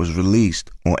 was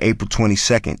released on April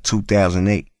 22nd,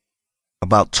 2008,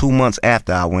 about 2 months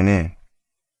after I went in.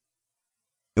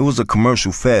 It was a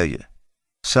commercial failure,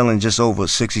 selling just over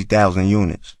 60,000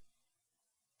 units.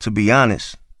 To be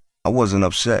honest, I wasn't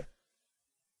upset,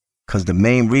 because the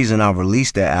main reason I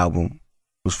released that album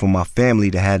was for my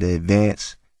family to have the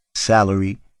advance,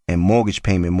 salary, and mortgage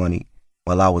payment money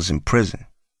while I was in prison.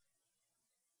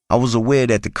 I was aware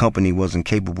that the company wasn't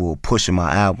capable of pushing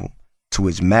my album to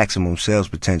its maximum sales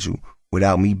potential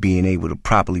without me being able to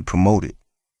properly promote it.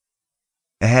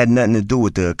 It had nothing to do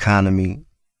with the economy,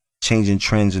 changing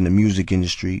trends in the music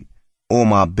industry, or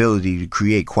my ability to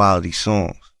create quality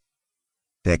songs.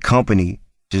 That company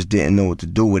just didn't know what to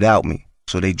do without me,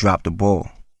 so they dropped the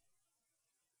ball.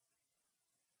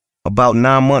 About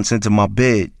 9 months into my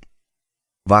bid,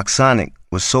 Voxonic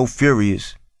was so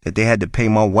furious that they had to pay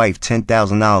my wife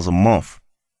 $10,000 a month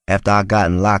after I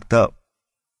gotten locked up,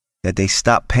 that they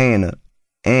stopped paying her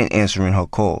and answering her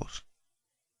calls.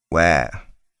 Wow,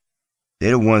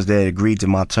 they're the ones that agreed to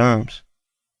my terms.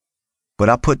 But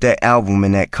I put that album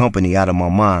and that company out of my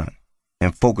mind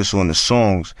and focused on the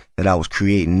songs that I was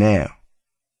creating now.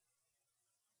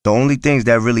 The only things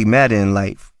that really matter in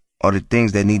life are the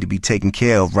things that need to be taken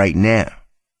care of right now.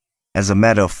 As a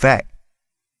matter of fact,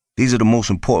 these are the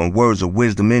most important words of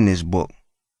wisdom in this book.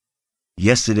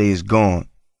 Yesterday is gone,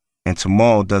 and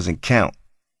tomorrow doesn't count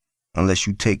unless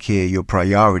you take care of your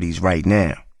priorities right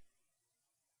now.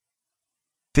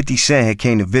 50 Cent had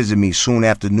came to visit me soon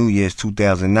after New Year's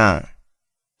 2009.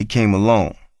 He came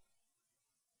alone.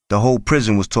 The whole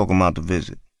prison was talking about the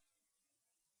visit.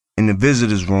 In the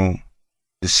visitors' room,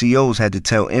 the COs had to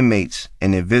tell inmates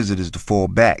and their visitors to fall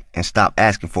back and stop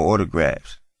asking for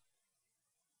autographs.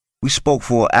 We spoke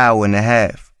for an hour and a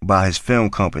half about his film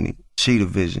company, Cheetah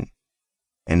Vision,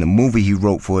 and the movie he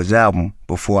wrote for his album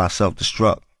before I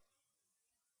self-destruct.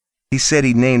 He said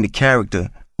he named the character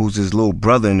who's his little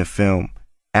brother in the film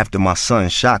after my son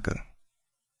Shaka.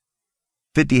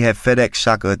 50 had FedEx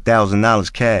Shaka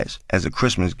 $1,000 cash as a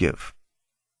Christmas gift.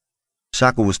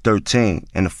 Shaka was 13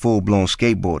 and a full-blown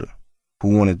skateboarder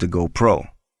who wanted to go pro.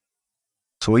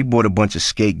 So he bought a bunch of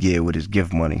skate gear with his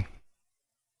gift money.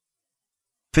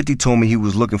 50 told me he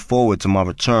was looking forward to my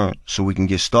return so we can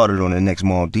get started on the next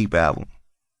Mobb Deep album.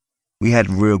 We had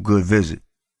a real good visit.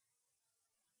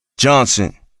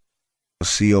 Johnson, a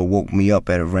CO, woke me up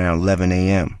at around 11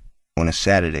 a.m. on a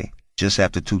Saturday, just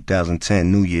after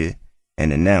 2010 New Year,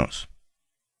 and announced,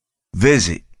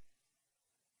 "Visit."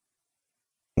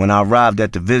 When I arrived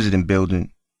at the visiting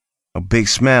building, a big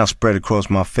smile spread across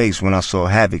my face when I saw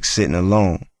Havoc sitting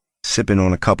alone, sipping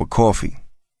on a cup of coffee.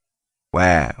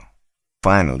 Wow,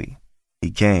 finally,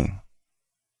 he came.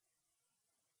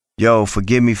 "Yo,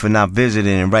 forgive me for not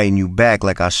visiting and writing you back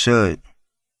like I should,"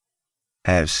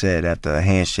 Hav said after a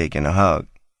handshake and a hug.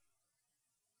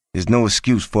 "There's no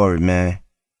excuse for it, man.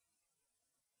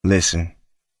 Listen,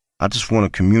 I just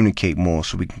want to communicate more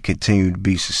so we can continue to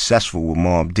be successful with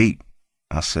Mobb Deep,"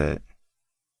 I said.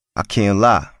 "I can't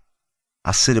lie.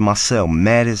 I sit in my cell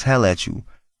mad as hell at you,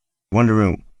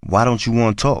 wondering why don't you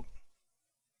want to talk?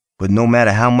 But no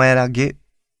matter how mad I get,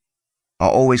 I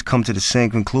always come to the same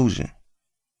conclusion.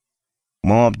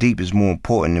 Mobb Deep is more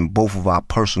important than both of our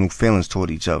personal feelings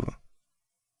toward each other.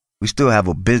 We still have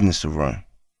a business to run."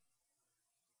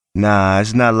 "Nah,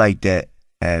 it's not like that,"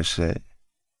 Hav said.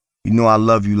 "You know I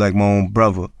love you like my own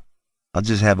brother. I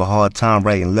just have a hard time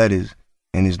writing letters,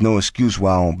 and there's no excuse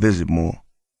why I don't visit more.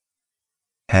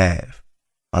 Hav,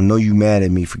 I know you mad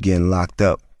at me for getting locked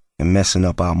up and messing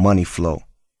up our money flow,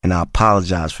 and I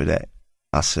apologize for that,"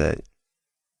 I said.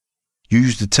 "You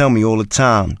used to tell me all the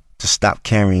time to stop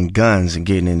carrying guns and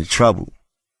getting into trouble."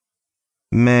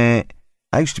 "Man,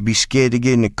 I used to be scared to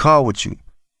get in the car with you,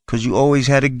 'cause you always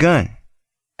had a gun,"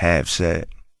 Hav said.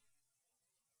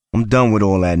 "I'm done with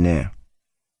all that now.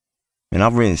 And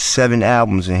I've written 7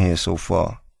 albums in here so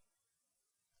far.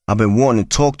 I've been wanting to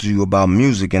talk to you about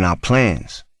music and our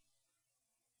plans.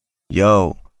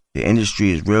 Yo, the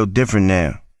industry is real different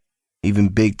now. Even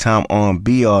big-time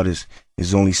R&B artists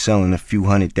is only selling a few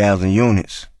 100,000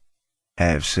 units,"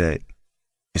 Hav said.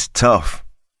 "It's tough.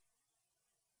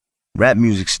 Rap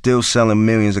music's still selling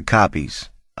millions of copies,"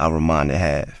 I reminded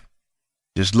Hav.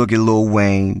 "Just look at Lil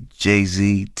Wayne,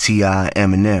 Jay-Z, T.I.,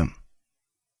 Eminem.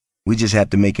 We just have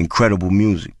to make incredible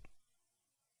music.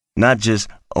 Not just,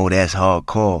 oh, that's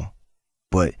hardcore,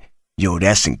 but, yo,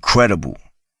 that's incredible.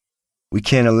 We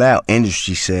can't allow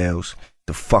industry sales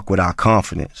to fuck with our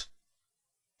confidence.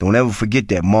 Don't ever forget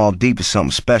that Mobb Deep is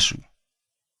something special.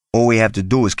 All we have to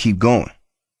do is keep going.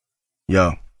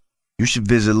 Yo, you should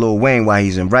visit Lil Wayne while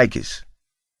he's in Rikers.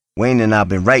 Wayne and I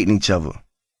been writing each other.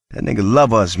 That nigga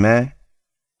love us, man.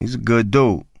 He's a good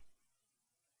dude.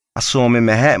 I saw him in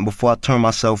Manhattan before I turned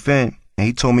myself in, and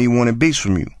he told me he wanted beats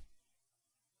from you.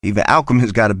 Even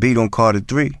Alchemist got a beat on Carter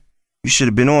 3. You should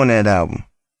have been on that album.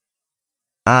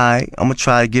 Alright, I'ma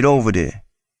try to get over there.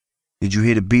 Did you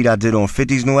hear the beat I did on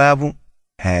 50's new album?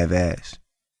 Half-ass.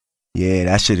 Yeah,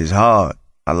 that shit is hard.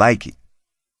 I like it.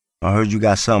 I heard you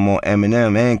got something on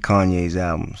Eminem and Kanye's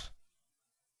albums.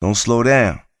 Don't slow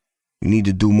down. You need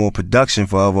to do more production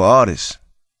for other artists.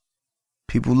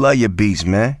 People love your beats,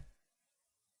 man.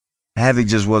 Havoc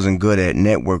just wasn't good at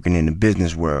networking in the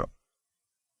business world.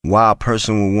 Why a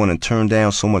person would want to turn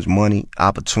down so much money,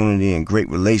 opportunity, and great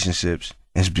relationships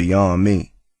is beyond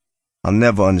me. I'll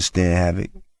never understand Havoc.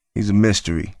 He's a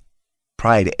mystery.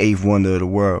 Probably the 8th wonder of the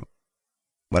world.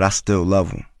 But I still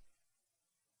love him.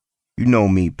 You know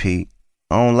me, Pete.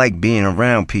 I don't like being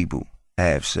around people,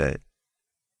 Hav said.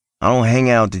 I don't hang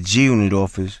out at the G-Unit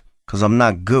office because I'm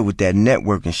not good with that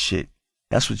networking shit.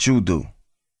 That's what you do.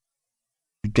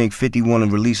 You think 50 want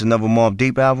to release another Mobb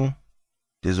Deep album?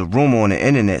 There's a rumor on the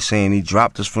internet saying he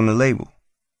dropped us from the label.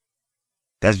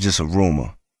 That's just a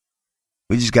rumor.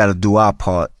 We just gotta do our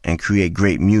part and create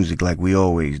great music like we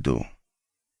always do.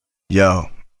 Yo,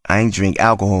 I ain't drink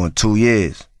alcohol in 2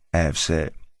 years, Hav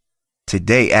said.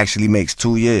 Today actually makes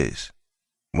 2 years.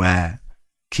 Wow,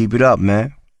 keep it up,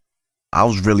 man. I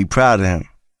was really proud of him.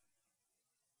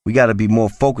 We gotta be more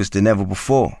focused than ever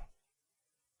before.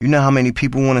 You know how many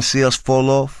people wanna see us fall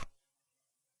off?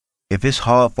 If it's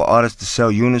hard for artists to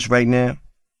sell units right now,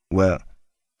 well,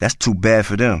 that's too bad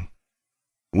for them.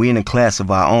 We in a class of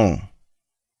our own.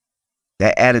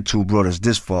 That attitude brought us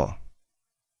this far.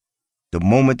 The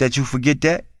moment that you forget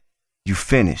that, you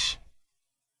finish.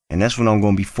 And that's when I'm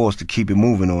gonna be forced to keep it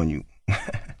moving on you.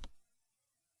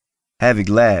 Havoc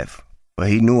laughed, but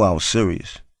he knew I was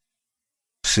serious.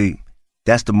 See,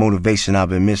 that's the motivation I've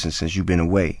been missing since you've been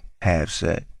away, Hav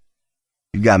said.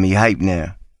 You got me hyped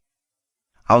now.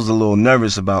 I was a little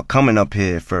nervous about coming up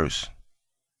here at first.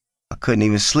 I couldn't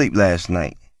even sleep last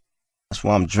night. That's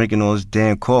why I'm drinking all this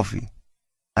damn coffee.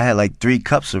 I had like 3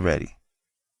 cups already.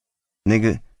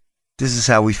 Nigga, this is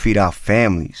how we feed our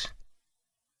families.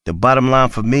 The bottom line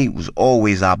for me was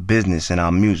always our business and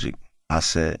our music, I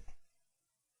said.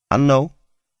 I know,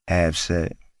 Hav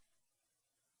said.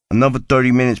 Another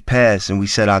 30 minutes passed and we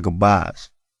said our goodbyes.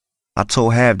 I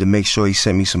told Hav to make sure he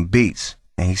sent me some beats,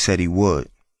 and he said he would.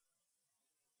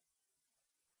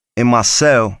 In my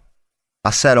cell,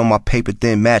 I sat on my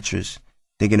paper-thin mattress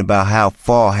thinking about how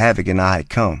far Havoc and I had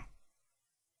come.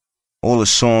 All the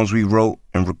songs we wrote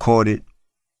and recorded,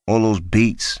 all those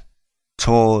beats,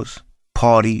 tours,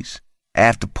 parties,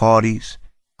 after parties,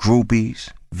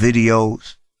 groupies,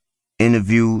 videos,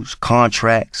 interviews,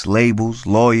 contracts, labels,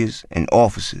 lawyers, and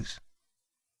offices.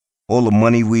 All the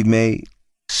money we made,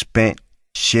 spent,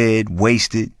 shared,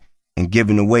 wasted, and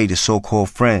given away to so-called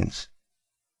friends.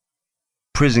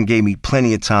 Prison gave me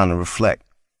plenty of time to reflect.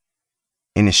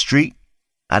 In the street,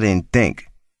 I didn't think,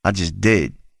 I just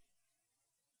did.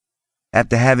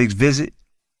 After Havoc's visit,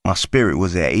 my spirit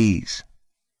was at ease.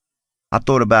 I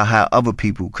thought about how other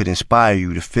people could inspire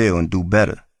you to feel and do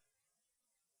better.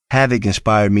 Havoc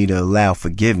inspired me to allow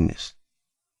forgiveness.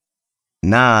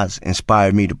 Nas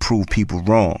inspired me to prove people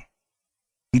wrong.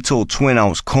 He told Twin I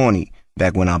was corny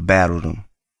back when I battled him,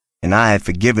 and I had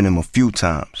forgiven him a few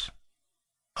times.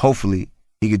 Hopefully,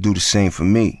 he could do the same for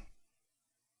me.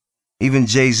 Even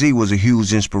Jay-Z was a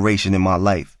huge inspiration in my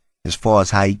life as far as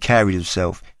how he carried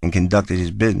himself and conducted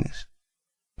his business.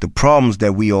 The problems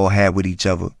that we all had with each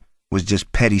other was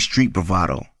just petty street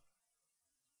bravado.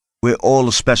 We're all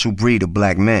a special breed of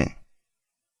black men.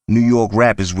 New York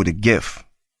rappers with a gift.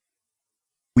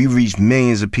 We reach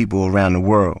millions of people around the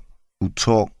world who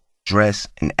talk, dress,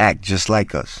 and act just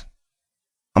like us.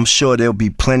 I'm sure there'll be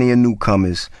plenty of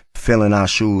newcomers filling our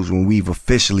shoes when we've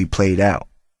officially played out.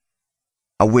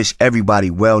 I wish everybody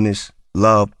wellness,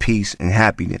 love, peace, and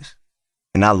happiness.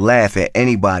 And I laugh at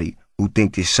anybody who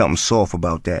think there's something soft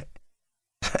about that.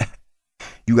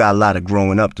 You got a lot of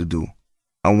growing up to do.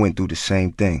 I went through the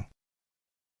same thing.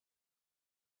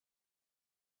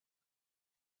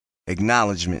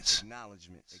 Acknowledgements.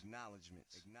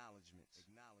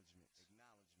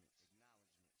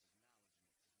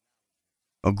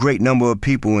 A great number of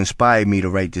people inspired me to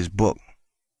write this book,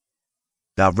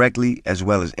 directly as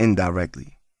well as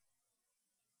indirectly.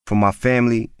 From my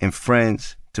family and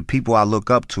friends to people I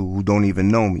look up to who don't even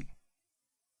know me.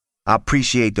 I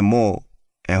appreciate them all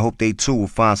and hope they too will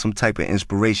find some type of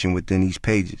inspiration within these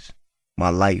pages, my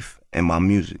life and my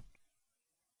music.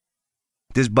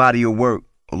 This body of work,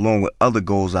 along with other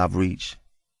goals I've reached,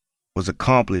 was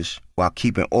accomplished while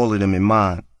keeping all of them in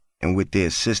mind and with their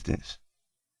assistance.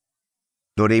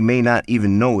 Though they may not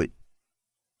even know it,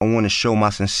 I want to show my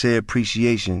sincere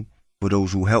appreciation for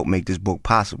those who helped make this book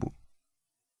possible.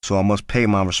 So I must pay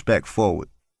my respect forward.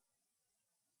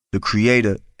 The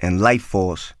creator and life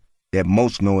force that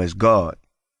most know as God.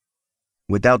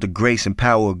 Without the grace and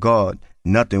power of God,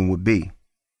 nothing would be.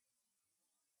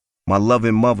 My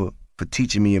loving mother for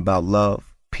teaching me about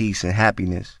love, peace, and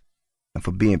happiness, and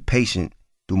for being patient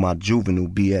through my juvenile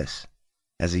BS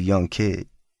as a young kid.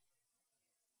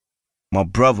 My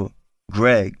brother,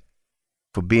 Greg,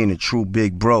 for being a true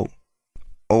big bro,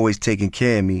 always taking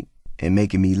care of me and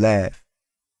making me laugh,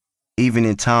 even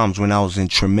in times when I was in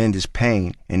tremendous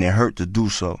pain and it hurt to do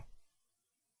so.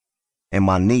 And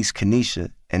my niece,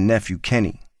 Kenesha, and nephew,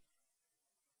 Kenny.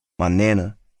 My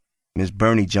nana, Miss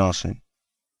Bernie Johnson,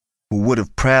 who would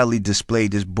have proudly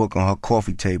displayed this book on her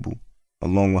coffee table,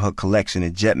 along with her collection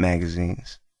of Jet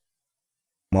magazines.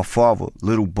 My father,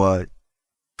 Little Bud,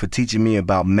 for teaching me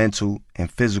about mental and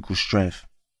physical strength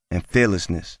and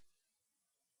fearlessness.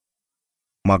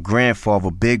 My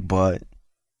grandfather, Big Bud,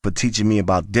 for teaching me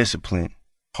about discipline,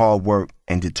 hard work,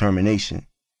 and determination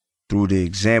through the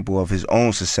example of his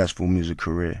own successful music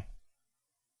career.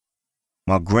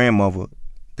 My grandmother,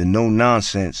 the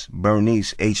no-nonsense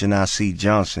Bernice H&IC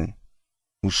Johnson,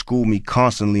 who schooled me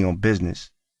constantly on business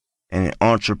and an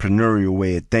entrepreneurial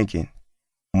way of thinking,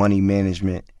 money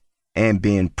management, and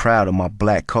being proud of my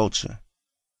black culture.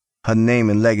 Her name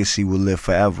and legacy will live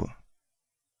forever.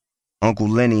 Uncle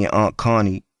Lenny and Aunt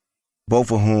Connie,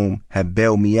 both of whom have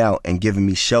bailed me out and given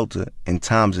me shelter in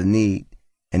times of need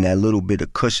and that little bit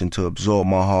of cushion to absorb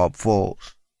my hard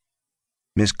falls.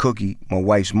 Miss Cookie, my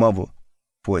wife's mother,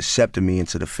 for accepting me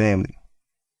into the family.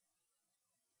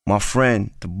 My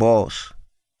friend, the boss,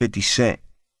 50 Cent,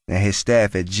 and his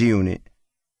staff at G-Unit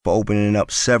for opening up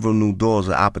several new doors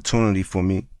of opportunity for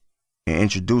me and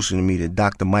introducing me to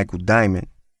Dr. Michael Diamond,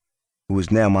 who is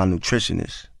now my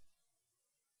nutritionist.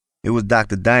 It was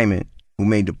Dr. Diamond who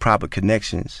made the proper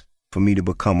connections for me to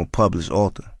become a published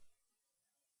author.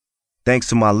 Thanks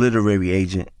to my literary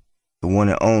agent, the one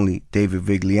and only David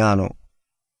Vigliano,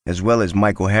 as well as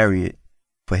Michael Harriet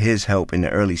for his help in the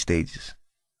early stages.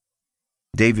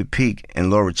 David Peake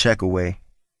and Laura Checkaway,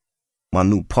 my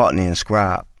new partner and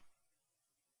scribe.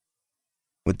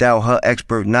 Without her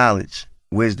expert knowledge,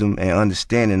 wisdom, and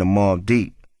understanding of Mobb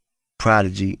Deep,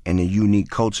 Prodigy, and the unique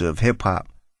culture of hip-hop,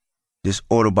 this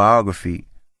autobiography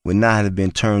would not have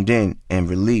been turned in and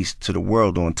released to the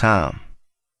world on time.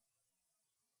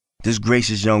 This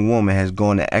gracious young woman has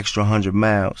gone the extra 100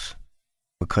 miles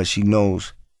because she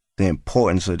knows the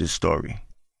importance of this story.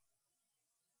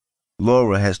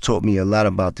 Laura has taught me a lot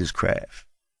about this craft.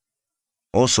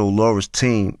 Also, Laura's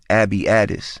team, Abby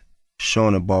Addis,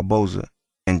 Shauna Barboza,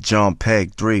 and John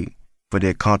Pegg III for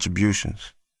their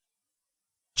contributions.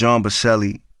 John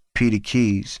Baselli, Peter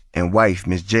Keys, and wife,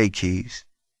 Miss J. Keys.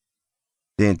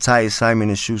 The entire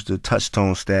Simon & Schuster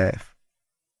Touchstone staff,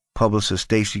 publisher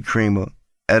Stacy Creamer,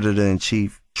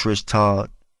 editor-in-chief Trish Todd,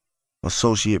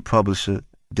 associate publisher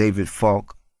David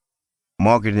Falk,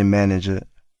 marketing manager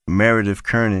Meredith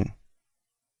Kernan,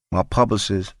 my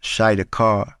publicist Shida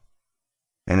Carr,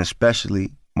 and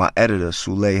especially my editor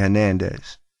Sule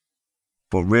Hernandez,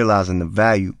 for realizing the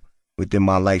value within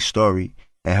my life story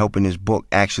and helping this book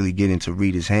actually get into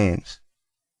readers' hands.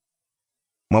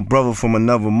 My brother from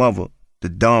another mother, the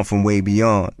Don from way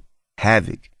beyond,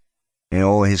 Havoc, and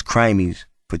all his crimies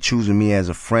for choosing me as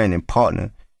a friend and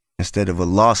partner instead of a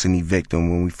larceny victim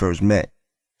when we first met.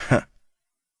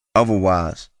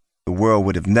 Otherwise, the world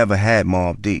would have never had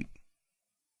Mobb Deep.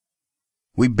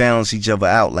 We balance each other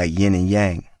out like yin and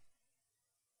yang.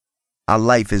 Our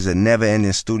life is a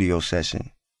never-ending studio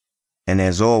session, and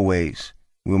as always,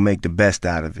 we'll make the best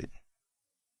out of it.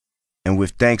 And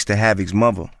with thanks to Havoc's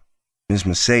mother, Miss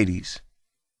Mercedes,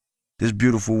 this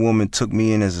beautiful woman took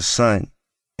me in as a son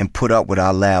and put up with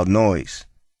our loud noise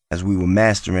as we were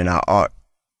mastering our art.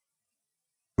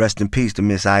 Rest in peace to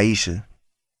Miss Aisha.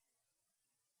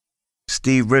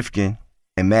 Steve Rifkin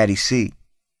and Maddie C.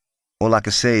 All I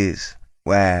can say is,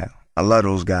 wow, I love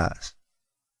those guys.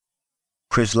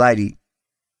 Chris Lighty,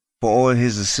 for all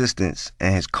his assistance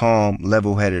and his calm,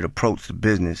 level-headed approach to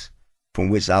business, from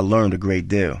which I learned a great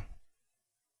deal.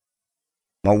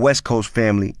 My West Coast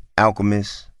family,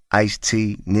 Alchemist,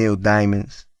 Ice-T, Neil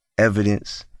Diamonds,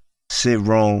 Evidence, Sid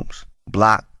Rome's,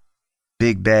 Block,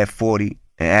 Big Bad 40,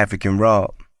 and African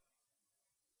Rob.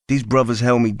 These brothers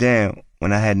held me down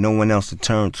when I had no one else to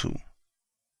turn to.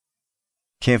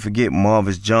 Can't forget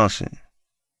Marvis Johnson,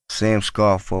 Sam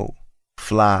Scarfo,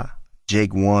 Fly,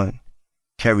 Jake One,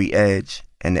 Kerry Edge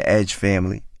and the Edge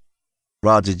family,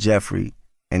 Roger Jeffrey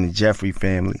and the Jeffrey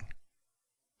family,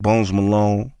 Bones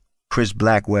Malone, Chris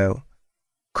Blackwell,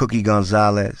 Cookie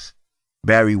Gonzalez,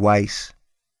 Barry Weiss,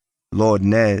 Lord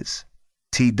Nez,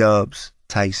 T-Dubs,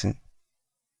 Tyson,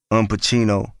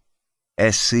 Pacino,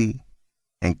 SC,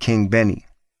 and King Benny.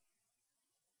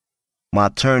 My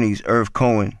attorneys Irv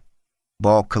Cohen,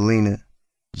 Ball Kalina,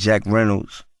 Jack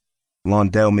Reynolds,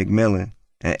 Londell McMillan,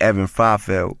 and Evan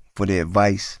Freifeld for their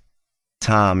advice,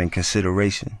 time, and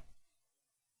consideration.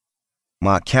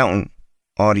 My accountant,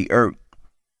 Artie Irk,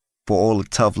 for all the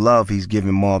tough love he's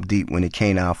given Mobb Deep when it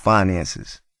came to our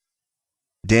finances.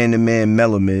 Dan the Man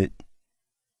Melamid,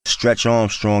 Stretch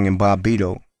Armstrong and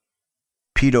Bobito,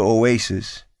 Peter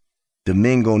Oasis,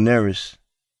 Domingo Neris,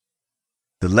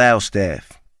 the Loud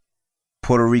Staff,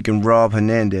 Puerto Rican Rob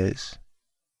Hernandez,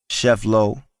 Chef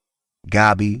Lowe,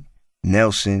 Gabi,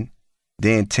 Nelson,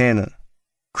 Dan Tanner,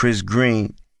 Chris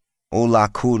Green, Ola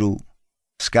Kudu,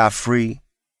 Scott Free,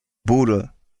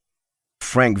 Buddha,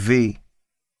 Frank V,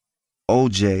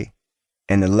 OJ,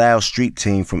 and the Loud Street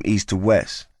Team from east to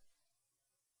west.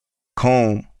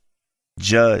 Combe,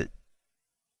 Judd,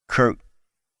 Kirk,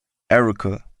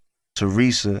 Erica,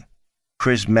 Teresa,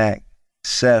 Chris Mack,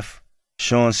 Seth,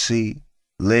 Sean C,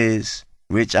 Liz,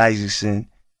 Rich Isaacson,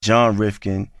 John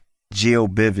Rifkin, Gio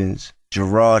Bivens,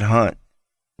 Gerard Hunt,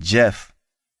 Jeff,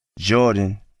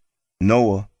 Jordan,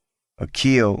 Noah,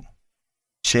 Akil,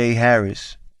 Che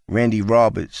Harris, Randy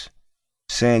Roberts,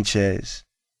 Sanchez,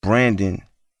 Brandon,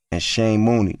 and Shane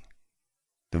Mooney.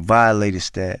 The Violator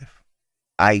staff,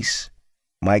 Ice,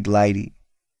 Mike Lighty,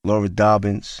 Laura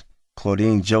Dobbins,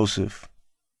 Claudine Joseph.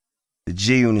 The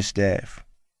G Unit staff,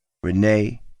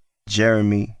 Renee,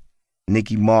 Jeremy,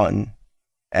 Nikki Martin,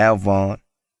 Alvon,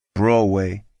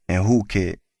 Broadway, and Who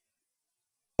Kid.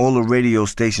 All the radio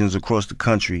stations across the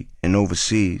country and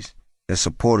overseas that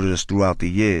supported us throughout the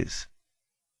years.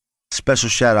 Special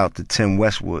shout out to Tim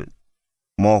Westwood,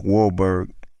 Mark Wahlberg,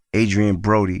 Adrian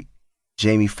Brody,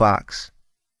 Jamie Foxx,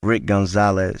 Rick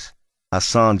Gonzalez,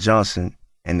 Hassan Johnson,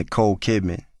 and Nicole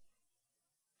Kidman.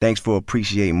 Thanks for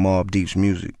appreciating Mobb Deep's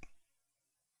music.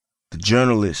 The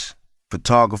journalists,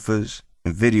 photographers,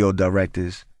 and video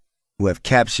directors who have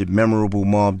captured memorable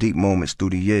Mobb Deep moments through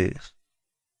the years.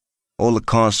 All the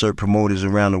concert promoters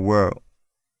around the world.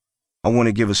 I want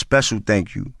to give a special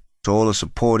thank you to all the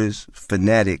supporters,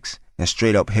 fanatics, and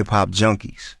straight-up hip-hop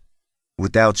junkies.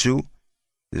 Without you,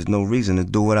 there's no reason to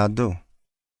do what I do.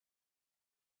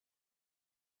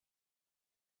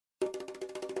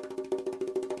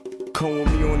 Come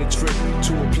with me on a trip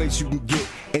to a place you can get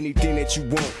anything that you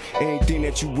want, anything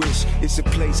that you wish. It's a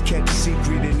place kept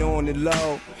secret and on the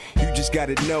low. You just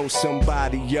gotta know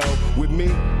somebody, yo. With me,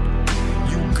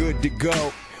 you good to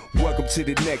go. Welcome to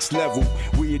the next level,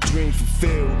 where your dreams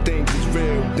fulfilled. Things is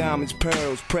real, diamonds,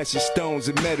 pearls, precious stones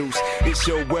and metals. It's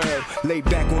your world. Lay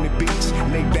back on the beach,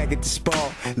 lay back at the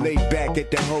spa, lay back at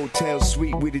the hotel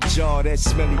suite with a jar, that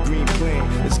smelly green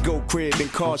plant. Let's go crib and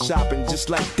car shopping just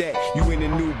like that. You in the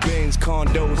new Benz,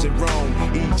 condos in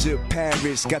Rome, Egypt,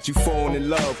 Paris. Got you falling in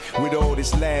love with all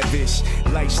this lavish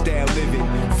lifestyle living.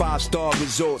 5-star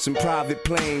resorts and private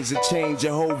planes that change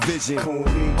your whole vision. Come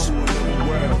with me to another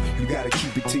world. You gotta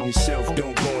keep it to yourself,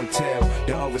 don't go and tell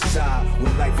the other side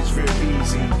where life is real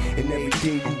easy and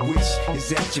everything you wish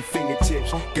is at your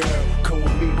fingertips. Girl, come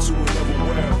with me to another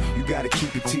world. You gotta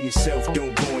keep it to yourself,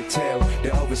 don't go and tell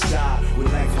the other side where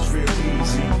life is real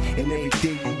easy and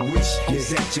everything you wish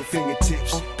is at your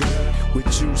fingertips. Girl, with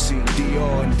Juicy,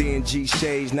 Dior, and D&G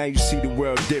shades, now you see the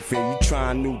world different. You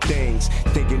trying new things,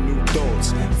 thinking new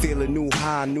thoughts, feel a new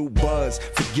high, new buzz.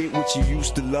 Forget what you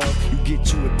used to love. You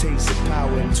get you a taste of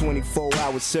power in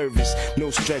 24-hour service. No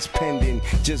stress pending,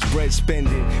 just bread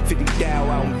spending. 50 thou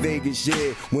out in Vegas,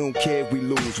 yeah. We don't care if we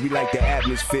lose, we like the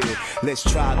atmosphere. Let's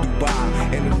try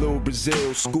Dubai and a little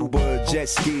Brazil. Scuba, jet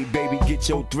ski, baby, get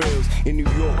your thrills. In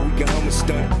New York, we can hum a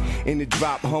stunt. In the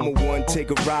drop, hum a one.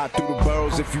 Take a ride through the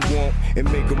boroughs if you want and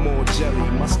make them all jelly.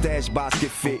 My stash box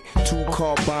get fit. 2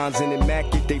 car bonds and the Mac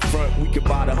if they front. We could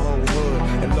buy the whole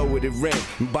hood and lower the rent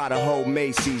and buy the whole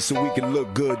Macy's so we can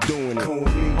look good doing it. Come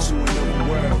with me to another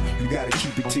world. You gotta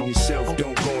keep it to yourself,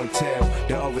 don't go and tell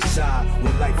the other side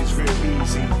where life is real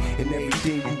easy and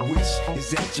everything you wish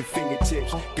is at your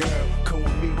fingertips. Girl, come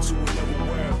with me to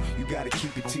another world. You gotta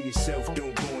keep it to yourself,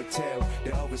 don't go and tell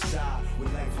the other side where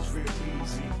life is real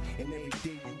easy and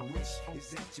everything you wish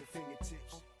is at your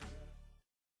fingertips.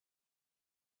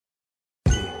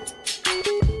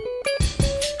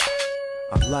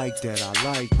 I like that, I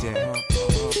like that.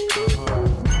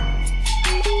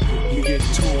 You get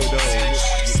 2 of those.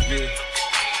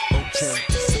 Okay.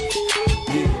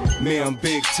 Yeah, man, I'm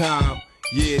big time.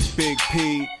 Yeah, it's Big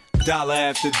P. Dollar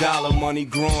after dollar, money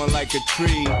growing like a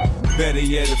tree. Better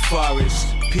yet, a forest.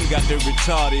 P got the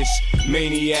retardest.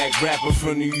 Maniac rapper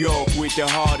from New York with the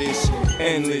hardest.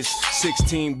 Endless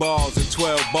 16 bars or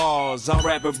 12 bars. I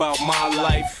rap about my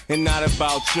life and not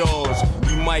about yours.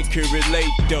 You might could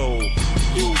relate though.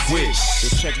 You wish. So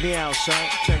check me out, son.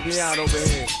 Check me out over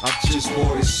here. I just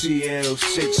bought a CL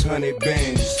 600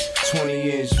 Benz,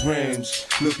 20-inch rims,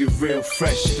 looking real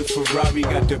fresh. The Ferrari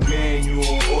got the manual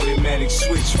automatic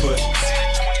switch, but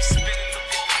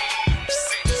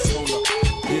hold up.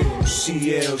 Yeah,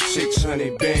 CL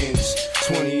 600 Benz,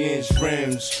 20-inch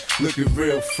rims, looking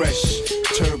real fresh.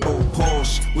 Turbo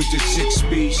Porsche with the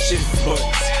 6-speed shift, but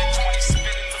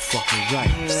fucking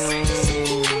right.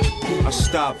 I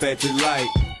stop at the light,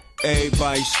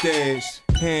 everybody stares.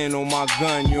 Hand on my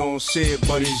gun, you don't see it,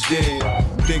 but it's there.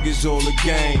 Think it's all a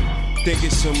game, think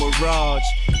it's a mirage.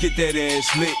 Get that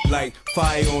ass lit like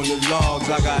fire on the logs.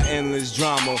 I got endless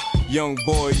drama, young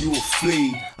boy, you a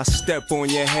flea. I step on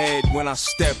your head when I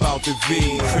step out the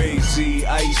V. Crazy,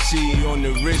 icy on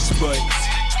the wrist, but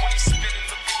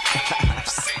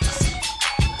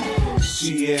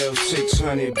CL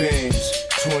 600 Benz,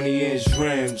 20-inch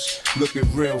rims, looking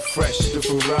real fresh. The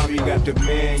Ferrari got the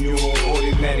manual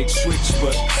automatic switch,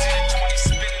 but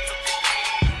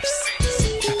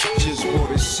just bought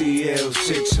a CL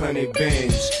 600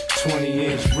 Benz,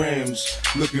 20-inch rims,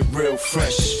 looking real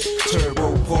fresh.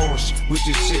 Turbo Porsche with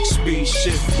the 6-speed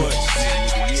shift, but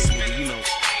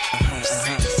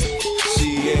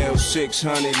CL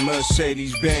 600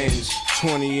 Mercedes Benz,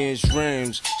 20-inch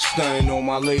rims, stunning on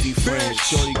my lady friends.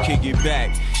 Shorty kick it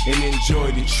back and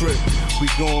enjoy the trip. We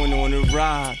going on a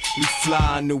ride, we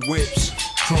fly in the whips.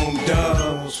 Chrome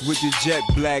doves with the jet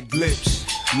black lips.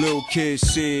 Little kids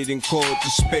see it and call it the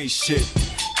spaceship.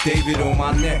 David on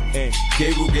my neck and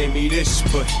Gable gave me this,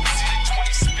 but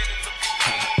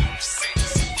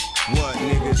what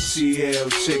nigga? CL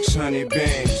 600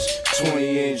 Benz,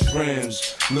 20-inch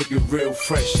rims, looking real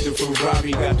fresh. The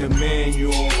Ferrari got the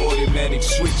manual automatic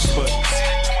switch, but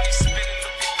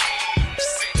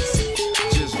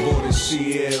just bought a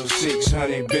CL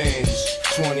 600 Benz,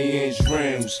 20-inch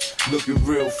rims, looking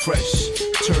real fresh.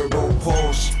 Turbo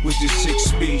Porsche with the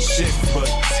 6-speed shift, but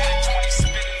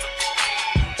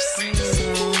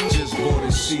just bought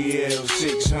a CL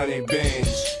 600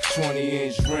 Benz,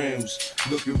 20-inch rims,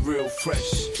 looking real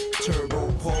fresh. Turbo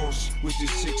Porsche with the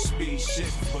 6-speed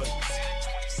shift, but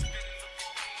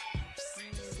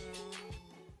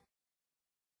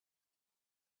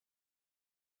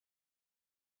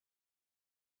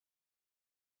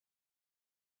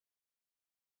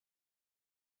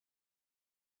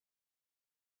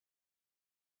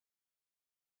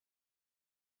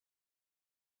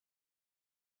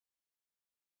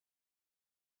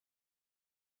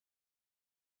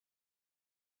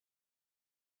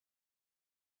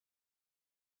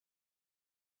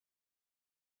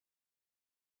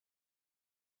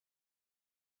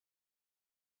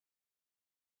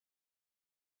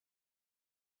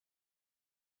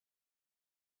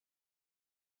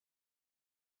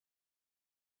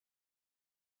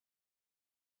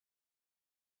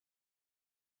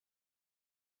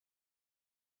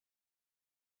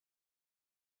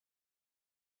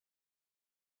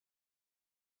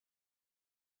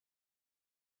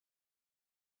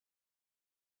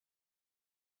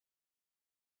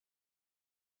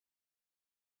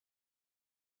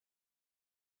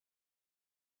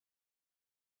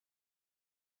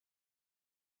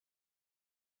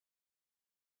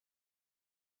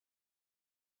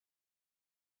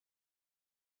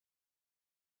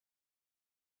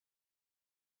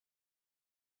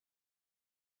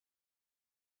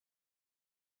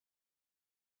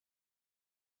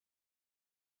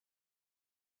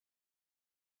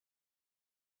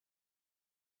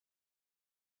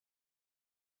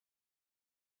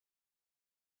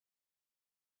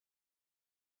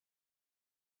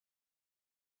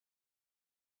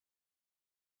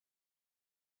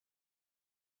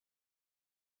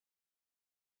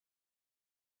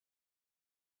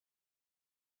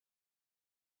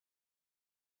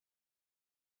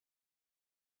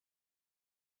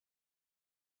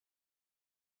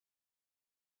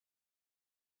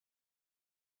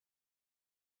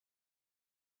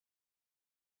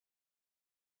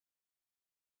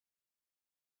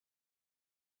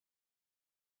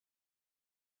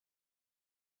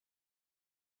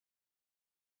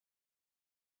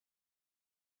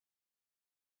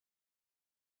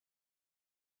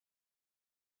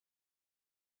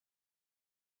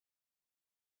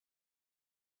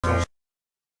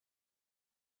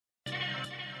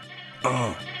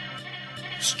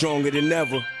stronger than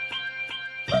ever.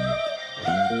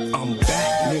 I'm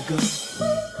back,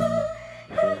 nigga.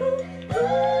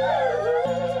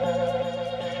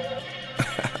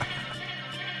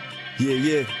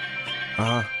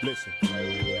 Yeah. Listen.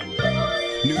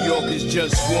 New York is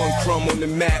just one crumb on the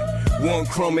map. One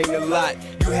crumb ain't a lot.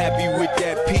 You happy with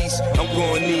that piece? I'm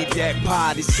gonna need that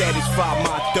pie to satisfy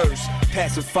my thirst,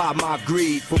 pacify my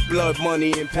greed for blood,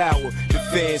 money, and power. The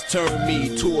fans turn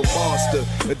me to a monster,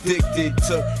 addicted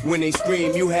to when they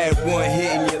scream. You had one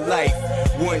hit in your life,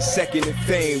 1 second of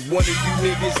fame. One of you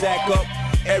niggas act up,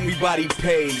 everybody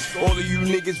pays. All of you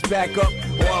niggas back up,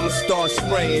 or I'ma start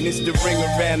spraying. It's the ring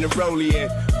around the rolling,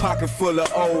 pocket full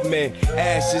of old men.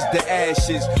 Ashes to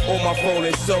ashes, all my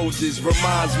fallen soldiers.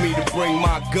 Reminds me to bring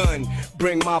my gun,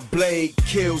 bring my blade.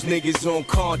 Kills niggas on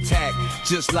contact,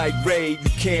 just like Raid. You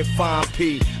can't find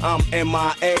P, I'm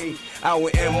MIA, out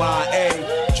with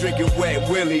MIA, drinking wet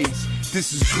willies.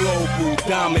 This is global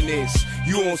dominance.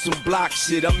 You on some block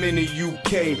shit, I'm in the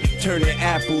UK, turning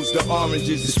apples to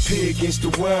oranges. It's pig against the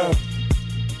world.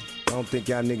 I don't think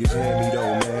y'all niggas hear me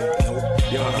though, man.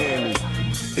 Nope. Y'all hear me.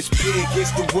 It's pig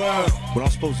against the world. But I'm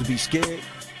supposed to be scared?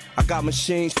 I got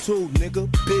machines too,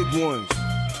 nigga, big ones.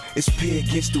 It's pig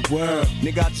against the world.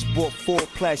 Nigga, I just bought 4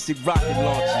 plastic rocket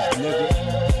launchers,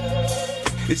 nigga.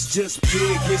 It's just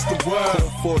pig against the world.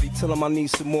 Call 40, tell him I need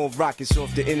some more rockets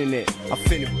off the internet. I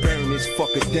finna burn this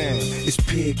fucker down. It's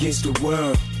pig against the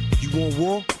world. You want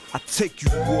war? I take you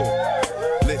to war.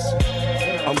 Listen,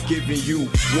 I'm giving you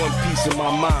one piece of my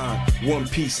mind, one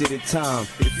piece at a time.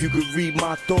 If you could read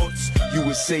my thoughts, you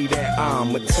would say that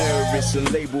I'm a terrorist and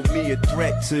label me a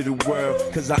threat to the world.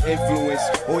 Cause I influence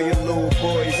all your little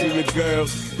boys and your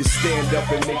girls to stand up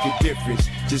and make a difference.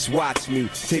 Just watch me,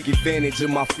 take advantage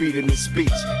of my freedom of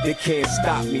speech. They can't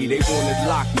stop me, they wanna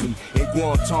lock me in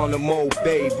Guantanamo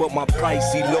Bay. But my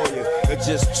pricey lawyer will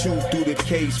just chew through the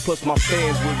case, plus my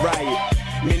fans would riot.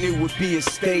 Man, it would be a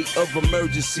state of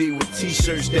emergency with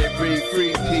t-shirts that read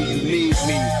free P. You need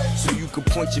me, so you can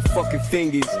point your fucking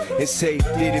fingers and say,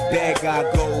 there the bad guy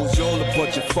goes. Y'all a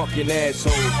bunch of fucking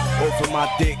assholes. Off of my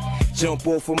dick, jump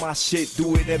off of my shit, do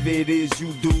whatever it is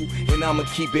you do, and I'ma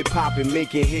keep it poppin',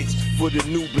 making hits for the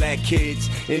new black kids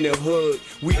in the hood.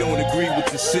 We don't agree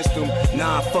with the system,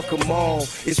 nah, fuck them all.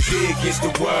 It's pig against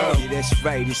the world. Yeah, that's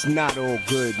right, it's not all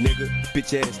good, nigga.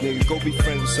 Bitch ass nigga, go be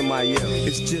friends with somebody else.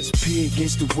 It's just pig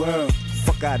against the world.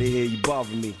 Fuck out of here, you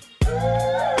bother me.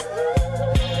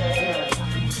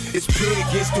 It's pig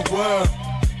against the world.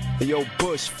 Hey, yo,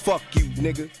 Bush, fuck you,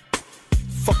 nigga.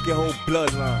 Fuck your whole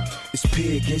bloodline. It's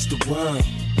pig against the world.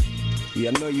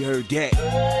 Yeah, I know you heard that.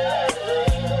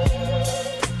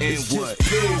 And it's what?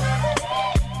 Pig.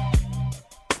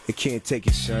 They can't take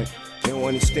it, son. They don't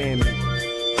understand me.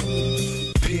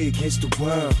 Pig against the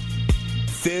world.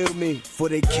 Feel me before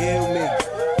they kill me.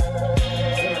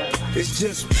 It's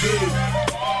just pig.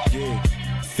 Yeah.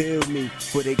 Feel me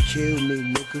before they kill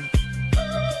me, nigga.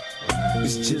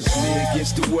 It's just me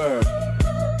against the world.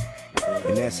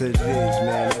 And that's what it is,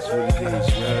 man. That's what it is,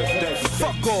 man.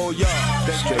 Fuck all y'all.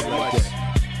 Thank you very much.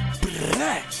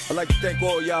 I'd like to thank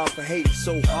all y'all for hating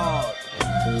so hard.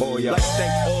 All y'all. I'd like to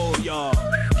thank all y'all.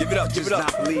 Give it up, give it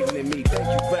up. Not believing in me. Thank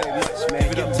you very much, man.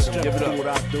 Give it up to them. Give it up. What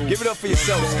I do. Give it up for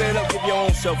yourself. Stand up, give your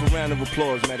own self a round of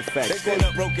applause, matter of fact. Thank all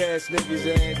you broke ass niggas,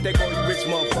 and thank all you rich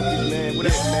motherfuckers, man.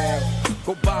 Whatever, man.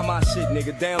 Go buy my shit,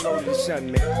 nigga. Download it and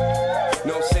something, man.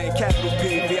 Know what I'm saying? Capital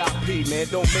P, VIP, man.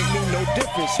 Don't make me no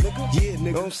difference, nigga. Yeah, nigga.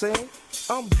 Know what I'm saying?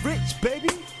 I'm rich, baby.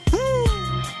 Woo!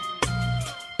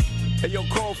 Hey, yo,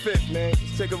 call Fifth, man.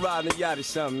 Let's take a ride in the yacht or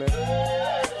something, man.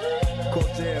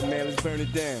 Cortez, man. Let's burn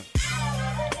it down.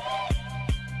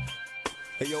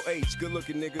 Hey, yo, H, good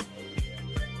looking, nigga.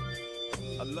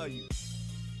 I love you.